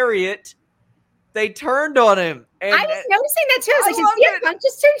lariat, they turned on him. And I was noticing that too. I was like, did CM Punk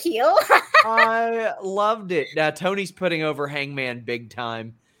just turn heel? I loved it. Tony's putting over Hangman big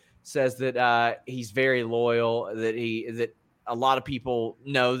time. Says that he's very loyal, that a lot of people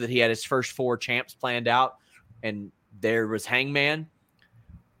know that he had his first 4 champs planned out, and there was Hangman.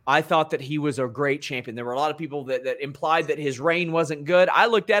 I thought that he was a great champion. There were a lot of people that implied that his reign wasn't good. I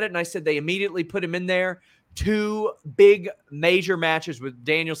looked at it and I said they immediately put him in there. 2 big major matches with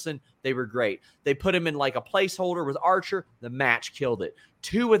Danielson, they were great. They put him in like a placeholder with Archer. The match killed it.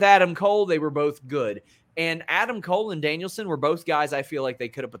 2 with Adam Cole, they were both good. And Adam Cole and Danielson were both guys I feel like they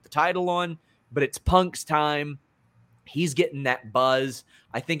could have put the title on, but it's Punk's time. He's getting that buzz.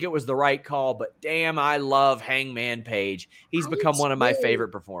 I think it was the right call, but damn, I love Hangman Page. He's become one of my favorite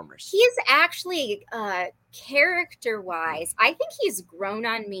performers. He's actually, character-wise, I think he's grown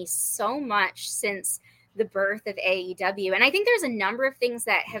on me so much since the birth of AEW. And I think there's a number of things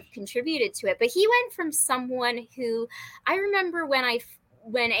that have contributed to it, but he went from someone who I remember when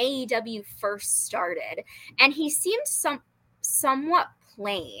AEW first started, and he seemed somewhat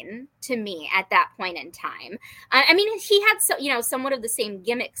plain to me at that point in time. I mean, he had somewhat of the same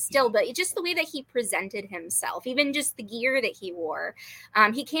gimmick still, but just the way that he presented himself, even just the gear that he wore,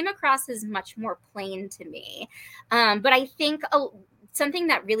 he came across as much more plain to me. But I think something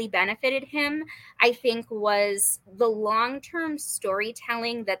that really benefited him, I think, was the long-term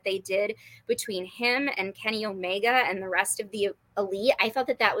storytelling that they did between him and Kenny Omega and the rest of the Elite. I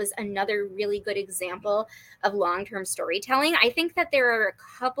thought that was another really good example of long-term storytelling. I think that there are a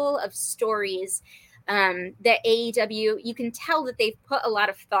couple of stories that AEW, you can tell that they've put a lot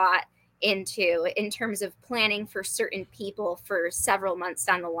of thought into in terms of planning for certain people for several months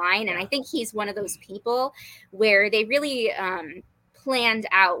down the line. And I think he's one of those people where they really planned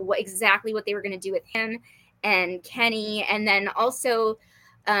out exactly what they were going to do with him and Kenny. And then also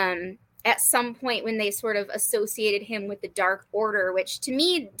at some point when they sort of associated him with the Dark Order, which to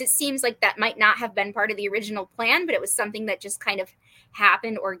me it seems like that might not have been part of the original plan, but it was something that just kind of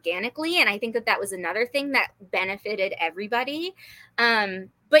happened organically. And I think that was another thing that benefited everybody.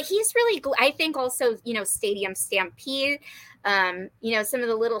 But he's really, I think also, Stadium Stampede, some of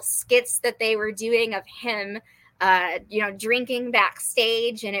the little skits that they were doing of him, drinking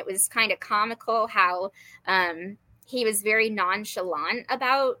backstage, and it was kind of comical how he was very nonchalant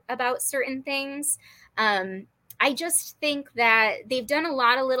about certain things. I just think that they've done a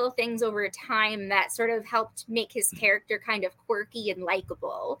lot of little things over time that sort of helped make his character kind of quirky and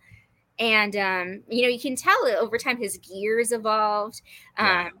likable. And, you can tell over time his gears evolved.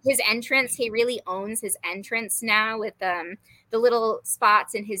 His entrance, he really owns his entrance now with the little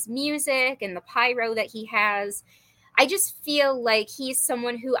spots in his music and the pyro that he has. I just feel like he's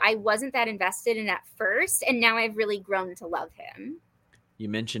someone who I wasn't that invested in at first, and now I've really grown to love him. You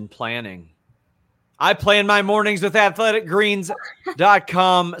mentioned planning. I plan my mornings with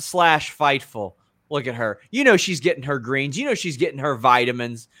athleticgreens.com/Fightful. Look at her. She's getting her greens. She's getting her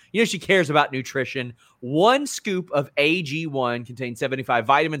vitamins. She cares about nutrition. 1 scoop of AG1 contains 75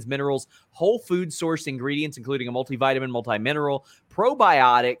 vitamins, minerals, whole food source ingredients, including a multivitamin, multimineral,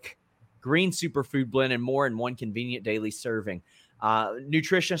 probiotic, green superfood blend, and more in 1 convenient daily serving.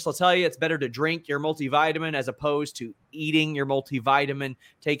 Nutritionists will tell you it's better to drink your multivitamin as opposed to eating your multivitamin,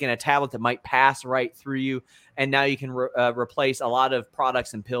 taking a tablet that might pass right through you. And now you can replace a lot of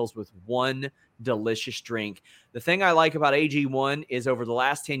products and pills with 1 delicious drink. The thing I like about AG1 is over the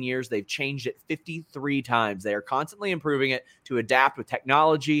last 10 years, they've changed it 53 times. They are constantly improving it to adapt with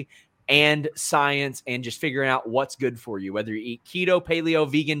technology and science and just figuring out what's good for you. Whether you eat keto, paleo,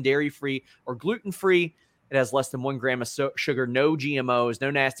 vegan, dairy-free, or gluten-free, it has less than 1 gram of sugar, no GMOs, no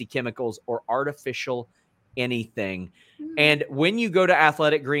nasty chemicals, or artificial anything. And when you go to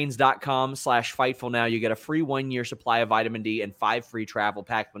athleticgreens.com/Fightful now, you get a free 1-year supply of vitamin D and 5 free travel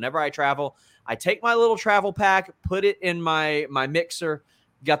packs. Whenever I travel, I take my little travel pack, put it in my mixer,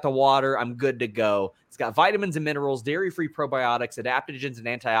 got the water, I'm good to go. It's got vitamins and minerals, dairy-free probiotics, adaptogens and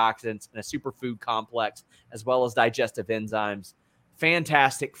antioxidants, and a superfood complex, as well as digestive enzymes.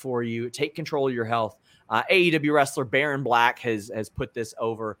 Fantastic for you. Take control of your health. AEW wrestler Baron Black has put this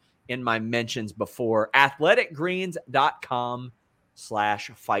over in my mentions before.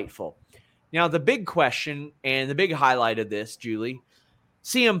 athleticgreens.com/Fightful. Now, the big question and the big highlight of this, Julie,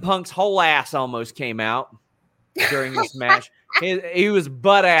 CM Punk's whole ass almost came out during this match. He was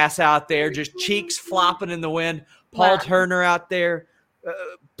butt ass out there, just cheeks flopping in the wind. Paul Turner out there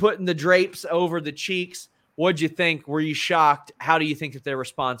putting the drapes over the cheeks. What'd you think? Were you shocked? How do you think that their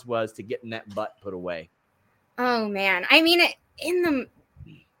response was to getting that butt put away? Oh, man. I mean, in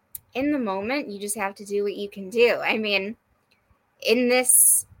the moment, you just have to do what you can do. I mean, in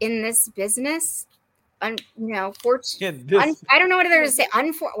this business, I don't know what to say.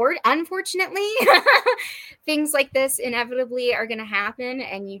 Unfortunately, things like this inevitably are going to happen,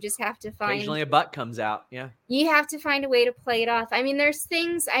 and you just have to find. Occasionally, a butt comes out. Yeah, you have to find a way to play it off. I mean, there's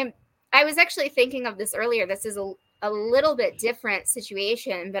things. I was actually thinking of this earlier. This is a little bit different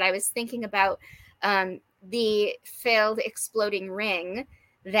situation, but I was thinking about the failed exploding ring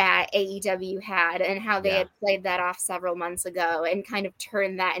that AEW had and how they had played that off several months ago and kind of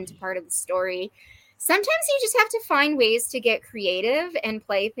turned that into part of the story. Sometimes you just have to find ways to get creative and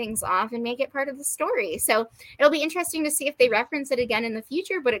play things off and make it part of the story. So it'll be interesting to see if they reference it again in the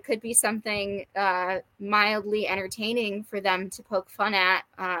future, but it could be something mildly entertaining for them to poke fun at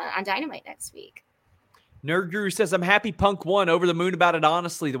on Dynamite next week. Nerd Guru says, I'm happy Punk won. Over the moon about it,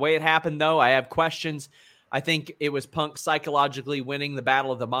 honestly. The way it happened, though, I have questions. I think it was Punk psychologically winning the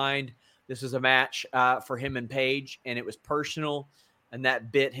battle of the mind. This was a match for him and Paige, and it was personal, and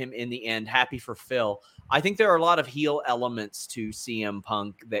that bit him in the end. Happy for Phil. I think there are a lot of heel elements to CM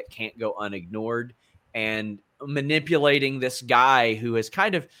Punk that can't go unignored, and manipulating this guy who has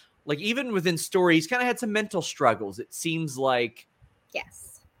kind of, like, even within story, he's kind of had some mental struggles. It seems like.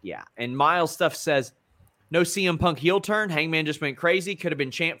 Yes. Yeah. And Miles Stuff says, no CM Punk heel turn. Hangman just went crazy. Could have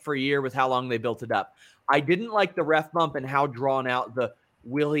been champ for a year with how long they built it up. I didn't like the ref bump and how drawn out the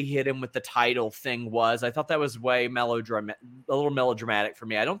will he hit him with the title thing was. I thought that was way a little melodramatic for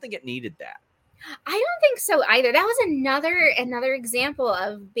me. I don't think it needed that. I don't think so either. That was another example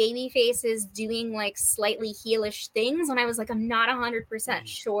of baby faces doing like slightly heelish things when I was like, I'm not 100%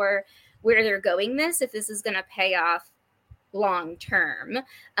 sure where they're going if this is going to pay off long term.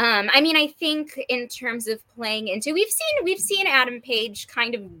 I mean, I think in terms of playing into, we've seen Adam Page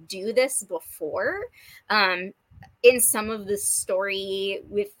kind of do this before in some of the story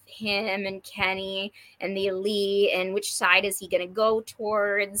with him and Kenny and the Elite and which side is he going to go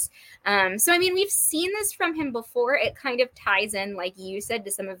towards. So, I mean, we've seen this from him before. It kind of ties in, like you said,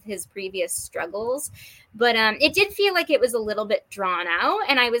 to some of his previous struggles, but it did feel like it was a little bit drawn out,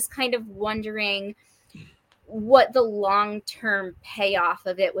 and I was kind of wondering what the long-term payoff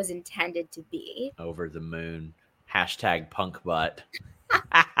of it was intended to be. Over the moon. #Punk butt.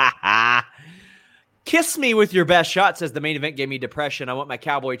 Kiss me with your best shot, says the main event gave me depression. I want my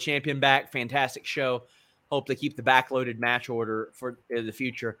Cowboy champion back. Fantastic show. Hope they keep the backloaded match order for the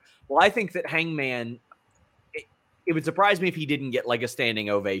future. Well, I think that Hangman, it would surprise me if he didn't get like a standing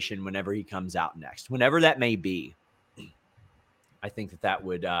ovation whenever he comes out next. Whenever that may be. I think that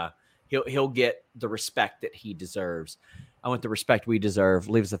would... He'll get the respect that he deserves. I want the respect we deserve.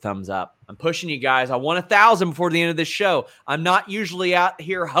 Leaves a thumbs up. I'm pushing you guys. I want 1,000 before the end of this show. I'm not usually out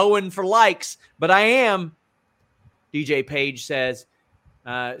here hoeing for likes, but I am. DJ Page says,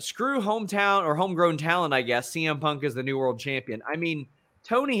 screw hometown or homegrown talent, I guess. CM Punk is the new world champion. I mean,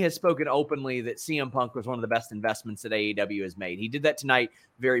 Tony has spoken openly that CM Punk was one of the best investments that AEW has made. He did that tonight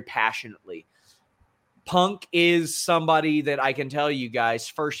very passionately. Punk is somebody that I can tell you guys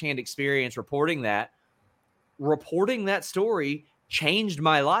firsthand experience reporting that story changed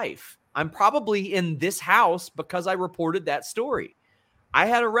my life. I'm probably in this house because I reported that story. I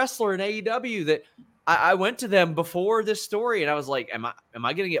had a wrestler in AEW that I went to them before this story and I was like, am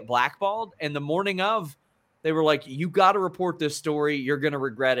I going to get blackballed? And the morning of, they were like, you got to report this story. You're going to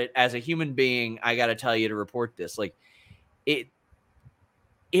regret it. As a human being, I got to tell you to report this. Like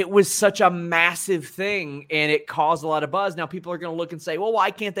it was such a massive thing and it caused a lot of buzz. Now people are going to look and say, well,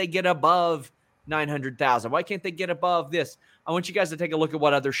 why can't they get above 900,000? Why can't they get above this? I want you guys to take a look at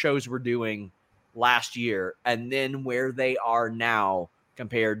what other shows were doing last year and then where they are now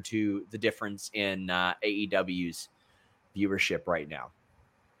compared to the difference in AEW's viewership right now.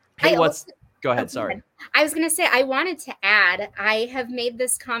 Hey, Go ahead. Sorry. I was going to say, I wanted to add, I have made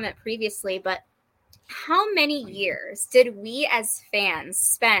this comment previously, but how many years did we as fans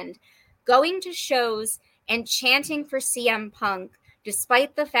spend going to shows and chanting for CM Punk,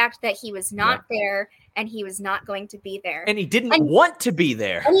 despite the fact that he was not there and he was not going to be there? And he didn't want to be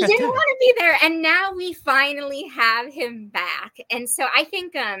there. And he didn't want to be there. And now we finally have him back. And so I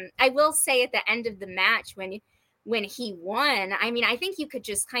think I will say at the end of the match when he won, I mean, I think you could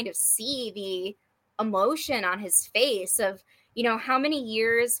just kind of see the emotion on his face of, you know, how many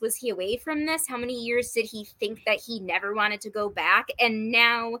years was he away from this? How many years did he think that he never wanted to go back? And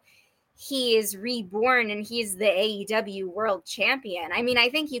now he is reborn and he's the AEW world champion. I mean, I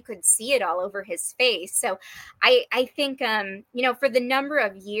think you could see it all over his face. So I think, you know, for the number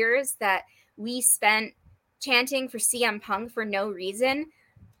of years that we spent chanting for CM Punk for no reason,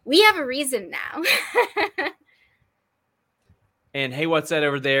 we have a reason now. And Hey, What's That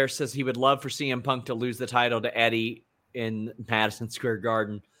over there says he would love for CM Punk to lose the title to Eddie in Madison Square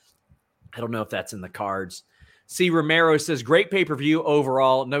Garden. I don't know if that's in the cards. C. Romero says, great pay-per-view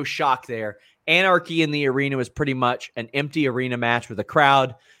overall. No shock there. Anarchy in the arena was pretty much an empty arena match with a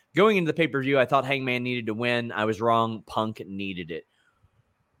crowd. Going into the pay-per-view, I thought Hangman needed to win. I was wrong. Punk needed it.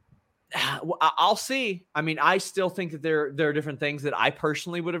 I'll see. I mean, I still think that there are different things that I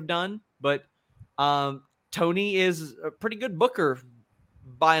personally would have done, but Tony is a pretty good booker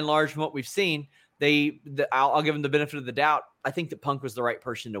by and large from what we've seen. I'll give him the benefit of the doubt. I think that Punk was the right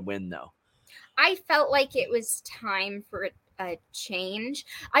person to win, though. I felt like it was time for a change.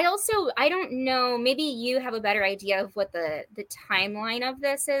 I don't know, maybe you have a better idea of what the timeline of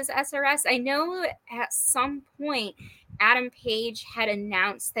this is, SRS. I know at some point Adam Page had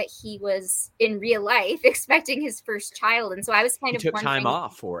announced that he was in real life expecting his first child. And so I was kind of took time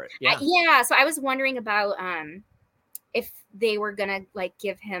off for it. Yeah. So I was wondering about if they were gonna like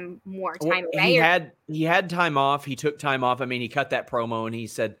give him more time away. He had time off. He took time off. I mean, he cut that promo and he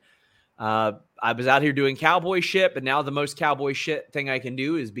said, I was out here doing cowboy shit, but now the most cowboy shit thing I can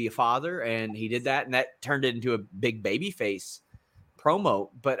do is be a father. And he did that, and that turned it into a big babyface promo.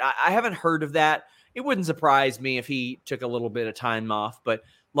 But I haven't heard of that. It wouldn't surprise me if he took a little bit of time off. But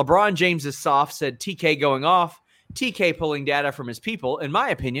LeBron James's soft said TK going off, TK pulling data from his people. In my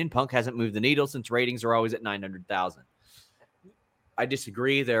opinion, Punk hasn't moved the needle since ratings are always at 900,000. I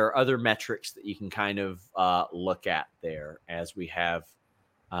disagree. There are other metrics that you can kind of look at there as we have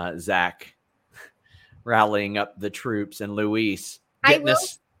Zach rallying up the troops and Luis getting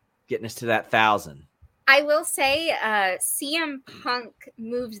us to that 1,000. I will say CM Punk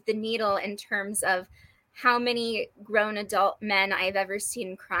moves the needle in terms of how many grown adult men I've ever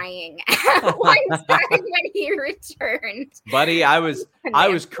seen crying at one time when he returned. Buddy, I was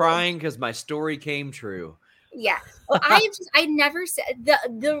crying because my story came true. Yeah. Well, I never said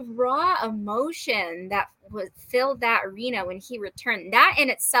the raw emotion that filled that arena when he returned. That in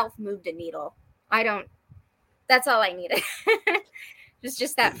itself moved a needle. That's all I needed.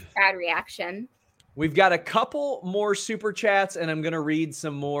 just that crowd reaction. We've got a couple more super chats, and I'm going to read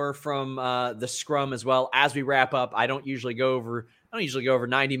some more from the scrum as well as we wrap up. I don't usually go over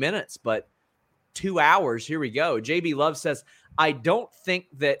 90 minutes, but 2 hours. Here we go. JB Love says, I don't think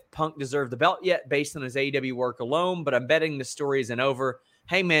that Punk deserved the belt yet based on his AEW work alone, but I'm betting the story isn't over.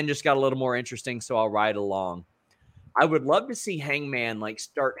 Hangman just got a little more interesting, so I'll ride along. I would love to see Hangman like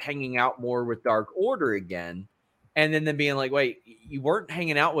start hanging out more with Dark Order again, and then them being like, wait, you weren't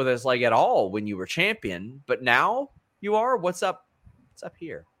hanging out with us like at all when you were champion, but now you are? What's up? What's up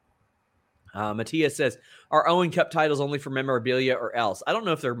here? Matthias says, are Owen Cup titles only for memorabilia or else? I don't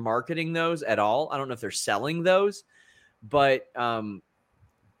know if they're marketing those at all. I don't know if they're selling those, but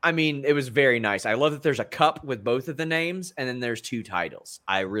I mean, it was very nice. I love that there's a cup with both of the names, and then there's 2 titles.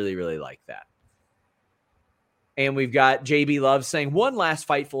 I really, really like that. And we've got JB Love saying, one last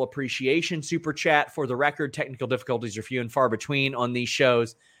Fightful appreciation super chat. For the record, technical difficulties are few and far between on these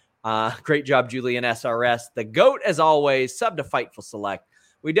shows. Great job, Julian SRS. The GOAT, as always, sub to Fightful Select.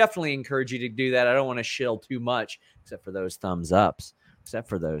 We definitely encourage you to do that. I don't want to shill too much, except for those thumbs ups.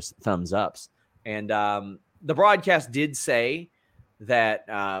 And the broadcast did say that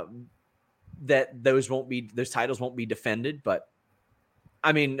that those titles won't be defended, but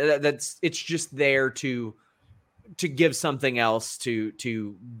I mean it's just there to give something else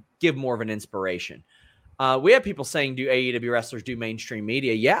to give more of an inspiration. We have people saying, do AEW wrestlers do mainstream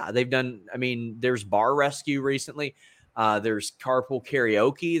media? Yeah, they've done. I mean, there's Bar Rescue recently. There's Carpool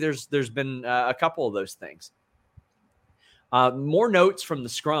Karaoke. There's been a couple of those things. More notes from the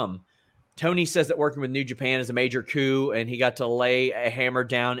scrum. Tony says that working with New Japan is a major coup, and he got to lay a hammer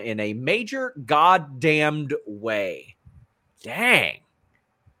down in a major goddamned way. Dang.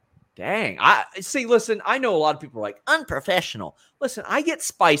 Dang. I see. Listen, I know a lot of people are like unprofessional. Listen, I get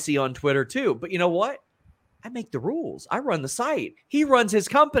spicy on Twitter too, but you know what? I make the rules. I run the site. He runs his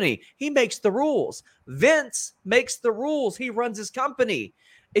company. He makes the rules. Vince makes the rules. He runs his company.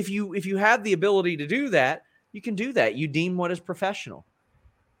 If you have the ability to do that, you can do that. You deem what is professional.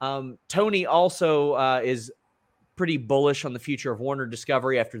 Tony also is pretty bullish on the future of Warner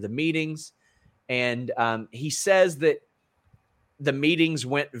Discovery after the meetings. And he says that the meetings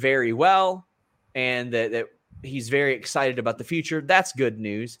went very well and that he's very excited about the future. That's good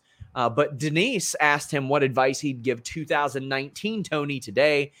news. But Denise asked him what advice he'd give 2019 Tony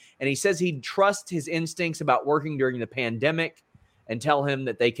today. And he says he'd trust his instincts about working during the pandemic and tell him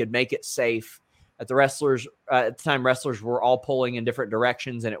that they could make it safe. At the time, wrestlers were all pulling in different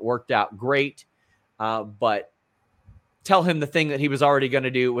directions and it worked out great. But tell him the thing that he was already going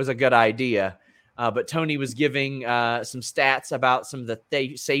to do was a good idea. But Tony was giving some stats about some of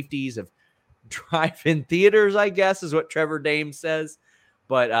the safeties of drive-in theaters, I guess, is what Trevor Dame says.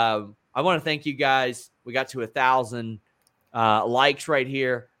 But I want to thank you guys. We got to 1,000 likes right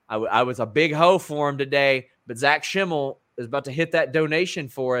here. I was a big hoe for him today, but Zach Schimmel is about to hit that donation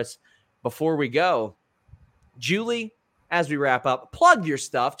for us before we go. Julie, as we wrap up, plug your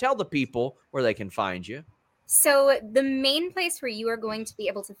stuff. Tell the people where they can find you. So the main place where you are going to be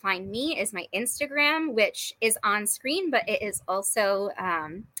able to find me is my Instagram, which is on screen, but it is also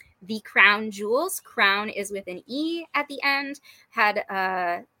the Crown Jewels. Crown is with an E at the end. Had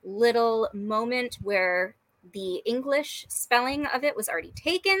a little moment where the English spelling of it was already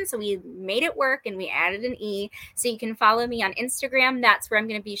taken, so we made it work and we added an E. So you can follow me on Instagram. That's where I'm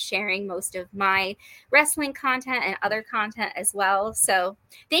going to be sharing most of my wrestling content and other content as well. So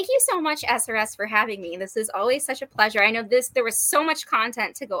thank you so much, SRS, for having me. This is always such a pleasure. I know there was so much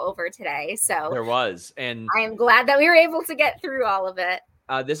content to go over today, so there was, and I am glad that we were able to get through all of it.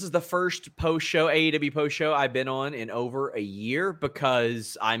 This is the first post-show, AEW post-show I've been on in over a year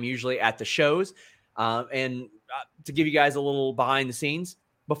because I'm usually at the shows. And to give you guys a little behind the scenes,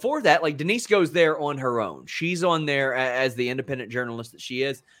 before that, like Denise goes there on her own. She's on there as the independent journalist that she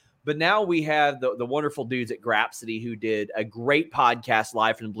is. But now we have the wonderful dudes at Grapsity who did a great podcast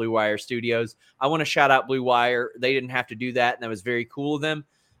live from the Blue Wire studios. I want to shout out Blue Wire. They didn't have to do that, and that was very cool of them.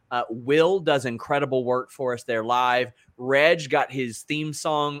 Will does incredible work for us there live. Reg got his theme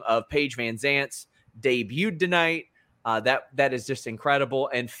song of Paige Van Zant's debuted tonight. That is just incredible.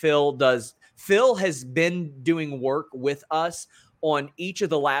 And Phil has been doing work with us on each of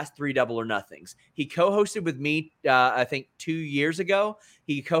the last 3 Double or Nothings. He co-hosted with me, I think 2 years ago.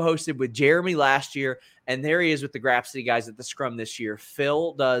 He co-hosted with Jeremy last year, and there he is with the Grapsity guys at the Scrum this year.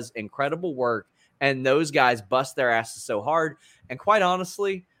 Phil does incredible work, and those guys bust their asses so hard. And quite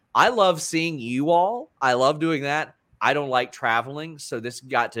honestly, I love seeing you all. I love doing that. I don't like traveling, so this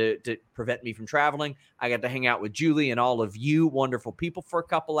got to prevent me from traveling. I got to hang out with Julie and all of you wonderful people for a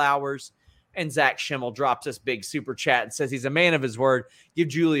couple hours. And Zach Schimmel drops this big super chat and says he's a man of his word. Give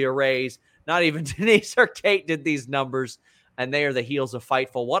Julie a raise. Not even Denise or Kate did these numbers, and they are the heels of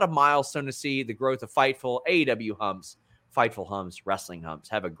Fightful. What a milestone to see the growth of Fightful. AEW hums, Fightful hums, wrestling hums.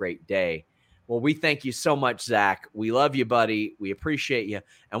 Have a great day. Well, we thank you so much, Zach. We love you, buddy. We appreciate you.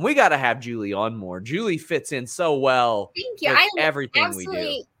 And we got to have Julie on more. Julie fits in so well. Thank you. With everything we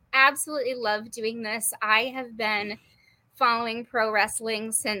do. Absolutely love doing this. I have been following pro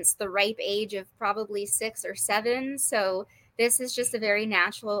wrestling since the ripe age of probably 6 or 7. So this is just a very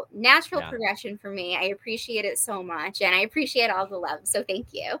natural progression for me. I appreciate it so much. And I appreciate all the love. So thank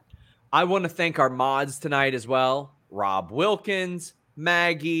you. I want to thank our mods tonight as well. Rob Wilkins,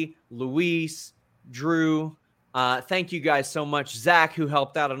 Maggie, Luis, Drew. Thank you guys so much. Zach, who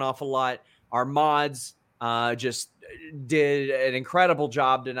helped out an awful lot. Our mods just did an incredible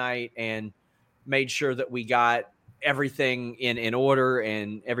job tonight and made sure that we got everything in order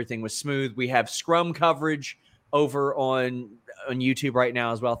and everything was smooth. We have Scrum coverage over on YouTube right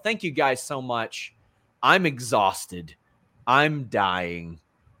now as well. Thank you guys so much. I'm exhausted. I'm dying.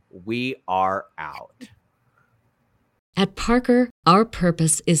 We are out. At Parker, our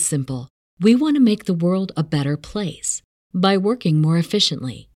purpose is simple. We want to make the world a better place by working more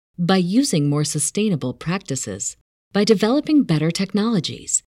efficiently, by using more sustainable practices, by developing better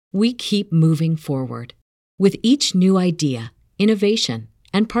technologies. We keep moving forward. With each new idea, innovation,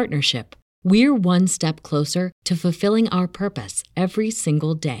 and partnership, we're one step closer to fulfilling our purpose every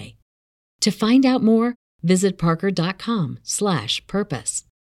single day. To find out more, visit parker.com/purpose.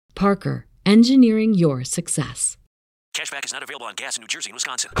 Parker, engineering your success. Cashback is not available on gas in New Jersey and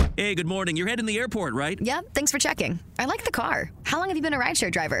Wisconsin. Hey, good morning. You're heading to the airport, right? Yep, thanks for checking. I like the car. How long have you been a rideshare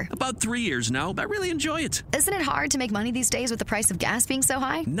driver? About 3 years now. I really enjoy it. Isn't it hard to make money these days with the price of gas being so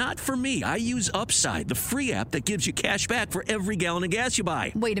high? Not for me. I use Upside, the free app that gives you cash back for every gallon of gas you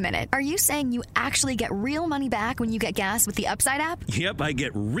buy. Wait a minute. Are you saying you actually get real money back when you get gas with the Upside app? Yep, I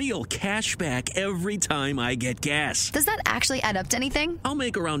get real cash back every time I get gas. Does that actually add up to anything? I'll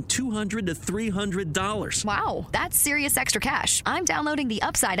make around $200 to $300. Wow, that's serious extra cash. I'm downloading the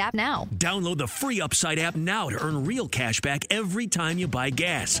Upside app now. Download the free Upside app now to earn real cash back every time you buy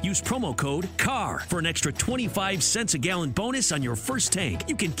gas. Use promo code CAR for an extra 25 cents a gallon bonus on your first tank.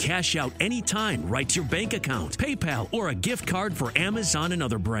 You can cash out anytime right to your bank account, PayPal, or a gift card for Amazon and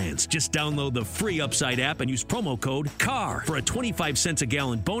other brands. Just download the free Upside app and use promo code CAR for a 25 cents a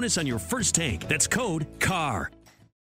gallon bonus on your first tank. That's code CAR.